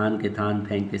ऊपर थान के थान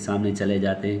फेंक के सामने चले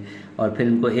जाते हैं और फिर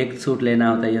इनको एक सूट लेना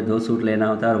होता है या 2 सूट लेना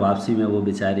होता है और वापसी में वो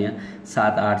बेचारियाँ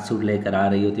 7-8 सूट लेकर आ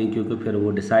रही होती हैं, क्योंकि फिर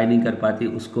वो डिसाइड नहीं कर पाती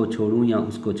उसको छोड़ूं या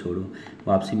उसको छोड़ूं।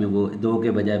 वापसी में वो 2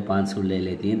 के बजाय 5 सूट ले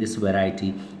लेती हैं। This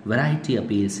variety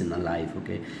appeals in life,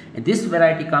 okay. This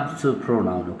variety comes to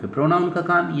pronoun, okay. Pronoun का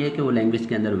काम ये है कि वो लैंग्वेज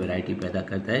के अंदर वैरायटी पैदा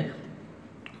करता है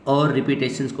और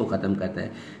रिपीटेशंस को ख़त्म करता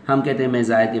है। हम कहते हैं मैं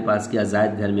जायद के पास गया,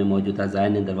 जायद घर में मौजूद था,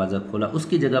 जायद ने दरवाज़ा खोला,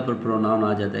 उसकी जगह पर प्रोनाउन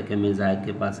आ जाता है कि मैं जायद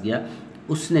के पास गया,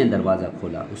 उसने दरवाज़ा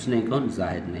खोला। उसने कौन?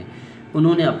 जायद ने।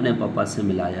 उन्होंने अपने पापा से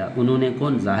मिलाया, उन्होंने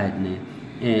कौन? जायद ने।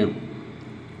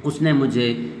 उसने मुझे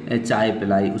चाय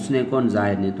पिलाई, उसने कौन?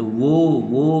 जायद ने। तो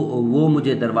वो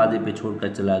मुझे दरवाजे पे छोड़कर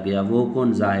चला गया, वो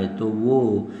कौन? जायद। तो वो,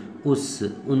 उस,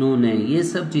 उन्होंने, ये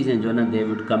सब चीज़ें जो ना they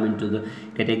would come into the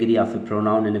category of A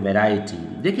pronoun and variety.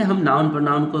 देखिए हम नाउन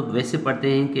प्रोनाउन को वैसे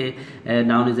पढ़ते हैं कि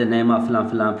noun is a name of फलां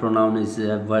फलां, pronoun is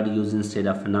a word use instead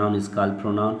of noun is called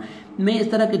pronoun. मैं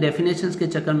इस तरह के डेफिनेशंस के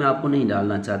चक्कर में आपको नहीं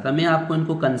डालना चाहता, मैं आपको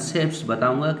इनको कंसेप्ट्स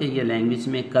बताऊंगा कि ये लैंग्वेज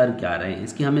में कर क्या रहे हैं,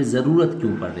 इसकी हमें ज़रूरत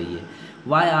क्यों पड़ रही है,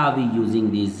 why are we using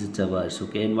these words,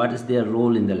 okay, and what is their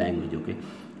role in the language, okay.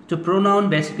 So pronoun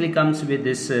basically comes with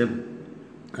this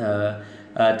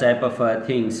type of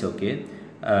things, okay.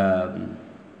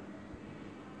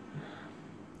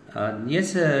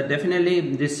 Yes, definitely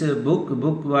this book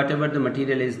whatever the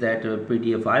material is, that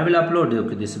PDF I will upload,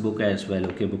 okay, this book as well,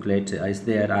 okay, booklet is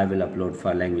there, I will upload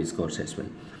for language course as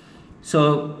well. So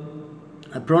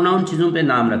pronoun चीज़ों पे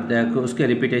नाम रखता है, उसके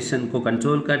repetition को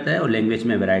control करता है और लैंग्वेज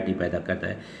में वैरायटी पैदा करता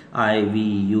है। आई, we,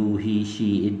 you, he, she,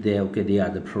 it, they, okay, they are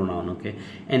the pronoun, okay,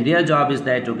 and their job is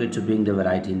that, okay, to bring the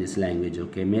variety in this language,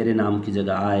 okay. मेरे नाम की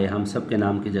जगह आई, हम सब के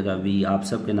नाम की जगह वी, आप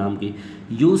सब के नाम की।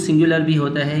 यू सिंगुलर भी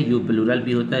होता है, यू प्लूरल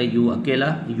भी होता है, यू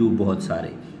अकेला, यू बहुत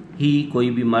सारे। ही कोई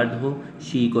भी मर्द हो,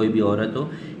 शी कोई भी औरत हो।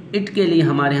 इट के लिए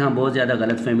हमारे यहाँ बहुत ज़्यादा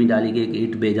गलतफहमी डाली गई कि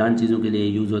इट बेजान चीज़ों के लिए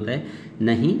यूज़ होता है।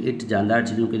 नहीं, इट जानदार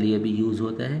चीज़ों के लिए भी यूज़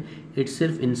होता है। इट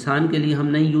सिर्फ इंसान के लिए हम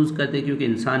नहीं यूज़ करते, क्योंकि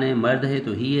इंसान है, मर्द है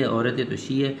तो ही है, औरत है तो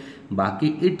शी है। बाकी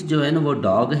इट जो है ना वो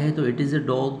डॉग है तो it is a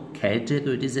dog, cat है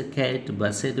तो इट इज़ अ कैट,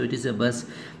 बस है तो इट इज़ अ बस।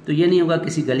 तो ये नहीं होगा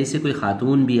किसी गली से कोई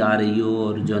खातून भी आ रही हो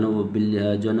और जो है ना वो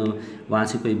जो है ना वहाँ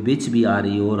से कोई बिच भी आ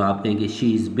रही हो और आप कहेंगे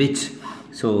she is beach,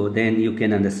 so then you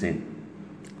can understand.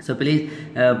 So please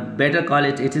better call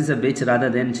it is a bitch rather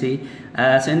than she.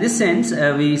 So in this sense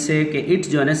we say कि it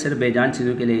जो है ना सिर्फ बेजान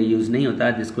चीज़ों के लिए यूज़ नहीं होता,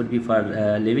 this could be for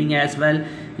living as well.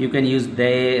 You can use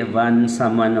they, one,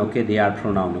 someone, okay, they are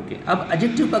pronoun, okay. अब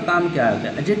adjective का काम क्या होता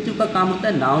है? adjective का काम होता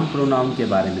है noun pronoun के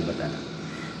बारे में बताना।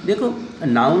 देखो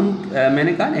noun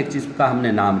मैंने कहा एक चीज़ का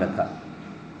हमने नाम रखा,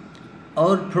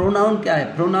 और pronoun क्या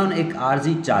है? pronoun एक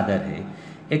आर्जी चादर है,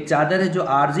 एक चादर है जो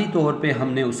आर्जी तौर पे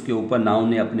हमने उसके ऊपर नाउन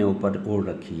ने अपने ऊपर ओढ़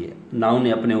रखी है, नाउन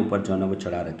ने अपने ऊपर जो है ना वो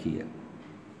चढ़ा रखी है।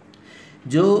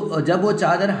 जो जब वो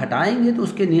चादर हटाएंगे तो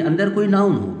उसके अंदर कोई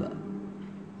नाउन होगा।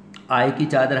 आई की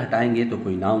चादर हटाएंगे तो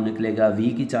कोई नाउन निकलेगा, वी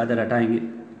की चादर हटाएंगे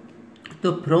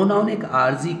तो प्रोनाउन एक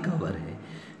आर्जी कवर है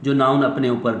जो नाउन अपने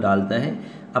ऊपर डालता है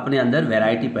अपने अंदर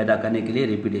वैरायटी पैदा करने के लिए,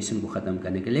 रिपीटेशन को ख़त्म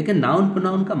करने के लिए। लेकिन नाउन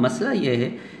प्रोनाउन का मसला ये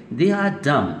है, दे आर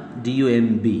डम,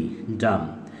 DUMB,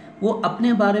 डम। वो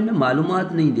अपने बारे में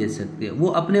मालूमात नहीं दे सकते, वो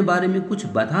अपने बारे में कुछ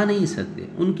बता नहीं सकते।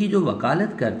 उनकी जो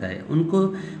वकालत करता है,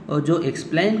 उनको जो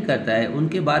एक्सप्लेन करता है,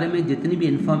 उनके बारे में जितनी भी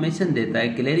इंफॉर्मेशन देता है,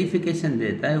 क्लैरिफिकेशन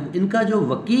देता है, इनका जो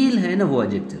वकील है ना वो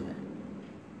एडजेक्टिव है।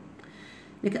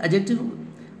 देखिए एडजेक्टिव,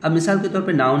 अब मिसाल के तौर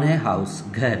पे नाउन है हाउस,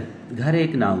 घर, घर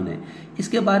एक नाउन है।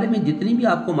 इसके बारे में जितनी भी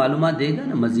आपको मालूमात देगा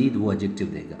ना मजीद वो एडजेक्टिव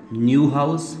देगा। New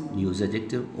house, news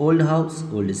adjective. Old house,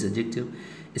 old is adjective.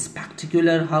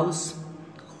 Spectacular house,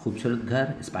 खूबसूरत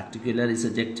घर, spectacular is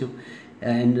adjective.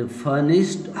 And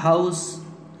furnished house,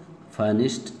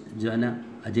 furnished जो है ना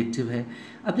एडजेक्टिव है।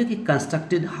 अब देखिए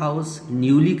constructed house,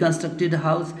 newly constructed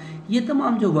house, ये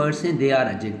तमाम जो वर्ड्स हैं दे आर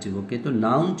एडजेक्टिव, ओके। तो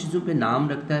नाउन चीज़ों पे नाम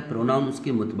रखता है, प्रोनाउन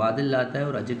उसके मुतबादिल लाता है,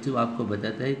 और एडजेक्टिव आपको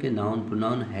बताता है कि नाउन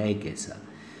प्रोनाउन है कैसा।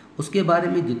 उसके बारे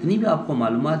में जितनी भी आपको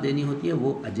मालूमात देनी होती है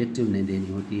वो एडजेक्टिव ने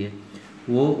देनी होती है।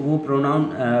 वो प्रोनाउन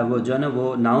वो जो है ना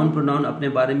वो नाउन प्रोनाउन अपने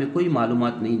बारे में कोई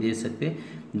मालूमात नहीं दे सकते,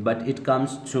 but it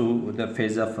comes through the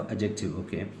phase of adjective,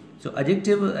 okay. So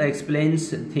adjective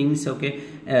explains things, okay,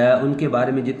 उनके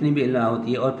बारे में जितनी भी इल्म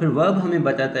होती है, और फिर वर्ब हमें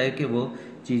बताता है कि वो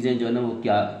चीज़ें जो है ना वो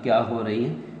क्या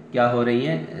हो रही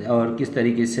हैं और किस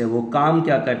तरीके से वो काम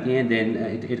क्या करती हैं। Then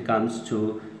it comes to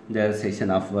the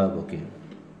section of verb, okay.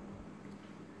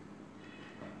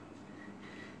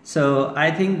 So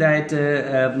I think that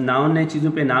noun ने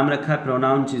चीज़ों पे नाम रखा,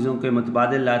 pronoun चीज़ों के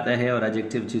मुतबादिल लाता है और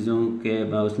adjective चीज़ों के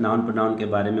उस noun pronoun के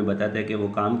बारे में बताता है कि वो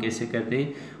काम कैसे करते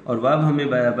हैं, और verb हमें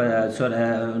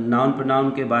noun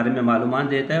pronoun के बारे में मालूमात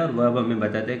देता है और verb हमें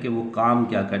बताता है कि वो काम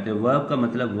क्या करते हैं. verb का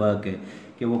मतलब work है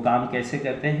कि वो काम कैसे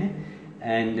करते हैं.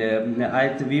 And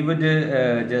we would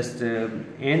just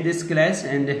end this class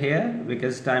and here,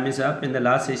 because time is up. In the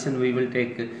last session we will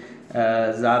take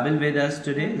Zabil with us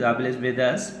today. Zabil is with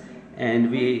us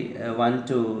and we want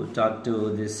to talk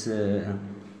to this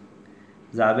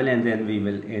Zabil, and then we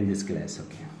will end this class.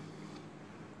 Okay.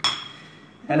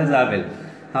 Hello Zabil,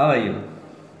 how are you?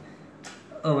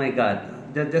 Oh my God,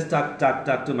 just talk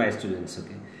to my students.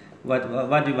 Okay,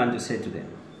 what do you want to say to them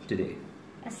today?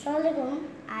 Assalamualaikum.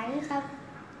 I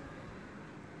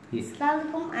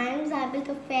am Zabil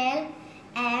Tufail,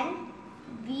 and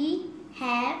we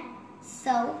have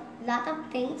so lot of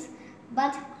things,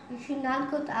 but you should not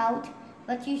go out,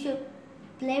 but you should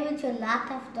play with a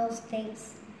lot of those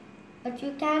things. But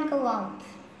you can't go out.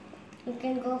 You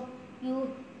can go. You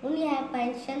only have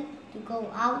permission to go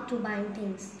out to buy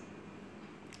things,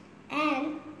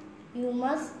 and you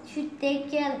should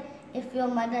take care if your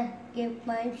mother gave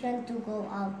permission to go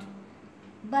out.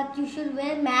 But you should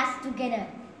wear mask together.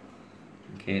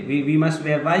 Okay, we must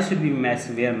wear. Why should we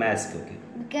wear mask? Okay.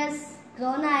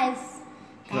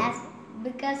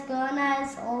 Because Corona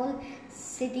is all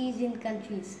cities and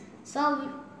countries. So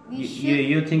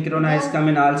you think Corona has come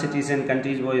in all cities and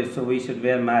countries, so we should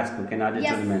wear mask, okay, in order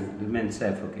to remain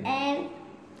safe, okay. And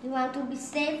we want to be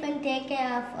safe and take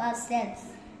care of ourselves.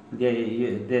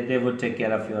 They would take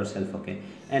care of yourself, okay.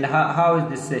 And how is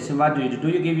this session? What do you do? Do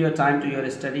you give your time to your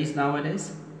studies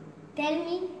nowadays? Tell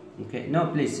me. Okay, no,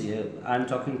 please. I'm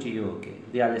talking to you, okay.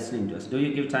 They are listening to us. Do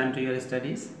you give time to your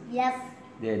studies? Yes.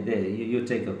 You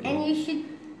take, okay. And you should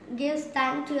give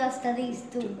time to your studies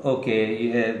too.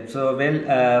 Okay, so well,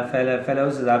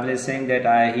 fellows, Zabil is saying that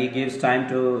he gives time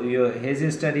to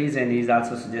his studies, and he's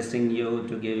also suggesting you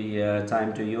to give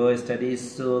time to your studies.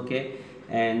 So okay,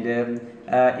 and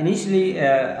initially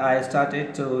I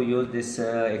started to use this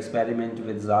experiment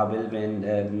with Zabil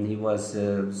when he was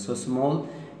so small.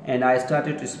 And I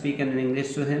started to speak in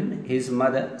English to him. His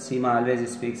mother, Seema, always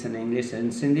speaks in English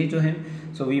and Sindhi to him.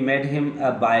 So we made him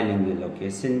a bilingual, okay,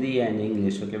 Sindhi and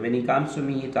English, okay. When he comes to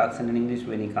me, he talks in English.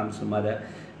 When he comes to mother,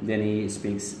 then he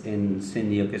speaks in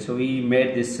Sindhi, okay. So we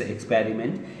made this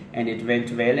experiment and it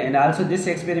went well. And also this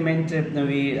experiment,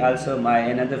 my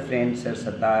another friend, Sir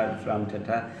Sattar from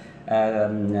Tata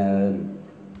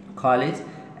College,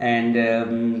 and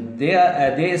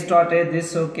they started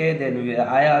this, okay. Then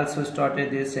I also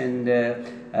started this, and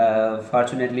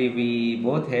fortunately we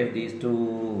both have these two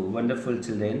wonderful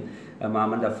children,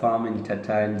 Mohammed Afam in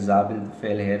Tata and Zabil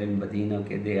Tufail here in Badin,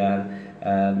 okay. They are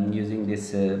using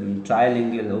this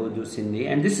trilingual Urdu Sindhi,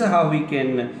 and this is how we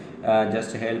can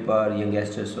just help our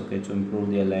youngsters, okay, to improve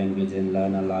their language and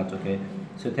learn a lot, okay.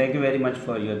 So thank you very much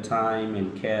for your time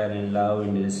and care and love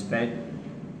and respect,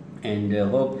 and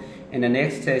hope in the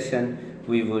next session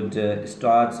we would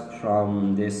start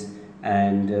from this,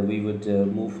 and we would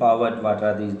move forward. What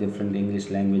are these different English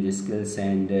language skills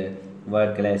and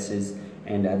word classes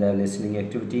and other listening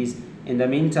activities. In the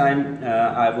meantime,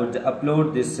 I would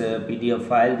upload this PDF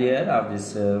file there of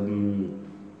this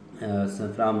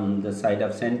from the side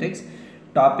of Syntax.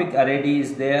 Topic already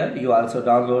is there. You also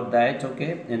download that,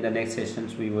 okay. In the next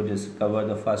sessions we would just cover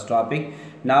the first topic.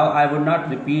 Now I would not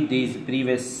repeat these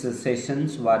previous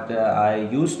sessions what I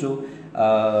used to.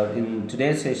 In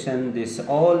today's session, this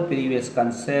all previous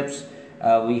concepts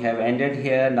we have ended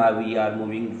here. Now we are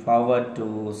moving forward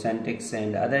to syntax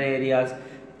and other areas.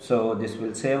 So this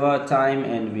will save our time,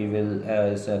 and we will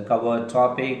cover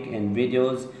topic and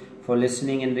videos for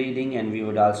listening and reading, and we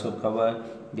would also cover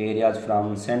the areas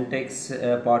from syntax,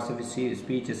 parts of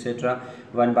speech, etc.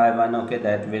 one by one, okay.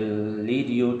 That will lead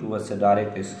you towards a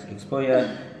direct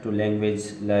exposure to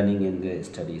language learning in the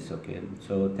studies, okay.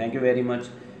 So thank you very much.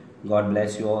 God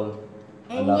bless you all.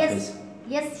 And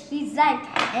yes, he's right.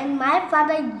 And my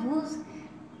father used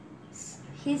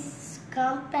his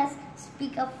compass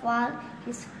speaker for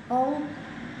his own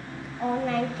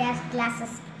online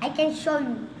classes. I can show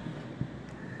you.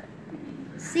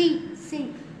 See,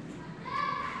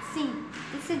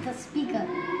 this is the speaker,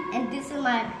 and this is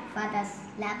my father's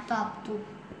laptop to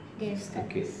their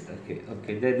studies. Okay.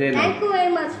 Thank you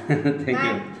very much. Thank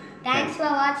you. Thanks for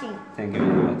watching. Thank you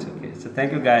very much. Okay, so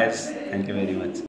thank you guys. Thank you very much.